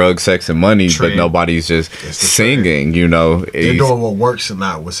about drugs, sex, and money, but nobody's just singing. They're doing what works and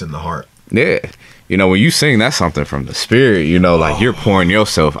not what's in the heart. Yeah. When you sing, that's something from the spirit, like you're pouring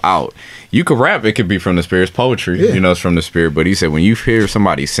yourself out. You could rap, it could be from the spirit. It's poetry, it's from the spirit. But he said when you hear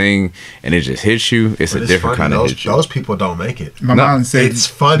somebody sing and it just hits you, it's a different kind of hit you. Those people don't make it. My mom said it's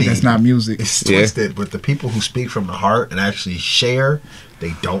funny. That's not music. It's twisted, but the people who speak from the heart and actually share,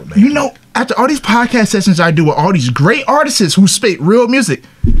 they don't make it. after all these podcast sessions I do with all these great artists who spit real music,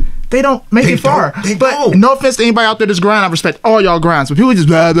 they don't make it far. But no offense to anybody out there that's grind, I respect all y'all grinds. But people just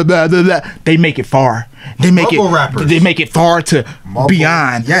blah blah blah blah blah. They make it far. They make rappers. They make it far to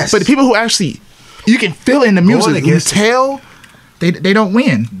beyond. Yes. But the people who actually you can feel in the music, you tell they don't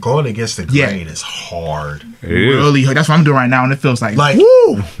win. Going against the grain is hard. Really, that's what I'm doing right now, and it feels like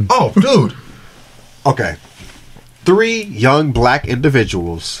woo. Oh, dude. Okay. 3 young black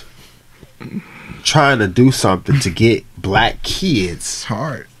individuals trying to do something to get black kids. It's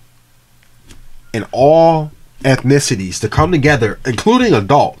hard. And all ethnicities to come together, including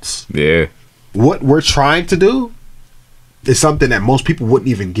adults. Yeah. What we're trying to do is something that most people wouldn't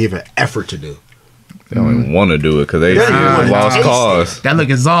even give an effort to do. They don't even want to do it because they see it's a lost cause. That look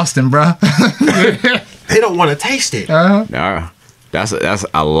exhausting, bro. They don't want to taste it. Nah, that's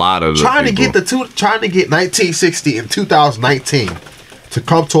a lot of trying to get 1960 and 2019 to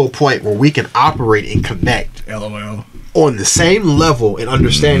come to a point where we can operate and connect. LOL. On the same level and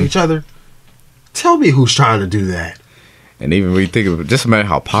understand each other. Tell me who's trying to do that. And even when you think of it, just imagine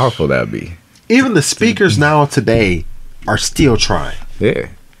how powerful that'd be. Even the speakers now today are still trying. Yeah.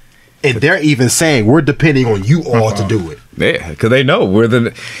 And they're even saying we're depending on you all to do it. Yeah, because they know we're the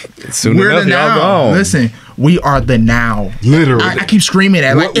enough, y'all gone. Listen, we are the now. Literally. I keep screaming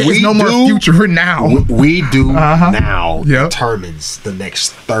at like there's no more future. We're now. We do now determines the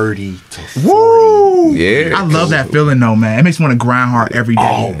next 30 to 40. Woo! Yeah. I love that feeling though, man. It makes me want to grind hard every day.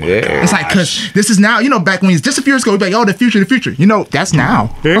 Oh my gosh. It's like, because this is now, you know, back when just a few years ago, we'd be like, oh, the future. You know, that's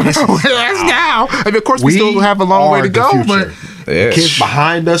now. That's now. I mean, of course, we still have a long way to go, but kids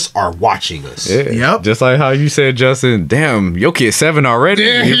behind us are watching us. Yeah. Yep. Just like how you said, Justin, damn, your kid's 7 already.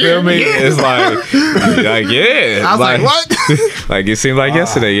 You feel me? It's like yeah. I was like what? Like it seemed like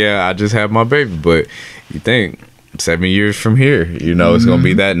yesterday. Yeah, I just had my baby, but you think 7 years from here, you know, it's gonna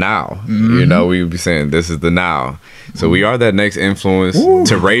be that now. You know, we would be saying this is the now. So we are that next influence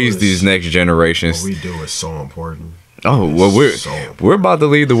to raise these next generations. What we do is so important. Oh well, we're about to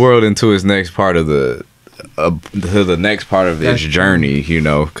lead the world into its next part of the next part of its journey, you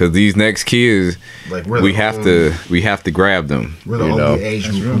know, because these next kids, like we have to grab them. We're the only age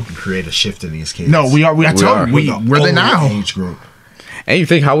group who can create a shift in these kids. No, we are. We're the now age group. And you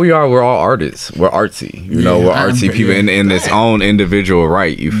think how we are, we're all artists. We're artsy. You know, we're artsy people in its own individual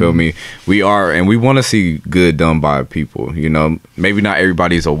right. You feel me? We are, and we want to see good done by people. You know, maybe not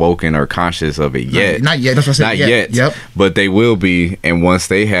everybody's awoken or conscious of it yet. Not yet. That's what I said. Not yet. Yep. But they will be. And once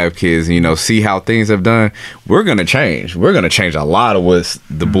they have kids, you know, see how things have done, we're going to change. We're going to change a lot of what's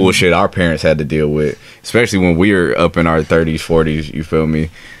the bullshit our parents had to deal with, especially when we were up in our 30s, 40s. You feel me?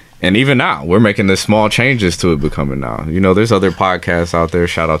 And even now, we're making the small changes to it becoming now. You know, there's other podcasts out there.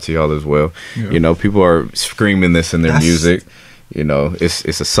 Shout out to y'all as well. Yeah. You know, people are screaming this in their music. You know, it's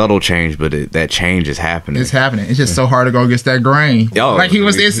a subtle change, but that change is happening. It's happening. It's just so hard to go against that grain. Like he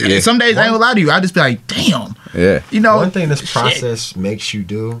was. Some days I ain't gonna lie to you. I just be like, damn. Yeah. You know, one thing this process makes you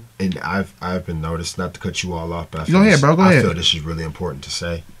do, and I've been noticed, not to cut you all off, but go ahead, bro. Go ahead. I feel this is really important to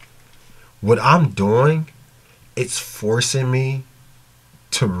say. What I'm doing, it's forcing me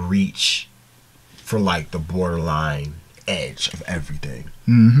to reach for like the borderline edge of everything.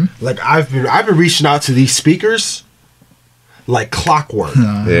 Like I've been reaching out to these speakers like clockwork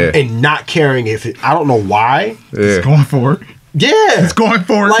and not caring if it, I don't know why. It's going for it. Yeah, it's going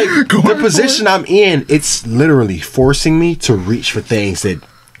for it. Like the position I'm in, it's literally forcing me to reach for things that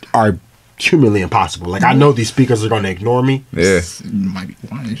are humanly impossible. Like I know these speakers are going to ignore me. Yeah, might be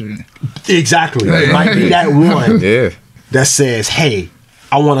one. Exactly. It might be that one. Yeah, that says, "Hey,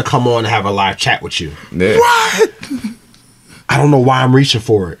 I want to come on and have a live chat with you." Yeah. What? I don't know why I'm reaching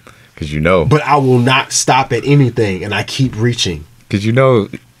for it. Because you know. But I will not stop at anything, and I keep reaching. Because you know,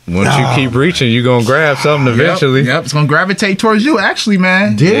 once you keep reaching, you're going to grab something eventually. Yep, it's going to gravitate towards you, actually,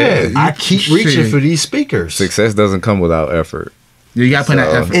 man. Yeah, I keep reaching for these speakers. Success doesn't come without effort. Yeah, you got to put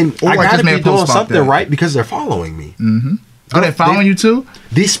that effort. And I got to be doing something right because they're following me. Oh, they're following you too?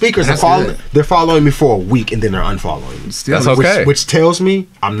 These speakers are following. They're following me for a week and then they're unfollowing me. That's okay. Which tells me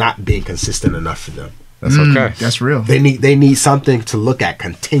I'm not being consistent enough for them. That's okay. That's real. They need something to look at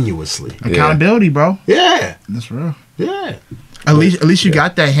continuously. Accountability, bro. Yeah, that's real. Yeah. At least you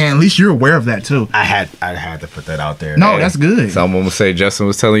got that hand. At least you're aware of that too. I had to put that out there. No, that's good. Someone would say Justin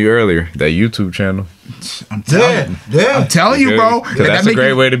was telling you earlier that YouTube channel. I'm telling you, bro. Because that's a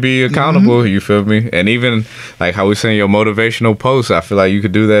great way to be accountable. You feel me? And even like how we saying your motivational posts, I feel like you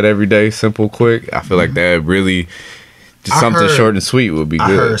could do that every day, simple, quick. I feel like that really just something short and sweet would be good.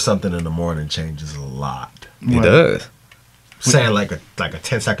 I heard something in the morning changes a lot. It does. Saying like a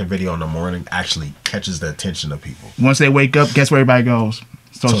 10-second video in the morning actually catches the attention of people. Once they wake up, guess where everybody goes?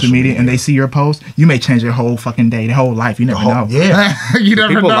 social media and they see your post, you may change your whole fucking day, the whole life. You never know. Yeah. You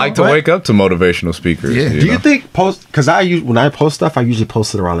never People know. like to wake up to motivational speakers. Yeah. Do you think because when I post stuff, I usually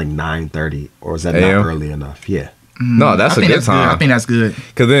post it around like 9:30, or is that not early enough? Yeah. No, that's a good time. I think that's good.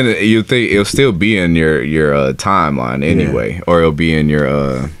 Because then you think it'll still be in your timeline anyway, or it'll be in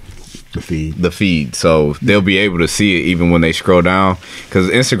your the feed, so they'll be able to see it even when they scroll down. Because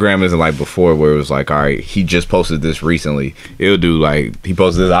Instagram isn't like before, where it was like, all right, he just posted this recently. It'll do like he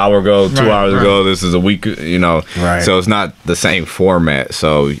posted this an hour ago, 2 hours ago. This is a week, Right. So it's not the same format.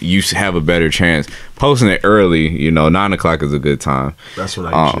 So you have a better chance posting it early. 9 o'clock is a good time. That's when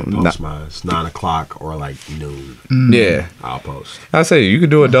I usually post mine. It's 9 o'clock or like noon. Yeah, I'll post. I say you could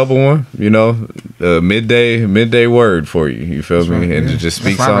do a double one. Midday word for you. You feel me? And just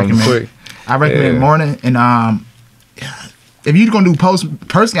speak something quick. I recommend morning, and if you're gonna do posts,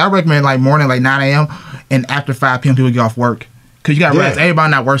 personally, I recommend like morning, like 9 a.m. and after 5 p.m. people get off work. Because you got to realize everybody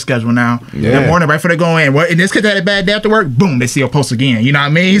not work schedule now. That morning, right before they go in, and this kid had a bad day after work, boom, they see a post again. You know what I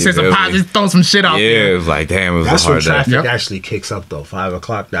mean? He says some positive, throw some shit out there. Yeah, it was like, damn, it was that's a hard day. That's when traffic actually kicks up, though. 5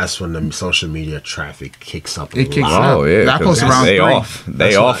 o'clock, that's when the social media traffic kicks up. It kicks up. Oh, yeah. I post around they 3. off.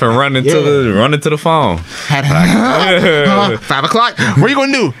 They off and running to the phone. 5 o'clock. What are you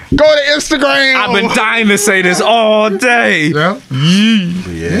going to do? Go to Instagram. I've been dying to say this all day. Yeah.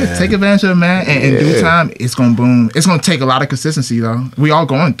 Take advantage of it, man. And in due time, it's going to boom. It's going to take a lot of consistency, though. We all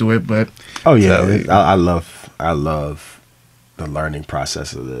going through it, but I love the learning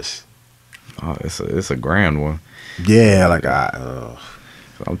process of this. Oh, it's a grand one. Yeah, like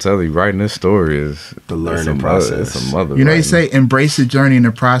I'm telling you, writing this story is the learning process. It's a mother. You say embrace the journey and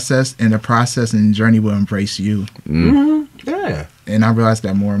the process and the journey will embrace you. Yeah. And I realize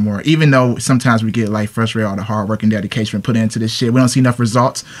that more and more. Even though sometimes we get like frustrated all the hard work and dedication we put into this shit, we don't see enough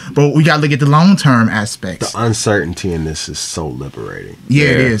results. But we gotta look at the long term aspects. The uncertainty in this is so liberating. Yeah,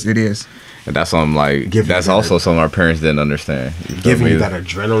 it is. And that's something like that's also something our parents didn't understand. Giving you that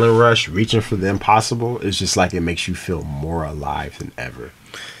adrenaline rush, reaching for the impossible, it's just like it makes you feel more alive than ever.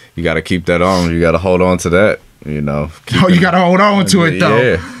 You got to keep that on. You got to hold on to that. You got to hold on to it though.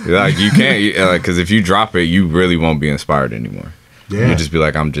 Yeah, like you can't, because if you drop it, you really won't be inspired anymore. Yeah, you just be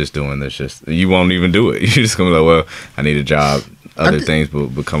like, I'm just doing this. You won't even do it. You're just gonna be like, well, I need a job. Other things will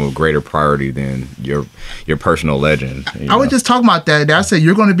become a greater priority than your personal legend. I was just talking about that. I said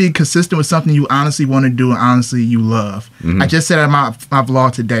you're going to be consistent with something you honestly want to do and honestly you love. I just said that in my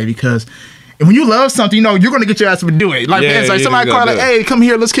vlog today because when you love something, you're going to get your ass to do it. Like, it's like somebody call like, hey, come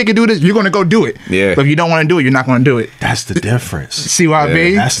here, let's kick it, do this. You're going to go do it. Yeah. But if you don't want to do it, you're not going to do it. That's the difference. See what I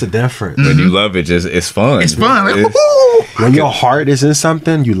mean? That's the difference. When you love it, it's fun. It's fun. Like, when your heart is in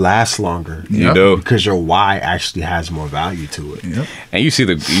something, you last longer. You do. Because your why actually has more value to it. Yep. And you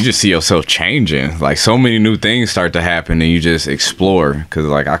just see yourself changing. Like so many new things start to happen and you just explore. Because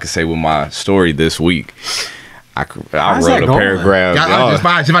like I could say with my story this week, I wrote a paragraph. I was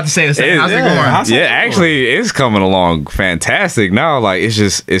about to say the same. How's it going? Yeah, actually, it's coming along fantastic now. Like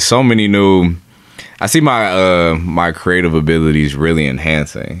it's so many new. I see my creative abilities really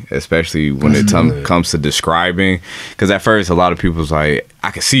enhancing, especially when it comes to describing. Because at first, a lot of people was like,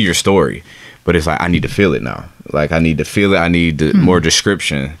 "I can see your story," but it's like I need to feel it now. Like I need to feel it. I need more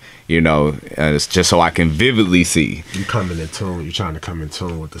description. It's just so I can vividly see. You coming in tune. You're trying to come in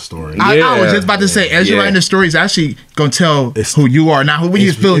tune with the story. I was just about to say, as you're writing the story, it's actually gonna tell who you are, not who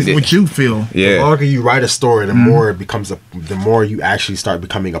you feel, what you feel. Yeah. The longer you write a story, the more it becomes the more you actually start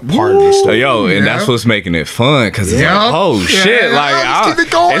becoming a part of the story. And that's what's making it fun because it's like, shit, like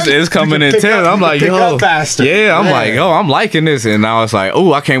it's coming in 10. I'm like, faster. Yeah, I'm like, I'm liking this, and now it's like,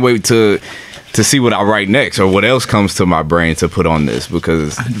 I can't wait to see what I write next or what else comes to my brain to put on this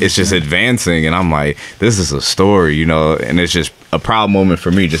because it's just advancing and I'm like, this is a story, and it's just a proud moment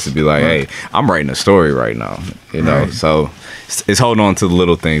for me just to be like, hey, I'm writing a story right now, so it's holding on to the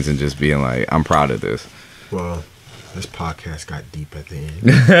little things and just being like, I'm proud of this. Well, this podcast got deep at the end.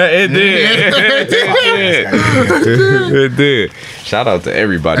 It did. It did. Shout out to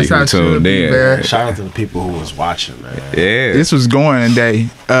everybody who tuned in. Shout out to the people who was watching, man. Yeah. This was going today.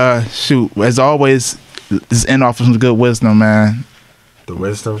 Shoot, as always, this end off with some good wisdom, man. The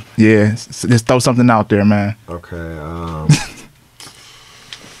wisdom? Yeah. Just throw something out there, man. Okay.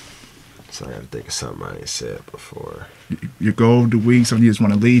 So I gotta think of something I ain't said before. Your goal of the week, something you just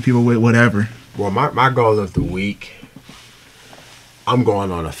want to leave people with, whatever. Well, my goal of the week, I'm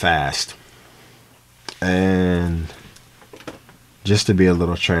going on a fast. And just to be a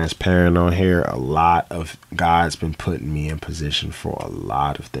little transparent on here, a lot of God's been putting me in position for a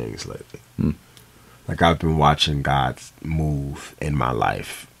lot of things lately. Like I've been watching God move in my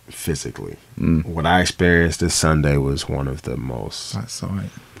life physically. What I experienced this Sunday was one of the most I saw it.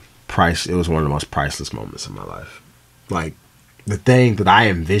 It was one of the most priceless moments in my life. Like, the thing that I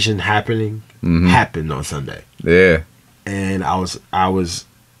envisioned happening happened on Sunday. Yeah. And I was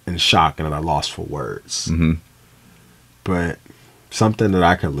in shock and I lost for words. But something that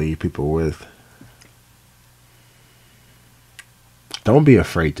I could leave people with: don't be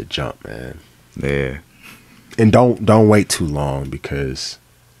afraid to jump, man. Yeah. And don't wait too long, because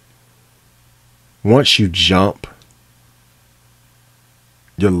once you jump,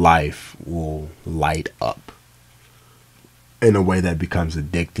 your life will light up in a way that becomes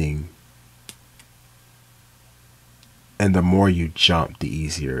addicting. And the more you jump, the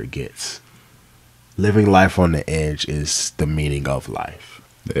easier it gets. Living life on the edge is the meaning of life.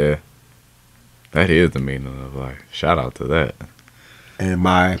 Yeah. That is the meaning of life. Shout out to that. And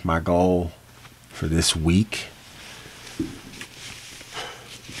my goal for this week,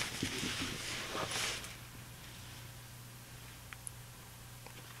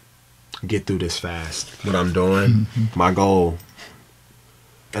 get through this fast. What I'm doing, my goal,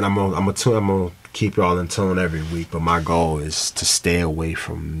 and I'm gonna keep y'all in tune every week, but my goal is to stay away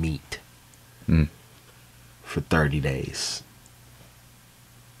from meat for 30 days.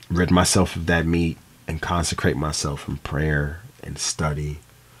 Rid myself of that meat and consecrate myself in prayer and study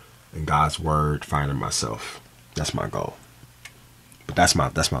and God's word, finding myself. That's my goal. But that's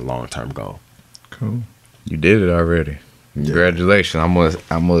my long-term goal. Cool. You did it already. Congratulations.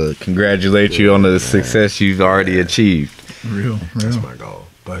 I'm gonna congratulate you on the success you've already achieved. Real. That's my goal.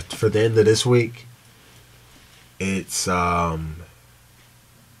 But for the end of this week, it's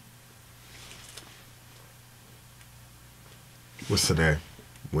what's today?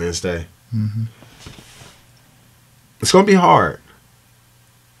 Wednesday. It's gonna be hard.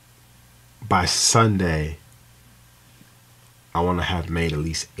 By Sunday, I want to have made at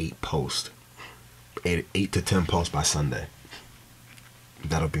least 8 posts. 8 to 10 posts by Sunday.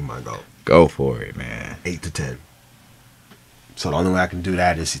 That'll be my goal. Go for it, man. 8 to 10. So the only way I can do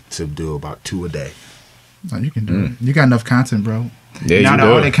that is to do about 2 a day. Oh, you can do it. You got enough content, bro. Yeah, now you that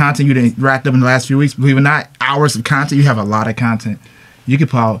do all it. that content you done racked up in the last few weeks, believe it or not, hours of content, you have a lot of content. You could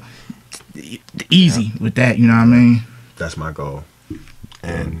pull out easy with that, you know what I mean? That's my goal.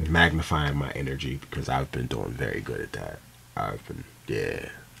 And magnifying my energy, because I've been doing very good at that.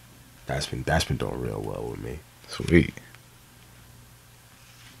 That's been doing real well with me. Sweet.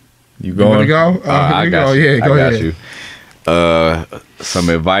 You going? You want to go? I got go. you. Yeah, go ahead. You. Some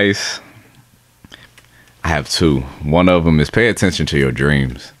advice. I have 2. One of them is pay attention to your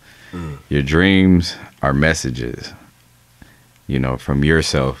dreams. Your dreams are messages, from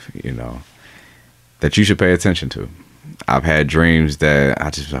yourself, that you should pay attention to. I've had dreams that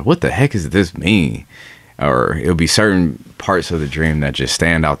I just like, what the heck does this mean? Or it'll be certain parts of the dream that just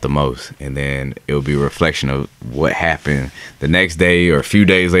stand out the most. And then it'll be a reflection of what happened the next day or a few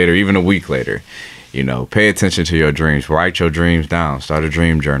days later, even a week later. Pay attention to your dreams. Write your dreams down. Start a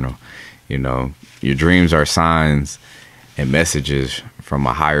dream journal. Your dreams are signs and messages from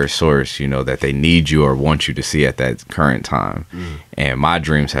a higher source, that they need you or want you to see at that current time. And my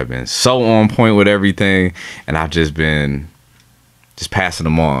dreams have been so on point with everything, and I've just been passing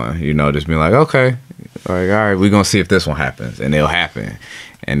them on, just being like, okay, all right, we're gonna see if this one happens, and it'll happen.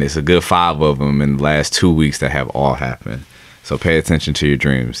 And it's a good 5 of them in the last 2 weeks that have all happened. So pay attention to your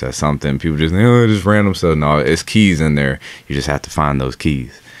dreams. That's something people just just random stuff. No, it's keys in there. You just have to find those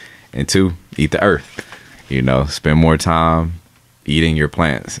keys. And 2, eat the earth. Spend more time eating your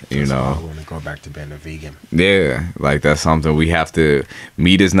plants. I want to go back to being a vegan. Yeah, like that's something we have to.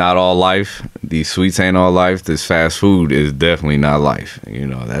 Meat is not all life. These sweets ain't all life. This fast food is definitely not life.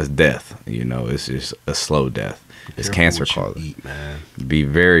 That's death. It's just a slow death. It's cancer causing. Be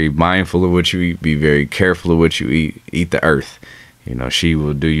very mindful of what you eat. Be very careful of what you eat. Eat the earth. She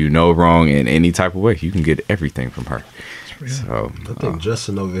will do you no wrong in any type of way. You can get everything from her. So I think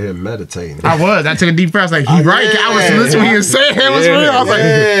Justin over here meditating. I took a deep breath. Like I was listening to what he was saying. It was real. I was like,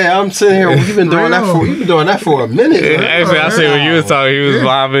 I'm sitting here. You've been doing that for a minute. Actually, I see when you was talking, he was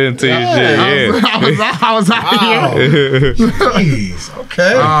vibing to your shit. I was out here. Jeez.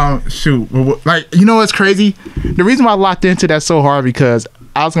 Okay. Shoot. What's crazy? The reason why I locked into that so hard, because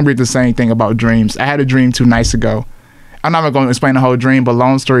I was gonna read the same thing about dreams. I had a dream 2 nights ago. I'm not going to explain the whole dream, but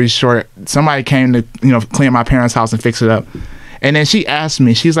long story short, somebody came to, clean my parents' house and fix it up. And then she asked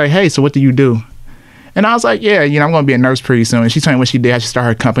me, she's like, hey, so what do you do? And I was like, yeah, I'm going to be a nurse pretty soon. And she told me what she did. I should start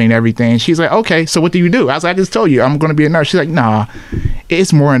her company and everything. And she's like, okay, so what do you do? I was like, I just told you, I'm going to be a nurse. She's like, nah,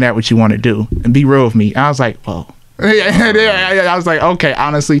 it's more than that what you want to do. And be real with me. And I was like, whoa. I was like, okay,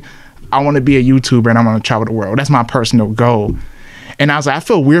 honestly, I want to be a YouTuber and I want to travel the world. That's my personal goal. And I was like, I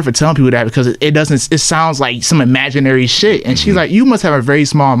feel weird for telling people that because it doesn't. It sounds like some imaginary shit. And she's like, you must have a very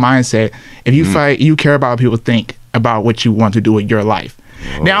small mindset if you fight. You care about what people think about what you want to do with your life.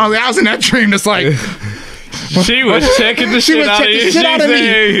 Oh. Now I was in that dream. That's like. She was checking the shit out of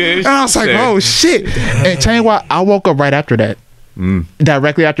me. And I was like, oh shit. And tell you what, I woke up right after that.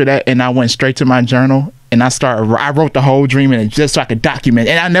 Directly after that, and I went straight to my journal and I wrote the whole dream in it just so I could document.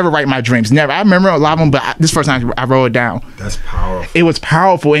 And I never write my dreams. Never. I remember a lot of them, but this first time I wrote it down. That's powerful. It was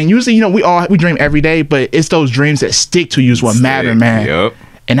powerful. And usually, you know, we dream every day, but it's those dreams that stick to you is what matter, man. Yep.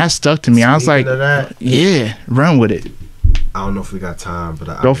 And that stuck to me. I was like, yeah, run with it. I don't know if we got time, but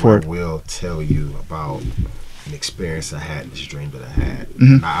I will tell you about an experience I had, this dream that I had.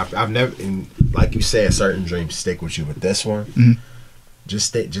 I've never, like you said, certain dreams stick with you, but this one,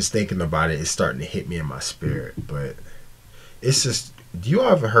 just thinking about it, it's starting to hit me in my spirit. But it's just, do you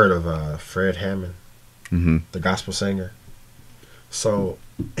ever heard of Fred Hammond, the gospel singer? So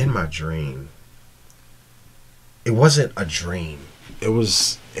in my dream, it wasn't a dream. It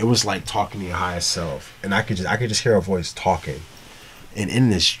was like talking to your higher self, and I could just hear a voice talking. And in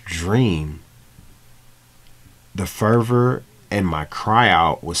this dream, the fervor and my cry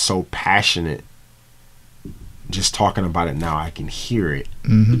out was so passionate. Just talking about it now, I can hear it.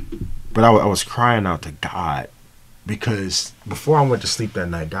 But I was crying out to God because before I went to sleep that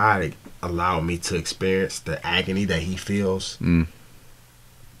night, God allowed me to experience the agony that He feels.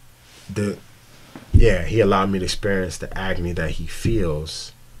 He allowed me to experience the agony that He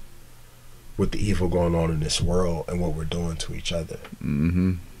feels with the evil going on in this world and what we're doing to each other.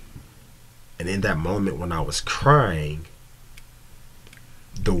 And in that moment when I was crying,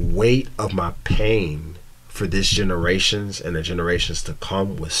 the weight of my pain for this generations and the generations to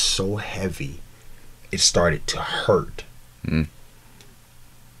come was so heavy, it started to hurt. And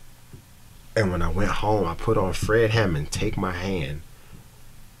when I went home, I put on Fred Hammond, Take My Hand.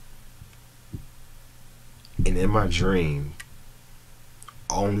 And in my dream,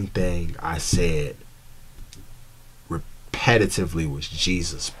 only thing I said repetitively was,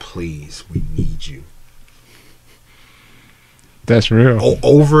 Jesus, please, we need you. That's real.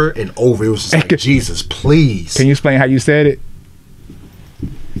 Over and over. It was just like, Jesus, please. Can you explain how you said it?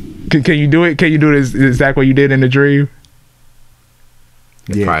 Can you do it? Can you do it exactly what you did in the dream?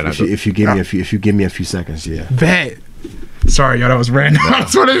 Yeah, if you give me a few seconds, yeah. Bet. Sorry, y'all, that was random. I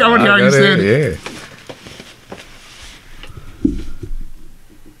want to hear how you said it. Yeah.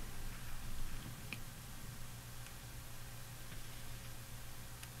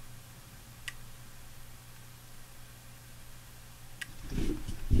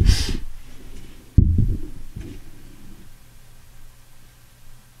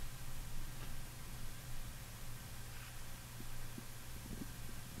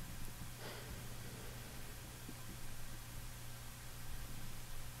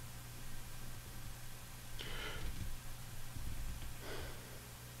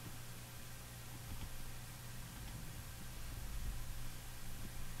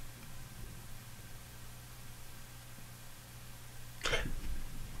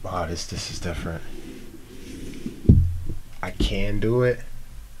 Wow, this is different. I can do it.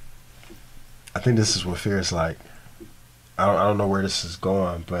 I think this is what fear is like. I don't know where this is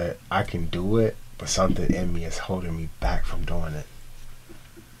going, but I can do it, but something in me is holding me back from doing it.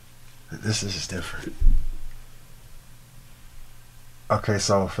 This is different. Okay,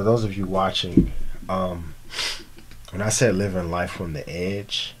 so for those of you watching, when I said living life from the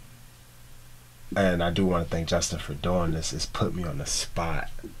edge, and I do want to thank Justin for doing this, it's put me on the spot.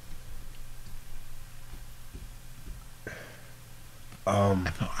 I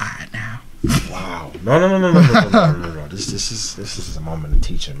feel alright now. Wow. No. This is a moment of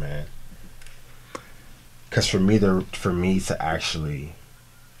teaching, man. Because for me to actually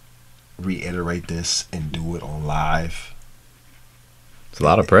reiterate this and do it on live, it's a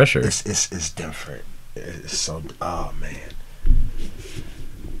lot of pressure. It's different. It's so, oh man.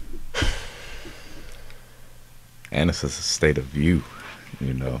 And it's just a state of view,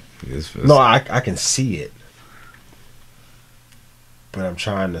 you know. No, I can see it. But I'm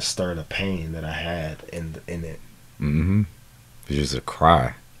trying to stir the pain that I had in it. It's just a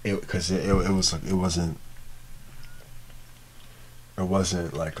cry. Because it wasn't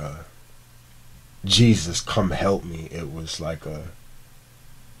like a Jesus, come help me. It was like a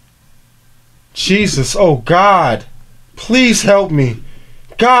Jesus, oh God, please help me.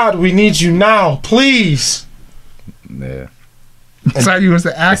 God, we need you now, please. Yeah. It's like you was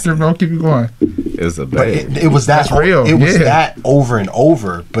the actor, bro. Keep it going. It's a bad. It was that. That's real. It was that over and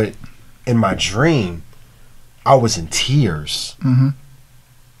over. But in my dream, I was in tears, and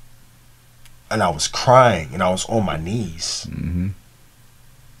I was crying, and I was on my knees,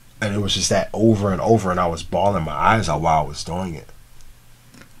 And it was just that over and over, and I was bawling my eyes out while I was doing it.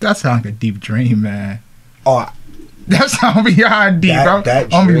 That sounds like a deep dream, man. Oh, that sounds beyond deep, bro.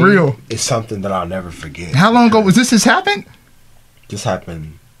 That I'll be real. It's something that I'll never forget. How long ago was this? This happened? This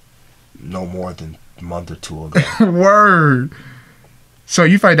happened no more than a month or two ago. Word. So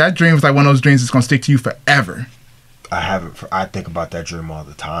you feel like that dream was like one of those dreams that's gonna stick to you forever. I think about that dream all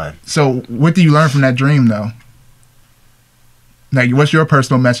the time. So what do you learn from that dream, though? Like, what's your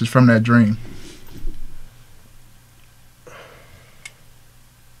personal message from that dream?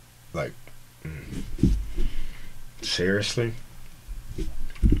 Like, seriously?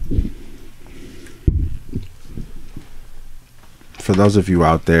 For those of you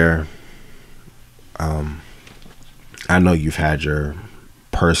out there, I know you've had your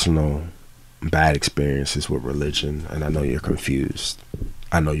personal bad experiences with religion, and I know you're confused.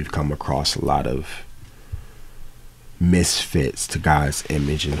 I know you've come across a lot of misfits to God's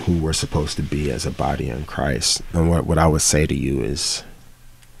image and who we're supposed to be as a body in Christ. And what I would say to you is,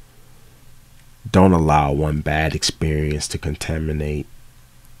 don't allow one bad experience to contaminate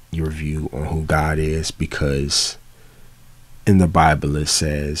your view on who God is, because in the Bible it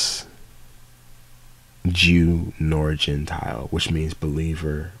says Jew nor Gentile, which means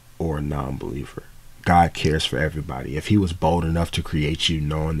believer or non-believer. God cares for everybody. If he was bold enough to create you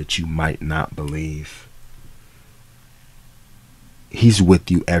knowing that you might not believe, he's with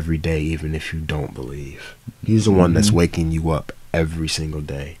you every day, even if you don't believe. He's the one that's waking you up every single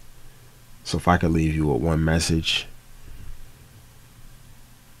day. So if I could leave you with one message,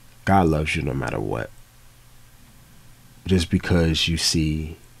 God loves you no matter what. Just because you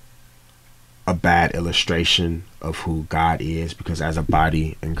see a bad illustration of who God is, because as a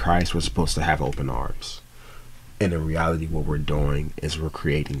body in Christ, we're supposed to have open arms. And in reality, what we're doing is we're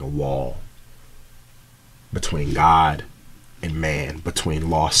creating a wall between God and man, between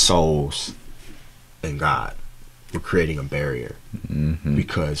lost souls and God. We're creating a barrier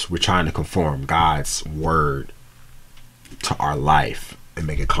because we're trying to conform God's word to our life and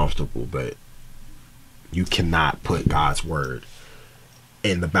make it comfortable, but you cannot put God's word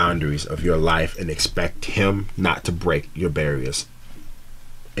in the boundaries of your life and expect him not to break your barriers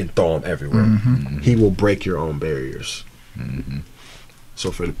and throw them everywhere. He will break your own barriers.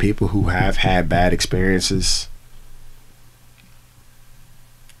 So for the people who have had bad experiences,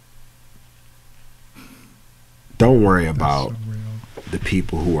 don't worry about the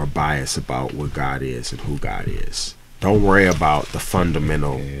people who are biased about what God is and who God is. Don't worry about the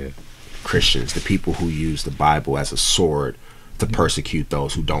fundamental Christians, the people who use the Bible as a sword to persecute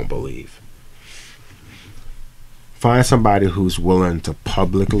those who don't believe. Find somebody who's willing to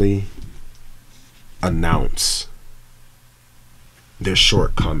publicly announce their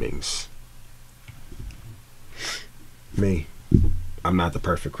shortcomings. Me, I'm not the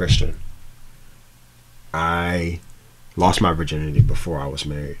perfect Christian. I lost my virginity before I was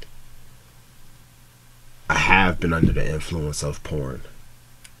married. I have been under the influence of porn.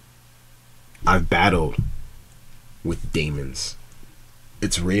 I've battled with demons.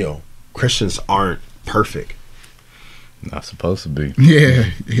 It's real. Christians aren't perfect. Not supposed to be.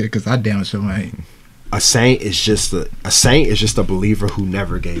 Yeah, because I damn sure ain't. A saint is just a believer who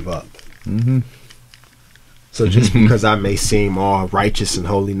never gave up. So just because I may seem all righteous and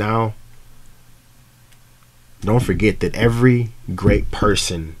holy now, don't forget that every great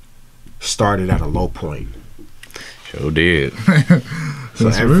person started at a low point. Sure did. So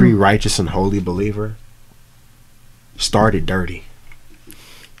every righteous and holy believer started dirty.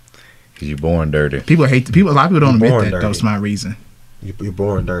 Cause you're born dirty. People hate people. A lot of people don't admit that. Dirty. That's my reason. You're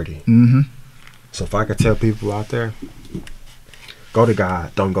born dirty. So if I could tell people out there, go to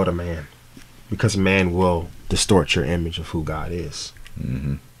God, don't go to man, because man will distort your image of who God is.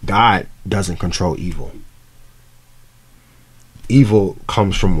 God doesn't control evil. Evil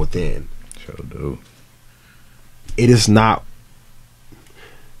comes from within. Sure do. It is not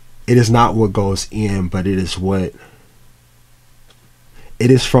what goes in, but it is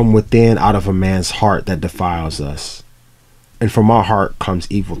from within, out of a man's heart, that defiles us. And from our heart comes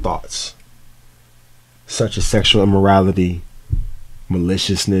evil thoughts, such as sexual immorality,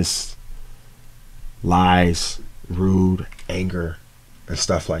 maliciousness, lies, rude, anger, and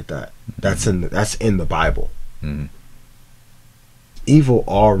stuff like that. That's in the Bible. Evil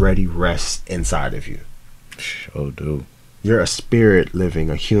already rests inside of you. Sure do. You're a spirit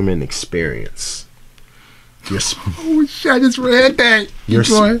living a human experience. Oh shit! I just read that.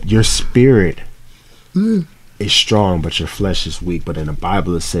 Your spirit is strong, but your flesh is weak. But in the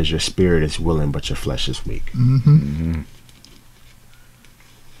Bible, it says your spirit is willing, but your flesh is weak.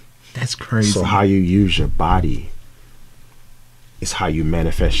 That's crazy. So how you use your body is how you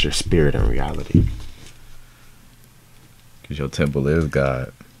manifest your spirit in reality. Because your temple is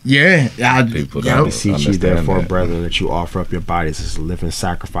God. Yeah. People I don't beseech you, therefore, that. brethren, that you offer up your bodies as a living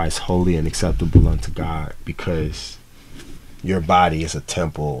sacrifice, holy and acceptable unto God, because your body is a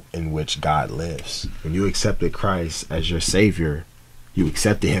temple in which God lives. When you accepted Christ as your Savior, you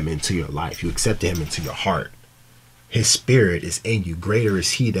accepted Him into your life. You accepted Him into your heart. His Spirit is in you. Greater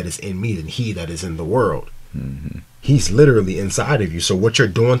is He that is in me than he that is in the world. Mm-hmm. He's literally inside of you. So what you're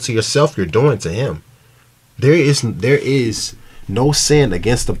doing to yourself, you're doing to Him. There is no sin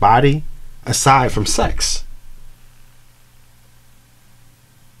against the body aside from sex.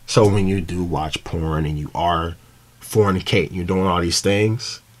 So when you do watch porn and you are fornicating, you're doing all these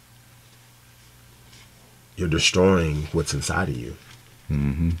things, you're destroying what's inside of you.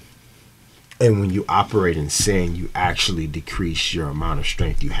 Mm-hmm. And when you operate in sin, you actually decrease your amount of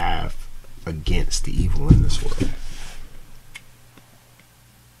strength you have against the evil in this world.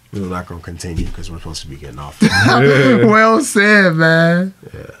 We're not going to continue because we're supposed to be getting off. Well said, man.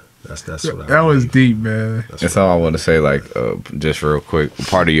 Yeah, that's what that was deep, man. That's all I want to say. Like, just real quick,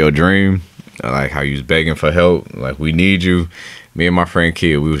 part of your dream, like how you was begging for help, like we need you. Me and my friend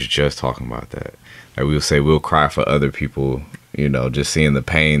Kid, we was just talking about that. Like we would say we'll cry for other people, you know, just seeing the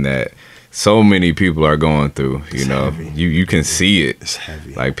pain that so many people are going through. You know, you can see it. It's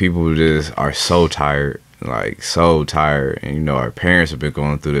heavy. Like people just are so tired. Like so tired, and you know our parents have been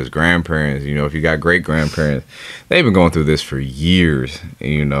going through this, grandparents, you know, if you got great grandparents, they've been going through this for years, and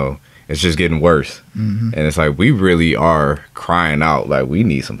you know it's just getting worse. And it's like we really are crying out like we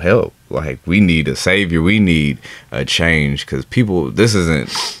need some help, like we need a savior, we need a change, because people, this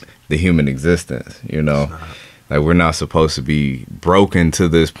isn't the human existence, you know. Like we're not supposed to be broken to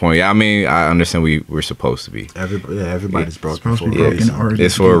this point. I mean, I understand we're supposed to be. Everybody's broken.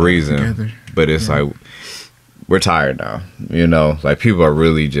 It's for a reason, together. But it's like we're tired now, you know. Like people are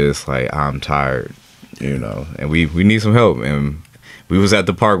really just like, I'm tired, you know, and we need some help. And we was at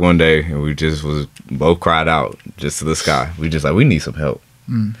the park one day and we just was both cried out just to the sky. We just like, we need some help.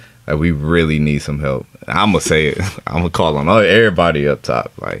 Like we really need some help. I'm gonna say it. I'm gonna call on everybody up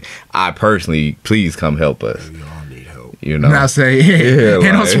top. Like I personally, please come help us. We all need help. You know, and I say, ain't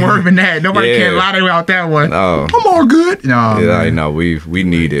no swerving that. Nobody can lie to you out that one. No. I'm all good. No, like, no, we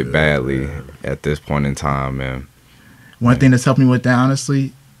need it badly at this point in time, man. One thing that's helped me with that,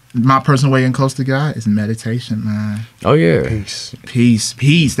 honestly, my personal way in close to God is meditation, man. Oh yeah,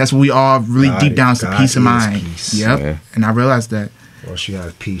 peace. That's what we all really deep down is peace of mind. Peace. Yep. Yeah. And I realized that. Once you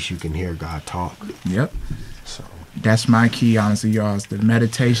have peace, you can hear God talk. Yep. So that's my key, honestly, y'all. Is the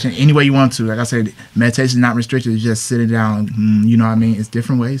meditation. Any way you want to. Like I said, meditation is not restricted. It's just sitting down. You know what I mean? It's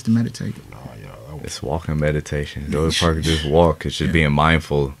different ways to meditate. It's walking meditation. Go to the park and just walk. It's just being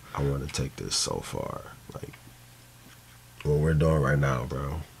mindful. I want to take this so far. Like what we're doing right now,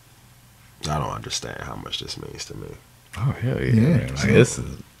 bro. I don't understand how much this means to me. Oh hell yeah! Man. Like,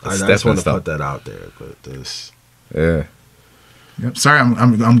 I just want to put that out there, but this. Yeah. Yep. Sorry,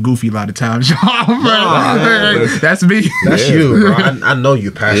 I'm goofy a lot of times, y'all. That's me. That's you, bro. I know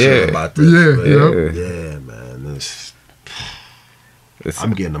you're passionate about this. Yeah, man.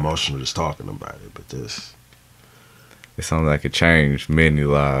 I'm getting emotional just talking about it, but this. It's something that could change many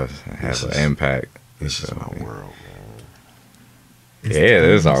lives and have an impact. This is my world, man. Yeah,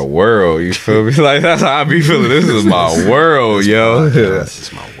 this is our world. You feel me? Like that's how I be feeling. This is my world, yo. This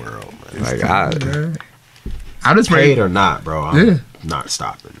is my world, man. Like I just paid or not, bro. I'm not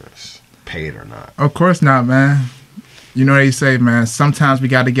stopping this. Paid or not. Of course not, man. You know what they say, man. Sometimes we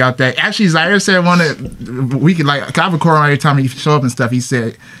got to get out that. Actually, Zaire said we could like I record on every time he show up and stuff. He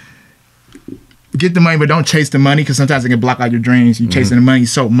said, "Get the money, but don't chase the money because sometimes it can block out your dreams. You chasing the money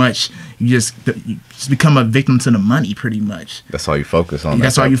so much, you just become a victim to the money, pretty much. That's all you focus on.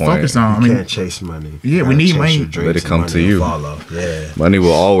 That's all you focus on. You can't chase money. Yeah, we need money. Let it come to you. Yeah, money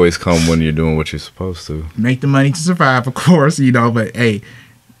will always come when you're doing what you're supposed to. Make the money to survive, of course, you know. But hey,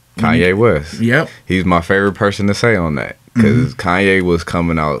 Kanye West. Yep, he's my favorite person to say on that because Kanye was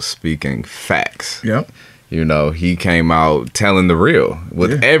coming out speaking facts. Yep. You know, he came out telling the real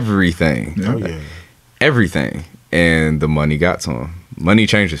with everything. Oh, yeah. Everything. And the money got to him. Money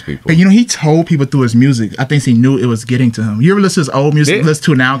changes people. But you know, he told people through his music. I think he knew it was getting to him. You ever listen to his old music, listen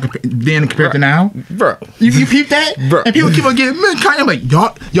to it now, then compared to now? Bro. You peep that? Bro. And people keep on getting, man, Kanye, I'm like,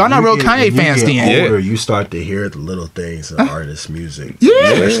 y'all not real Kanye fans then. Older, you start to hear the little things in artists' music.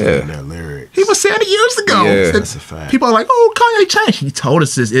 Especially in their lyrics. He was saying it years ago. Yeah. That's a fact. People are like, oh, Kanye changed. He told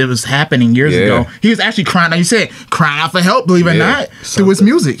us this. It was happening years ago. He was actually crying, like you said, crying out for help, believe it or not, through his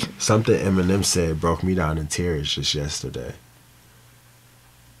music. Something Eminem said broke me down in tears just yesterday.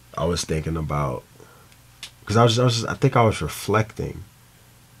 I was thinking about, because I think I was reflecting,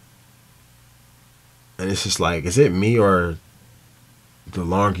 and it's just like, is it me, or the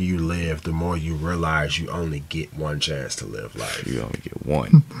longer you live, the more you realize you only get one chance to live life. You only get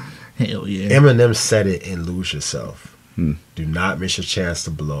one. Hell yeah. Eminem said it in Lose Yourself. Do not miss your chance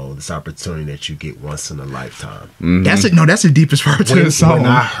to blow. This opportunity that you get once in a lifetime. Mm-hmm. That's it. No, that's the deepest part to the song. When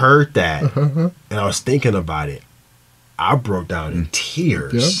I heard that and I was thinking about it, I broke down in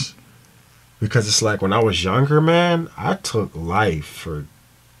tears. Yep. Because it's like, when I was younger, man, I took life for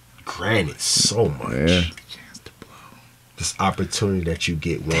granted so much. Yeah. This opportunity that you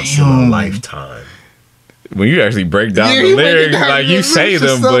get once in a lifetime. When you actually break down the lyrics, like you say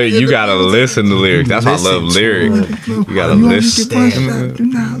them, but you gotta listen to lyrics. That's why I love lyrics. You gotta listen. Do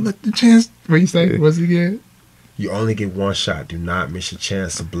not let the chance. What you say? What's it again? You only get one shot. Do not miss your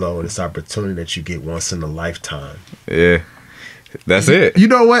chance to blow. This opportunity that you get once in a lifetime. Yeah. That's it. You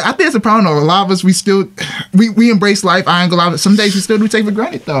know what? I think it's a problem though. A lot of us, we embrace life. I ain't gonna lie. Some days we still do take for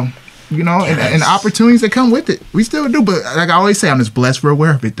granted though. You know, and the opportunities that come with it, we still do. But like I always say, I'm just blessed we're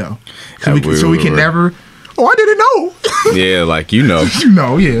aware of it though. So we can never. Oh, I didn't know. Yeah, like you know. You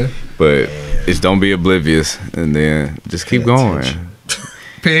know, yeah. But it's don't be oblivious, and then just keep going.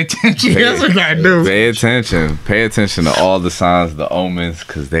 Pay attention. That's what I do. Pay attention. Pay attention to all the signs, the omens,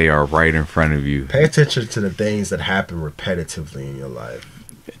 because they are right in front of you. Pay attention to the things that happen repetitively in your life.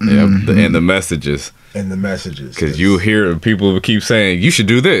 Yep, and the messages. And the messages. Because you hear people keep saying, you should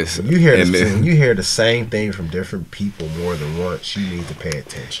do this. You hear the same thing from different people more than once. You need to pay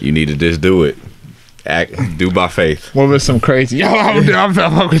attention. You need to just do it. Do by faith. What was some crazy? Yo, I'm with y'all.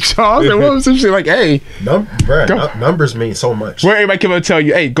 What was some shit like, hey, numbers mean so much. Where everybody come up and tell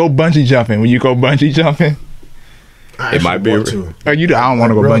you, hey, go bungee jumping. When you go bungee jumping, it might be. To. I don't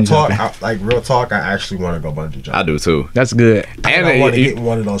want to go bungee jumping. Real talk, I actually want to go bungee jumping. I do too. That's good. And I want to get in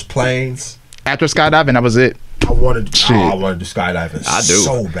one of those planes. After skydiving, that was it. I wanted to do skydiving. I do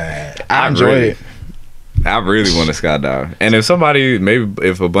so bad. I enjoy it. I really want to skydive. And if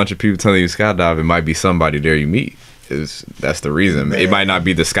a bunch of people telling you skydive, it might be somebody there you meet. That's the reason. Man. It might not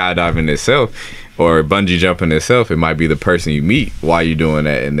be the skydiving itself or bungee jumping itself. It might be the person you meet while you're doing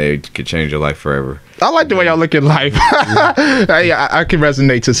that, and they could change your life forever. I like the way y'all look at life. I can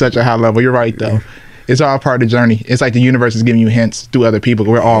resonate to such a high level. You're right, though. It's all part of the journey. It's like the universe is giving you hints through other people.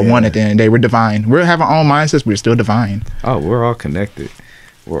 We're all one at the end of the day. We're divine. We have our own mindsets. We're still divine. Oh, we're all connected.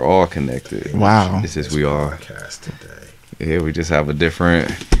 We're all connected. Wow. It's just we all. Yeah, we just have a different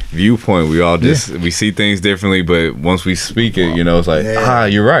viewpoint. We all we see things differently, but once we speak it, you know, it's like,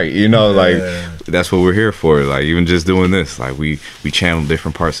 you're right. You know, like that's what we're here for. Like even just doing this, like we channel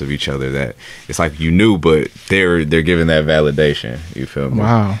different parts of each other that it's like you knew, but they're giving that validation. You feel me?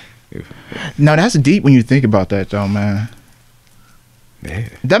 Wow. No, that's deep when you think about that, though, man. Yeah.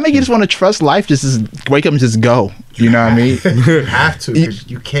 That make you just want to trust life. Just wake up and just go. You know what I mean? You have to, because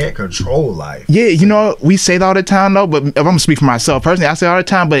you can't control life. Yeah, you know, we say that all the time, though. But if I'm gonna speak for myself personally, I say it all the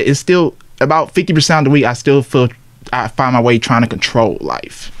time. But it's still about 50% of the week. I still feel I find my way trying to control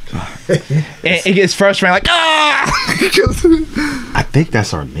life. And it gets frustrating, like I think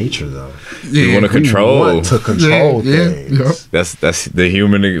that's our nature, though. Yeah, we want to control. Things. Yep. That's the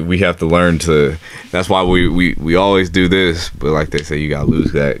human. We have to learn to. That's why we always do this. But like they say, you gotta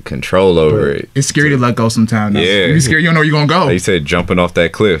lose that control over it. It's scary to let go sometimes. Yeah, you scared. You don't know where you're gonna go. They said jumping off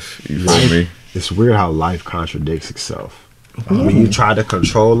that cliff. You feel me? It's weird how life contradicts itself. When you try to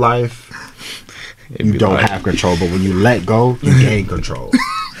control life, you don't have control. But when you let go, you gain control.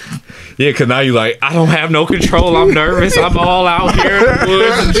 Yeah, because now you're like, I don't have no control. I'm nervous. I'm all out here in the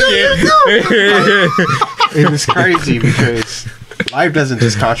woods and shit. It's crazy because life doesn't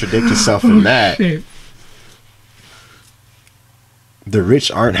just contradict itself in that. The rich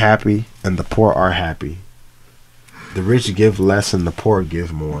aren't happy and the poor are happy. The rich give less and the poor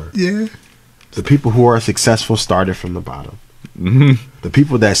give more. Yeah. The people who are successful started from the bottom. Mm-hmm. The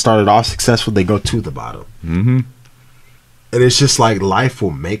people that started off successful, they go to the bottom. Mm-hmm. And it's just like life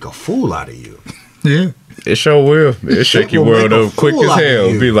will make a fool out of you. Yeah. It sure will. It'll shake your world up quick as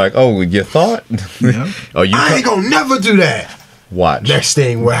hell. Be like, oh, you thought? Yeah. I ain't gonna never do that. Watch. Next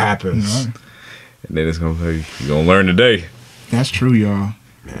thing, what happens? And then it's gonna be, you're gonna learn today. That's true, y'all.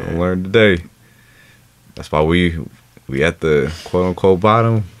 You're gonna learn today. That's why we at the quote unquote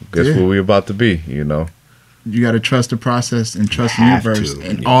bottom. Guess where we about to be, you know. You got to trust the process and trust the universe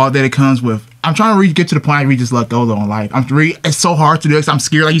and all that it comes with. I'm trying to get to the point where you just let go though in life. It's so hard to do this. I'm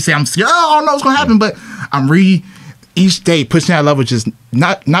scared. Like you say, I'm scared. Oh, I don't know what's going to happen. But I'm each day pushing that level, just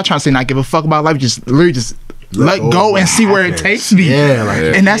not trying to say not give a fuck about life. Just literally just let go and see where it takes me.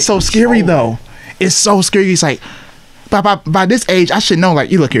 Yeah, and that's so scary though. It's so scary. It's like, by this age, I should know.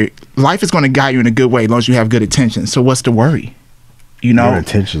 Like, you look here, life is going to guide you in a good way as long as you have good intentions. So what's the worry? You know, your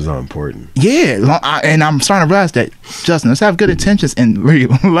intentions are important. Yeah, and I'm starting to realize that, Justin, let's have good intentions and really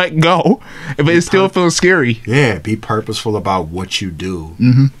let go, but it still feels scary. Yeah, be purposeful about what you do,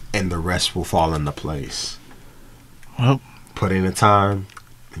 and the rest will fall into place. Well, put in the time,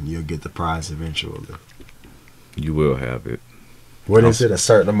 and you'll get the prize eventually. You will have it. What is it? A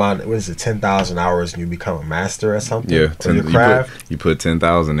certain amount? What is it? 10,000 hours, and you become a master at something. Yeah, your craft. You put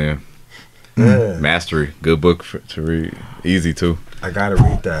 10,000 in. Yeah. Mastery, good book to read. Easy too. I gotta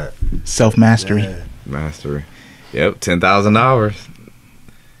read that. Self-mastery. Yeah. Mastery. Yep, 10,000 hours.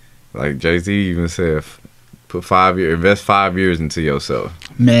 Like Jay-Z even said, invest 5 years into yourself.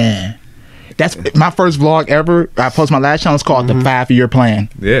 Man, that's my first vlog ever. I posted my last channel. It's called the 5-year plan.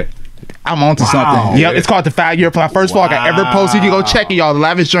 Yeah. I'm onto something. Yep, it's called the 5-year plan. First vlog I ever posted. You can go check it, y'all. The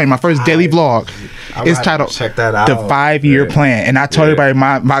Lavish Journey, my first daily vlog. It's titled check that out. The 5-year plan. And I told everybody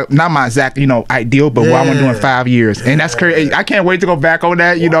my not my exact, ideal, but what I'm gonna do in 5 years. And that's crazy. I can't wait to go back on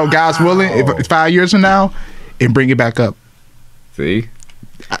that, God's willing, if it's 5 years from now, and bring it back up. See?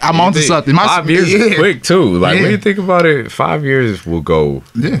 I'm onto something. 5 years is quick too. Like when you think about it, 5 years will go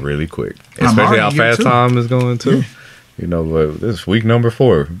really quick. Especially how fast time is going too. But this is week number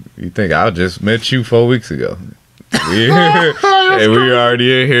 4. You think I just met you 4 weeks ago. And we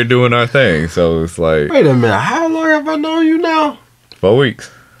already in here doing our thing. So it's like, wait a minute, how long have I known you now? 4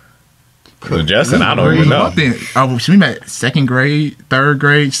 weeks. So Justin, I don't even know. We met 2nd grade, 3rd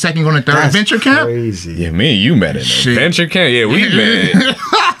grade, second going to third adventure camp. Crazy. Yeah, me and you met in adventure camp. Yeah, we met.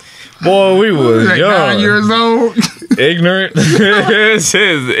 Boy, we was like young. 9 years old. Ignorant. It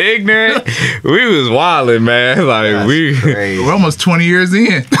says ignorant. We was wilding, man. Like we're almost 20 years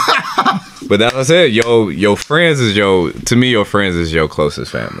in. But that's what I said. Your friends is to me, your friends is your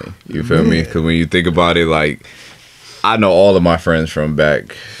closest family. You feel me? Because when you think about it, like, I know all of my friends from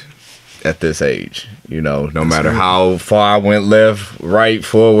back at this age. No matter how far I went left, right,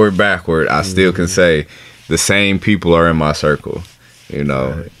 forward, backward, I still can say the same people are in my circle.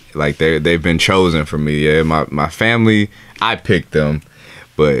 Like they've been chosen for me. Yeah, my family, I picked them,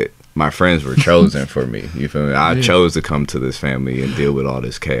 but my friends were chosen for me. You feel me? I chose to come to this family and deal with all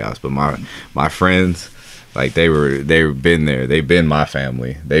this chaos. But my friends, like they've been there. They've been my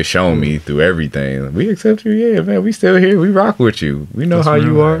family. They've shown me through everything. We accept you, yeah, man. We still here. We rock with you. We know how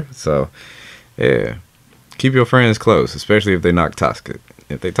you are. So, yeah, keep your friends close, especially if they're not toxic.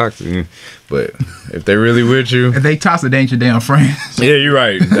 If they toxic, but if they really with you, if they toxic, they ain't your damn friends. Yeah, you're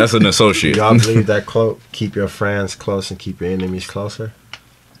right. That's an associate. Y'all believe that quote? Keep your friends close and keep your enemies closer.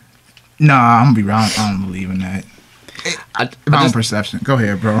 Nah, I'm gonna be wrong. I don't believe in that. My own perception. Go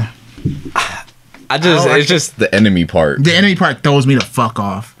ahead, bro. It's just the enemy part. The enemy part throws me the fuck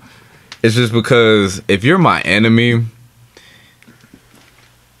off. It's just because if you're my enemy,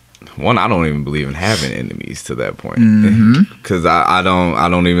 one, I don't even believe in having enemies to that point. Because I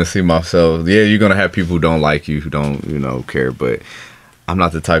don't even see myself. Yeah, you're gonna have people who don't like you, who don't care, but I'm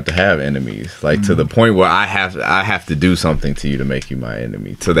not the type to have enemies. Like to the point where I have to do something to you to make you my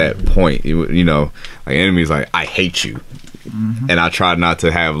enemy. To that point, like enemies, like I hate you, and I try not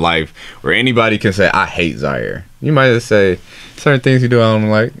to have life where anybody can say I hate Zaire. You might just say certain things you do I don't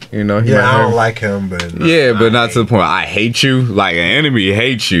like. I don't like him, but but not to the point I hate you. Like an enemy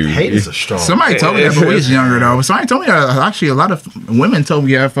hates you. Hate is a strong. Somebody told me that, but we was younger though. Somebody told me that. Actually, a lot of women told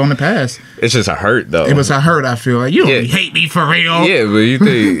me that from the past. It's just a hurt though. It was a hurt. I feel like you don't hate me for real. Yeah, but you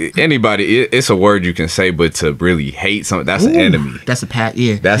think anybody? It's a word you can say, but to really hate something, that's an enemy. That's a pat.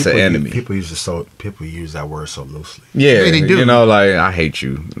 Yeah, that's an enemy. People use that word so loosely. Yeah, they do. Like I hate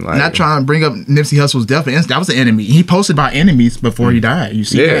you. Like, not trying to bring up Nipsey Hussle's death. That was an enemy. He posted about enemies before he died. You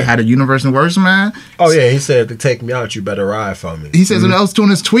see that? Had a universe and words, man. Oh yeah, he said to take me out, you better ride for me. He said something else doing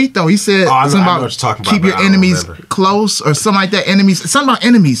his tweet though. He said something about keep your enemies close or something like that. Something about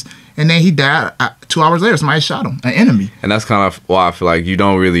enemies. And then he died 2 hours later. Somebody shot him, an enemy. And that's kind of why I feel like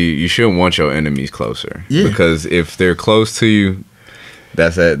you shouldn't want your enemies closer. Yeah. Because if they're close to you,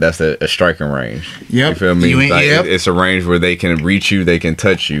 that's a striking range. Yep. You feel me? It's a range where they can reach you, they can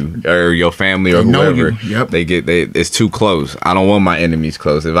touch you, or your family or whoever. Yep. It's too close. I don't want my enemies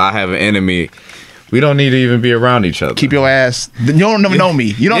close. If I have an enemy, we don't need to even be around each other. Keep your ass. You don't know me.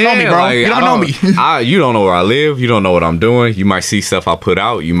 You don't know me, bro. Like, you don't know me. You don't know where I live. You don't know what I'm doing. You might see stuff I put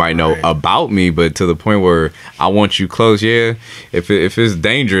out. You might know about me, but to the point where I want you close. Yeah, if it's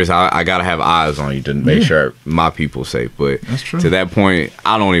dangerous, I gotta have eyes on you to make sure my people safe. But that's true. To that point,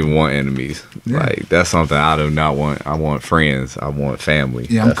 I don't even want enemies. Yeah. Like that's something I do not want. I want friends. I want family.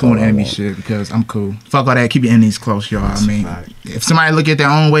 Yeah, I'm cool with enemy shit because I'm cool. Fuck all that. Keep your enemies close, y'all. If somebody look at their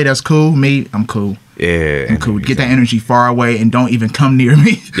own way, that's cool. Me, I'm cool. Yeah, I'm cool. Get that energy far away and don't even come near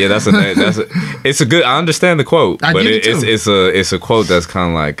me. Yeah, it's a good. I understand the quote, but it's a quote that's kind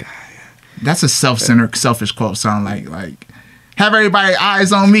of like that's a self-centered, selfish quote. Sound like have everybody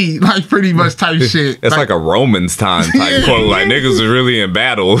eyes on me, like pretty much type shit. It's like a Romans time type quote. Like niggas is really in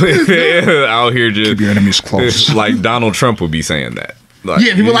battle out here just keep your enemies close. Like Donald Trump would be saying that. Like,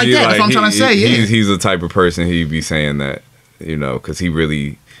 yeah, people like that. That's what I'm trying to say. Yeah, he's the type of person he'd be saying that, because he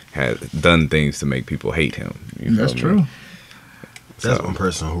really had done things to make people hate him. That's true. That's one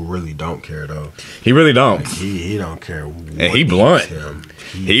person who really don't care though. He really don't. Like, he don't care. And he blunt.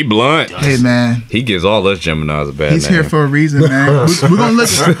 He blunt. Hey man, he gives all us Geminis a bad He's name. here for a reason, man. We're gonna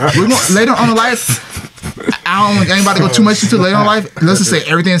later on in life. I don't want anybody to go too much into later on life. Let's just say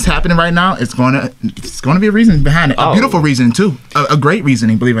everything that's happening right now. It's gonna be a reason behind it. A beautiful reason too. A great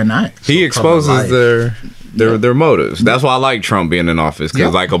reasoning, believe it or not. He exposes their motives. That's why I like Trump being in office,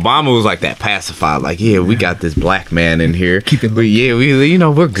 because like Obama was like that pacified, like we got this black man in here,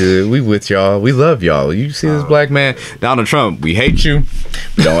 we're good, we with y'all, we love y'all, you see this black man. Donald Trump, we hate you,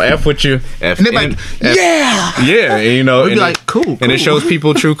 we don't F with you, and they're like, and, we'd be like, cool, and it shows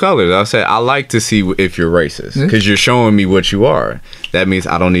people true colors. I said I like to see if you're racist, because you're showing me what you are. That means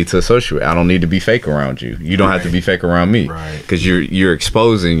I don't need to associate. I don't need to be fake around you. You don't have to be fake around me, because you're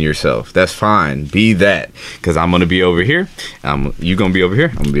exposing yourself. That's fine. Be that. Because I'm gonna be over here, you gonna be over here.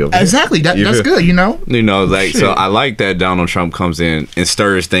 I'm gonna be over here. Exactly. That's good. Like so. I like that Donald Trump comes in and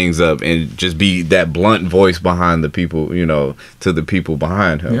stirs things up and just be that blunt voice behind the people. To the people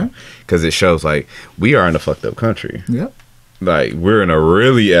behind him. Because it shows like we are in a fucked up country. Yep. Like we're in a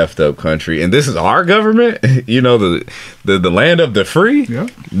really effed up country, and this is our government. The land of the free. Yeah.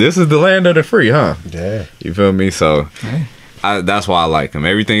 This is the land of the free, huh? Yeah. You feel me? So. Hey. That's why I like him.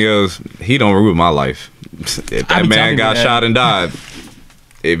 Everything else, he don't ruin my life. If that man got shot and died,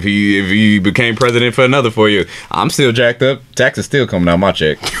 if he became president for another 4 years, I'm still jacked up. Taxes still coming out my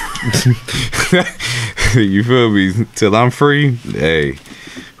check. You feel me? Till I'm free, hey,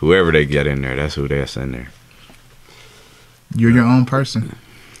 whoever they get in there, that's who they're in there. You're your own person.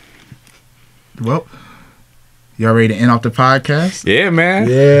 Well. Y'all ready to end off the podcast? Yeah, man.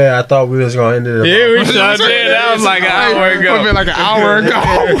 Yeah, I thought we was gonna end it. Yeah, we sure did. That was like an hour ago. Been like an hour ago.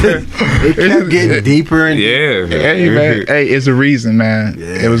 It kept getting deeper and Hey, man. Hey, it's a reason, man.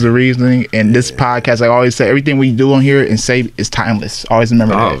 Yeah. It was a reasoning, and this podcast, like I always say, everything we do on here and say is timeless. Always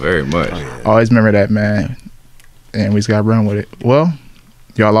remember that. Oh, very much. Always remember that, man. And we just gotta run with it. Well,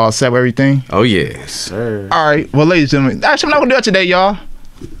 y'all all set with everything? Oh yeah, yes, sir. All right. Well, ladies and gentlemen, actually, I'm not gonna do it today, y'all.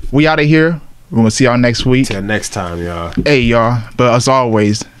 We out of here. We're going to see y'all next week. Till next time, y'all. Hey, y'all. But as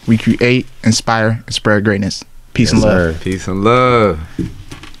always, we create, inspire, and spread greatness. Peace and love. Sir. Peace and love.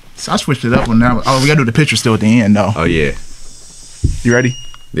 So I switched it up on now. Oh, we got to do the picture still at the end, though. Oh, yeah. You ready?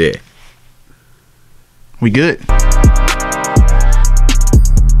 Yeah. We good?